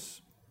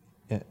was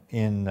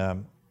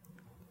in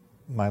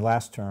my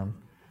last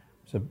term.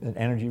 It's an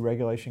energy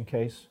regulation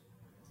case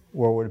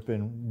where it would have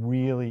been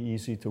really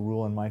easy to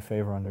rule in my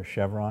favor under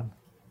Chevron.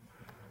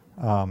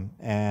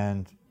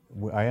 And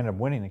I ended up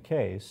winning the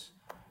case.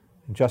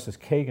 And Justice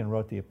Kagan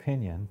wrote the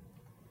opinion,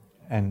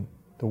 and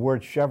the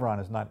word Chevron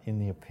is not in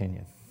the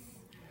opinion.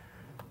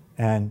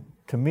 And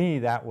to me,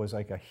 that was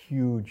like a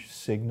huge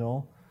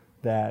signal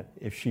that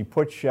if she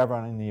put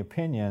Chevron in the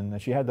opinion,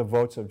 that she had the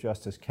votes of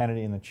Justice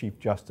Kennedy and the Chief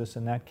Justice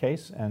in that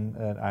case, and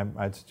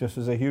it just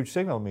was a huge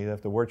signal to me that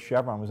if the word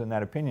Chevron was in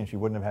that opinion, she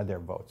wouldn't have had their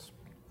votes.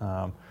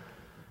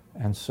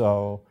 And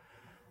so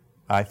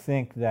I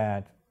think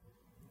that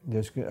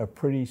there's a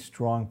pretty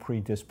strong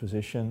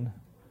predisposition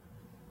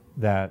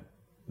that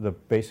the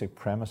basic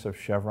premise of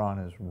Chevron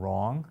is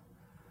wrong.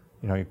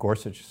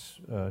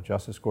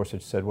 Justice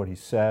Gorsuch said what he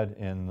said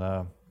in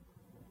the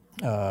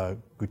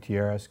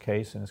Gutierrez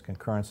case and his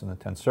concurrence in the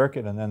 10th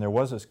Circuit, and then there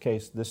was this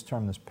case this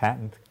term, this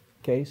patent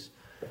case,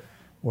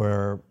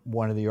 where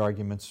one of the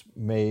arguments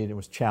made, it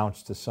was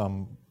challenged to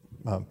some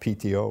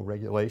PTO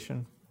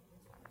regulation,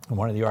 and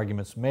one of the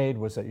arguments made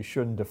was that you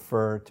shouldn't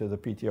defer to the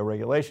PTO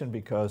regulation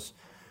because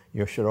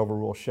you should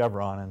overrule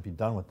Chevron and be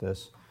done with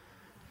this.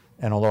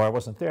 And although I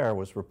wasn't there, it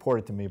was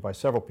reported to me by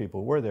several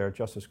people who were there.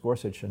 Justice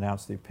Gorsuch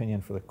announced the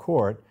opinion for the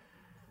court,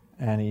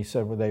 and he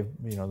said, well,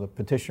 the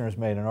petitioners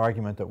made an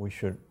argument that we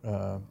should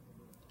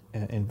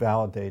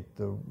invalidate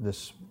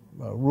this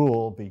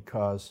rule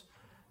because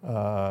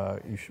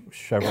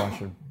Chevron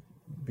should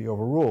be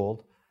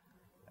overruled.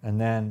 And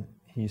then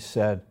he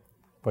said,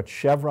 but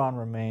Chevron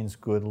remains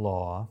good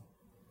law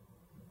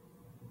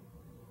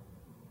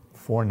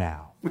for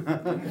now,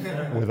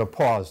 with a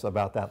pause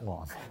about that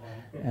long.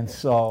 And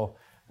so,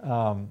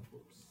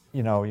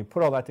 you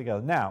put all that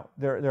together. Now,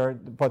 there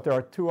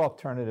are two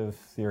alternative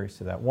theories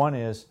to that. One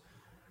is,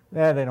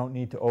 they don't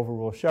need to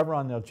overrule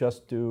Chevron. They'll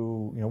just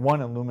do,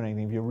 one illuminating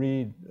thing. If you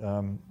read,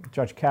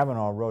 Judge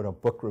Kavanaugh wrote a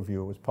book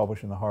review. It was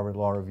published in the Harvard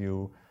Law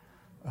Review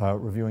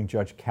reviewing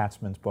Judge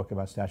Katzmann's book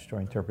about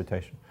statutory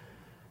interpretation.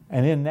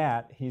 And in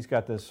that, he's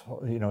got this,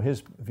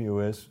 his view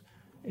is,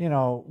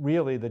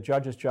 really the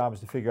judge's job is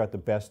to figure out the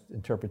best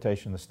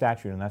interpretation of the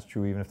statute, and that's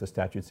true even if the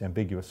statute's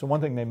ambiguous. So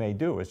one thing they may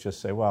do is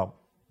just say, well,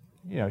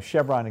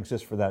 Chevron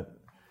exists for that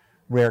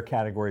rare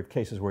category of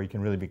cases where you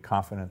can really be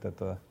confident that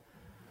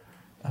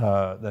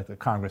the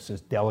Congress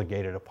has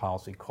delegated a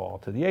policy call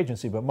to the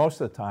agency, but most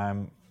of the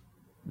time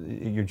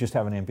you just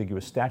have an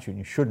ambiguous statute and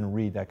you shouldn't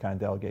read that kind of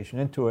delegation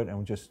into it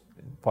and just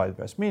apply the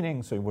best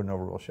meaning so you wouldn't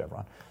overrule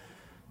Chevron.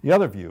 The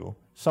other view,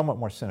 somewhat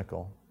more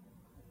cynical,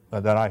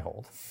 that I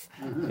hold,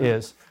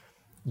 is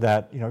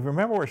that,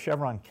 remember where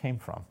Chevron came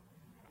from.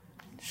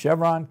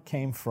 Chevron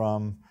came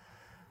from,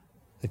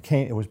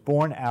 it was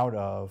born out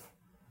of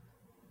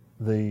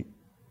the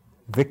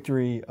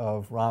victory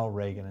of Ronald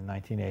Reagan in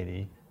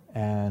 1980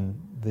 and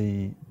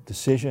the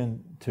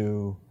decision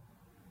to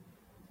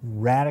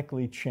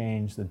radically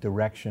change the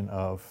direction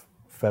of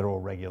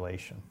federal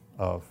regulation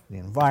of the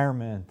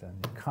environment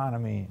and the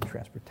economy and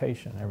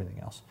transportation and everything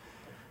else.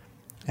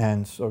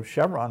 And so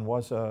Chevron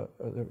was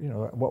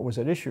what was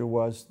at issue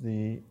was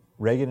the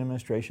Reagan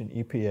administration,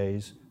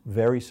 EPA's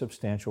very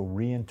substantial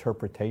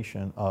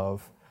reinterpretation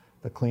of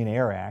the Clean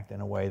Air Act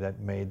in a way that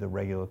made the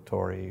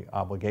regulatory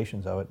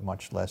obligations of it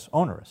much less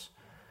onerous.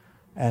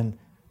 And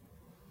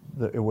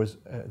it was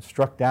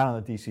struck down on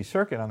the D.C.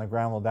 Circuit on the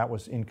ground, well, that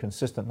was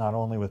inconsistent not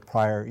only with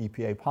prior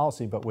EPA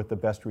policy, but with the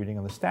best reading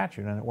of the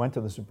statute. And it went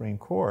to the Supreme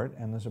Court,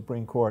 and the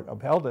Supreme Court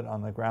upheld it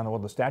on the ground that, well,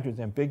 the statute is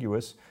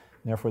ambiguous,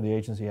 and therefore the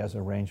agency has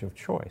a range of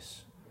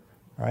choice,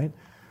 right?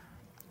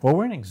 Well,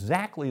 we're in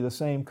exactly the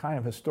same kind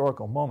of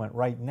historical moment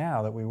right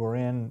now that we were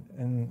in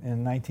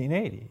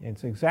 1980.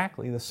 It's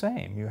exactly the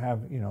same. You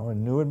have, a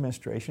new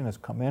administration has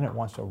come in, it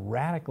wants to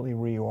radically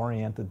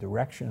reorient the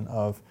direction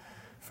of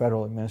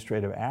federal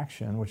administrative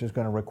action, which is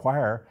going to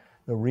require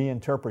the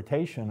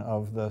reinterpretation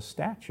of the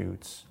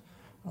statutes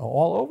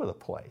all over the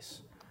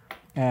place.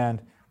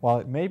 And while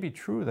it may be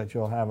true that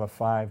you'll have a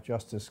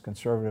 5-justice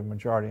conservative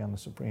majority on the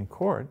Supreme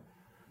Court,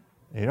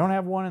 you don't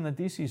have one in the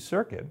D.C.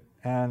 Circuit,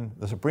 and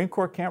the Supreme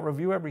Court can't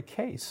review every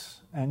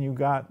case. And you've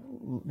got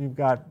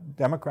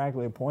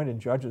democratically appointed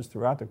judges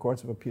throughout the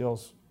courts of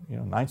appeals,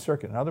 Ninth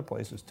Circuit and other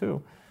places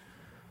too.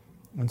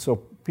 And so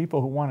people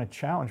who want to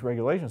challenge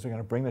regulations are going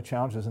to bring the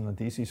challenges in the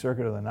D.C.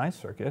 Circuit or the Ninth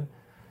Circuit.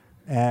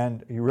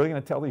 And are you really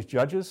going to tell these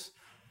judges,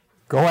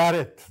 go at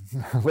it,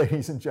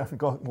 ladies and gentlemen,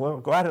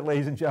 go at it,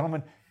 ladies and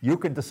gentlemen. You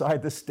can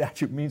decide this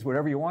statute means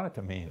whatever you want it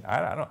to mean.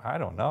 I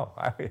don't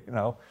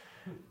know.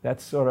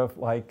 That's sort of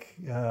like,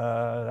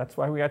 that's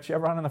why we got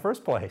Chevron in the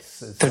first place.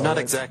 They're not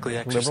exactly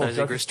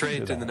exercising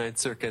restraint in the Ninth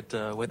Circuit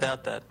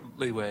without that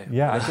leeway.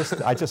 Yeah,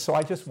 I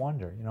just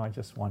wonder. I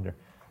just wonder.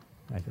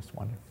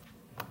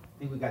 I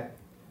think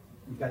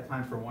we've got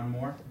time for one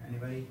more.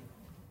 Anybody?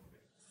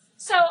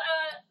 So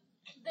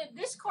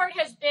this court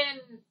has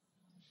been,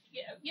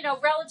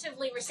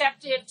 relatively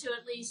receptive to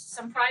at least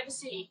some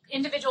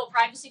individual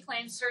privacy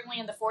claims, certainly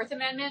in the Fourth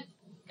Amendment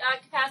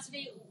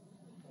capacity.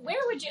 What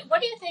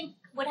do you think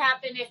would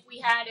happen if we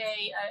had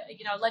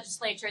a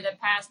legislature that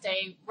passed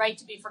a right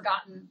to be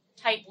forgotten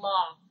type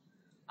law?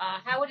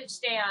 How would it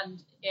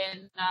stand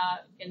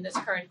in this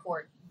current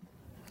court?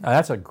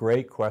 That's a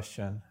great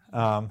question.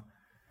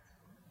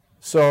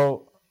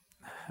 So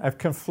I have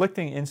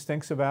conflicting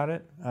instincts about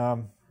it,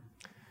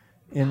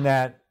 in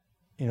that,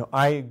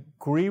 I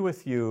agree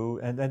with you,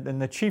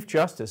 and the Chief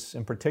Justice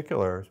in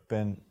particular has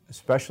been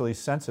especially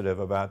sensitive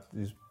about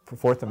these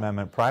Fourth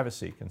Amendment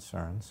privacy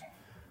concerns.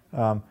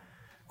 Of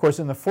course,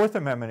 in the Fourth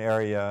Amendment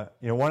area,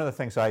 one of the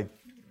things I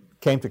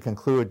came to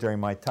conclude during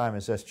my time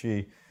as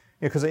SG,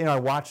 because I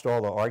watched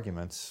all the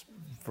arguments,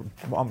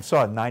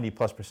 saw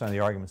 90+% of the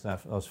arguments in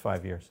those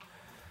 5 years.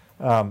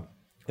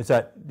 Is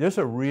that there's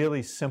a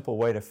really simple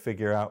way to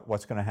figure out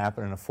what's going to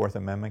happen in a Fourth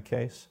Amendment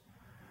case,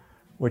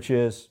 which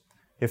is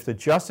if the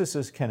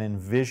justices can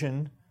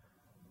envision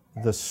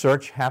the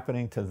search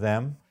happening to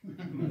them,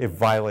 it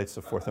violates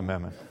the Fourth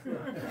Amendment.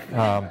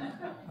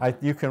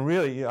 You can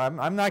really,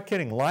 I'm not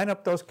kidding, line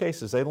up those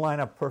cases. They line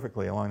up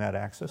perfectly along that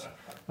axis.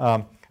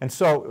 And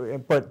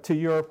so, but to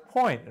your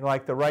point,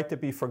 like the right to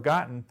be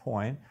forgotten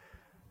point,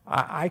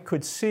 I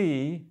could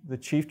see the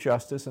Chief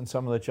Justice and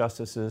some of the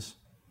justices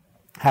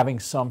having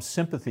some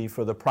sympathy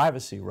for the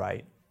privacy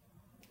right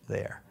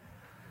there.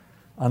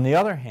 On the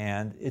other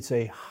hand, it's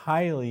a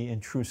highly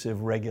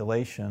intrusive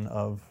regulation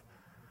of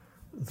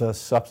the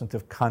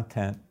substantive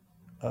content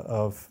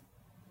of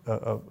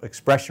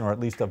expression, or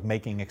at least of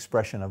making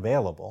expression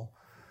available.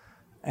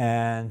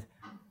 And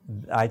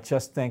I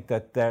just think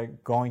that they're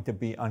going to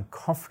be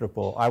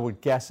uncomfortable. I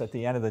would guess at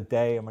the end of the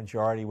day, a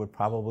majority would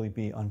probably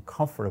be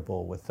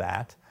uncomfortable with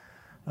that,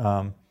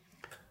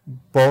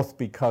 both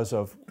because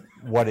of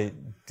what it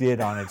did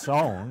on its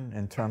own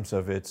in terms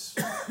of its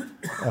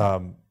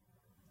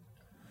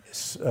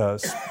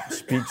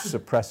speech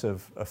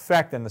suppressive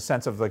effect, in the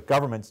sense of the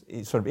government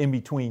sort of in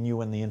between you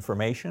and the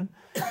information,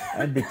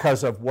 and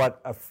because of what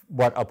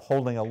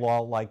upholding a law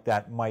like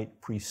that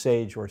might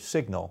presage or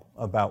signal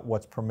about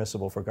what's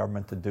permissible for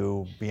government to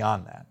do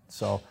beyond that.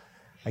 So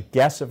I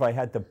guess if I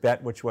had to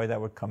bet which way that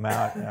would come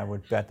out, I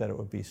would bet that it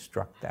would be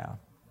struck down.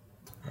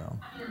 So.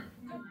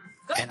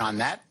 And on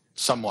that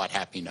somewhat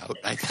happy note,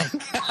 I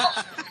think,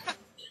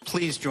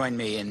 please join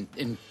me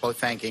in both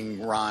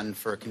thanking Ron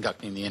for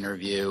conducting the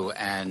interview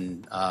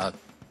and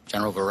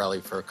General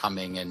Verrilli for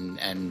coming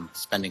and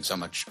spending so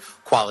much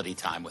quality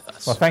time with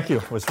us. Well, thank you.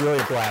 It was really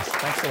a blast.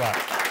 Thanks a lot.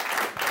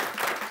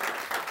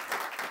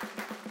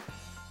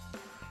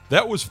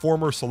 That was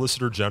former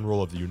Solicitor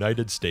General of the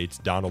United States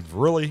Donald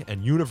Verrilli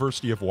and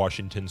University of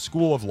Washington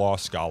School of Law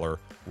scholar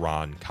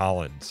Ron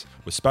Collins,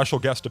 with special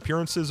guest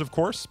appearances, of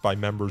course, by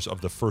members of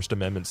the First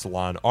Amendment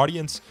Salon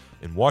audience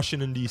in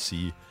Washington,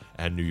 D.C.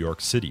 and New York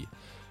City.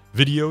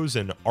 Videos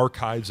and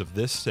archives of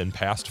this and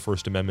past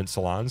First Amendment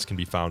salons can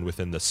be found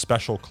within the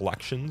Special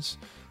Collections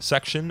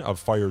section of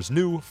FIRE's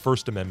new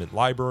First Amendment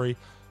Library,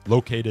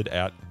 located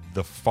at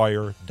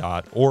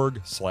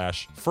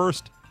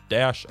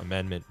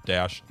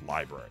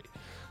thefire.org/first-amendment-library.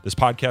 This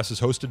podcast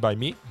is hosted by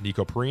me,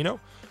 Nico Perino,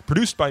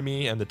 produced by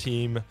me and the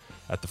team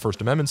at the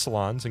First Amendment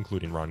Salons,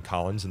 including Ron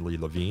Collins and Lee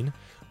Levine,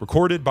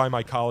 recorded by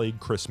my colleague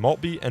Chris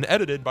Maltby, and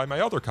edited by my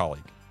other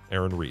colleague,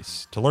 Aaron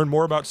Reese. To learn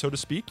more about So to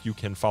Speak, you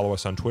can follow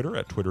us on Twitter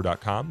at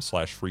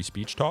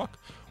twitter.com/freespeechtalk,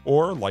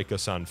 or like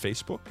us on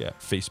Facebook at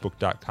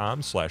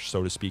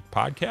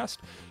facebook.com/so-to-speak-podcast.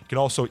 You can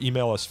also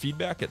email us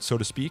feedback at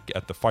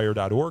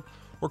sotospeak@thefire.org,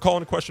 or call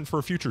in a question for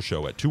a future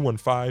show at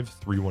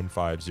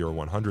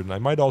 215-315-0100. And I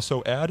might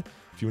also add,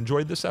 if you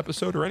enjoyed this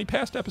episode or any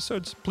past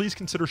episodes, please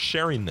consider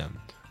sharing them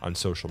on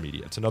social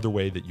media. It's another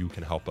way that you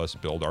can help us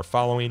build our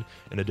following,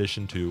 in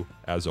addition to,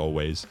 as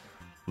always,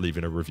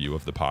 leaving a review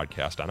of the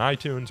podcast on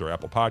iTunes or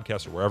Apple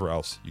Podcasts or wherever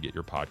else you get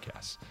your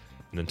podcasts.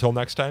 And until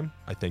next time,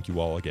 I thank you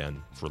all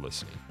again for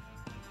listening.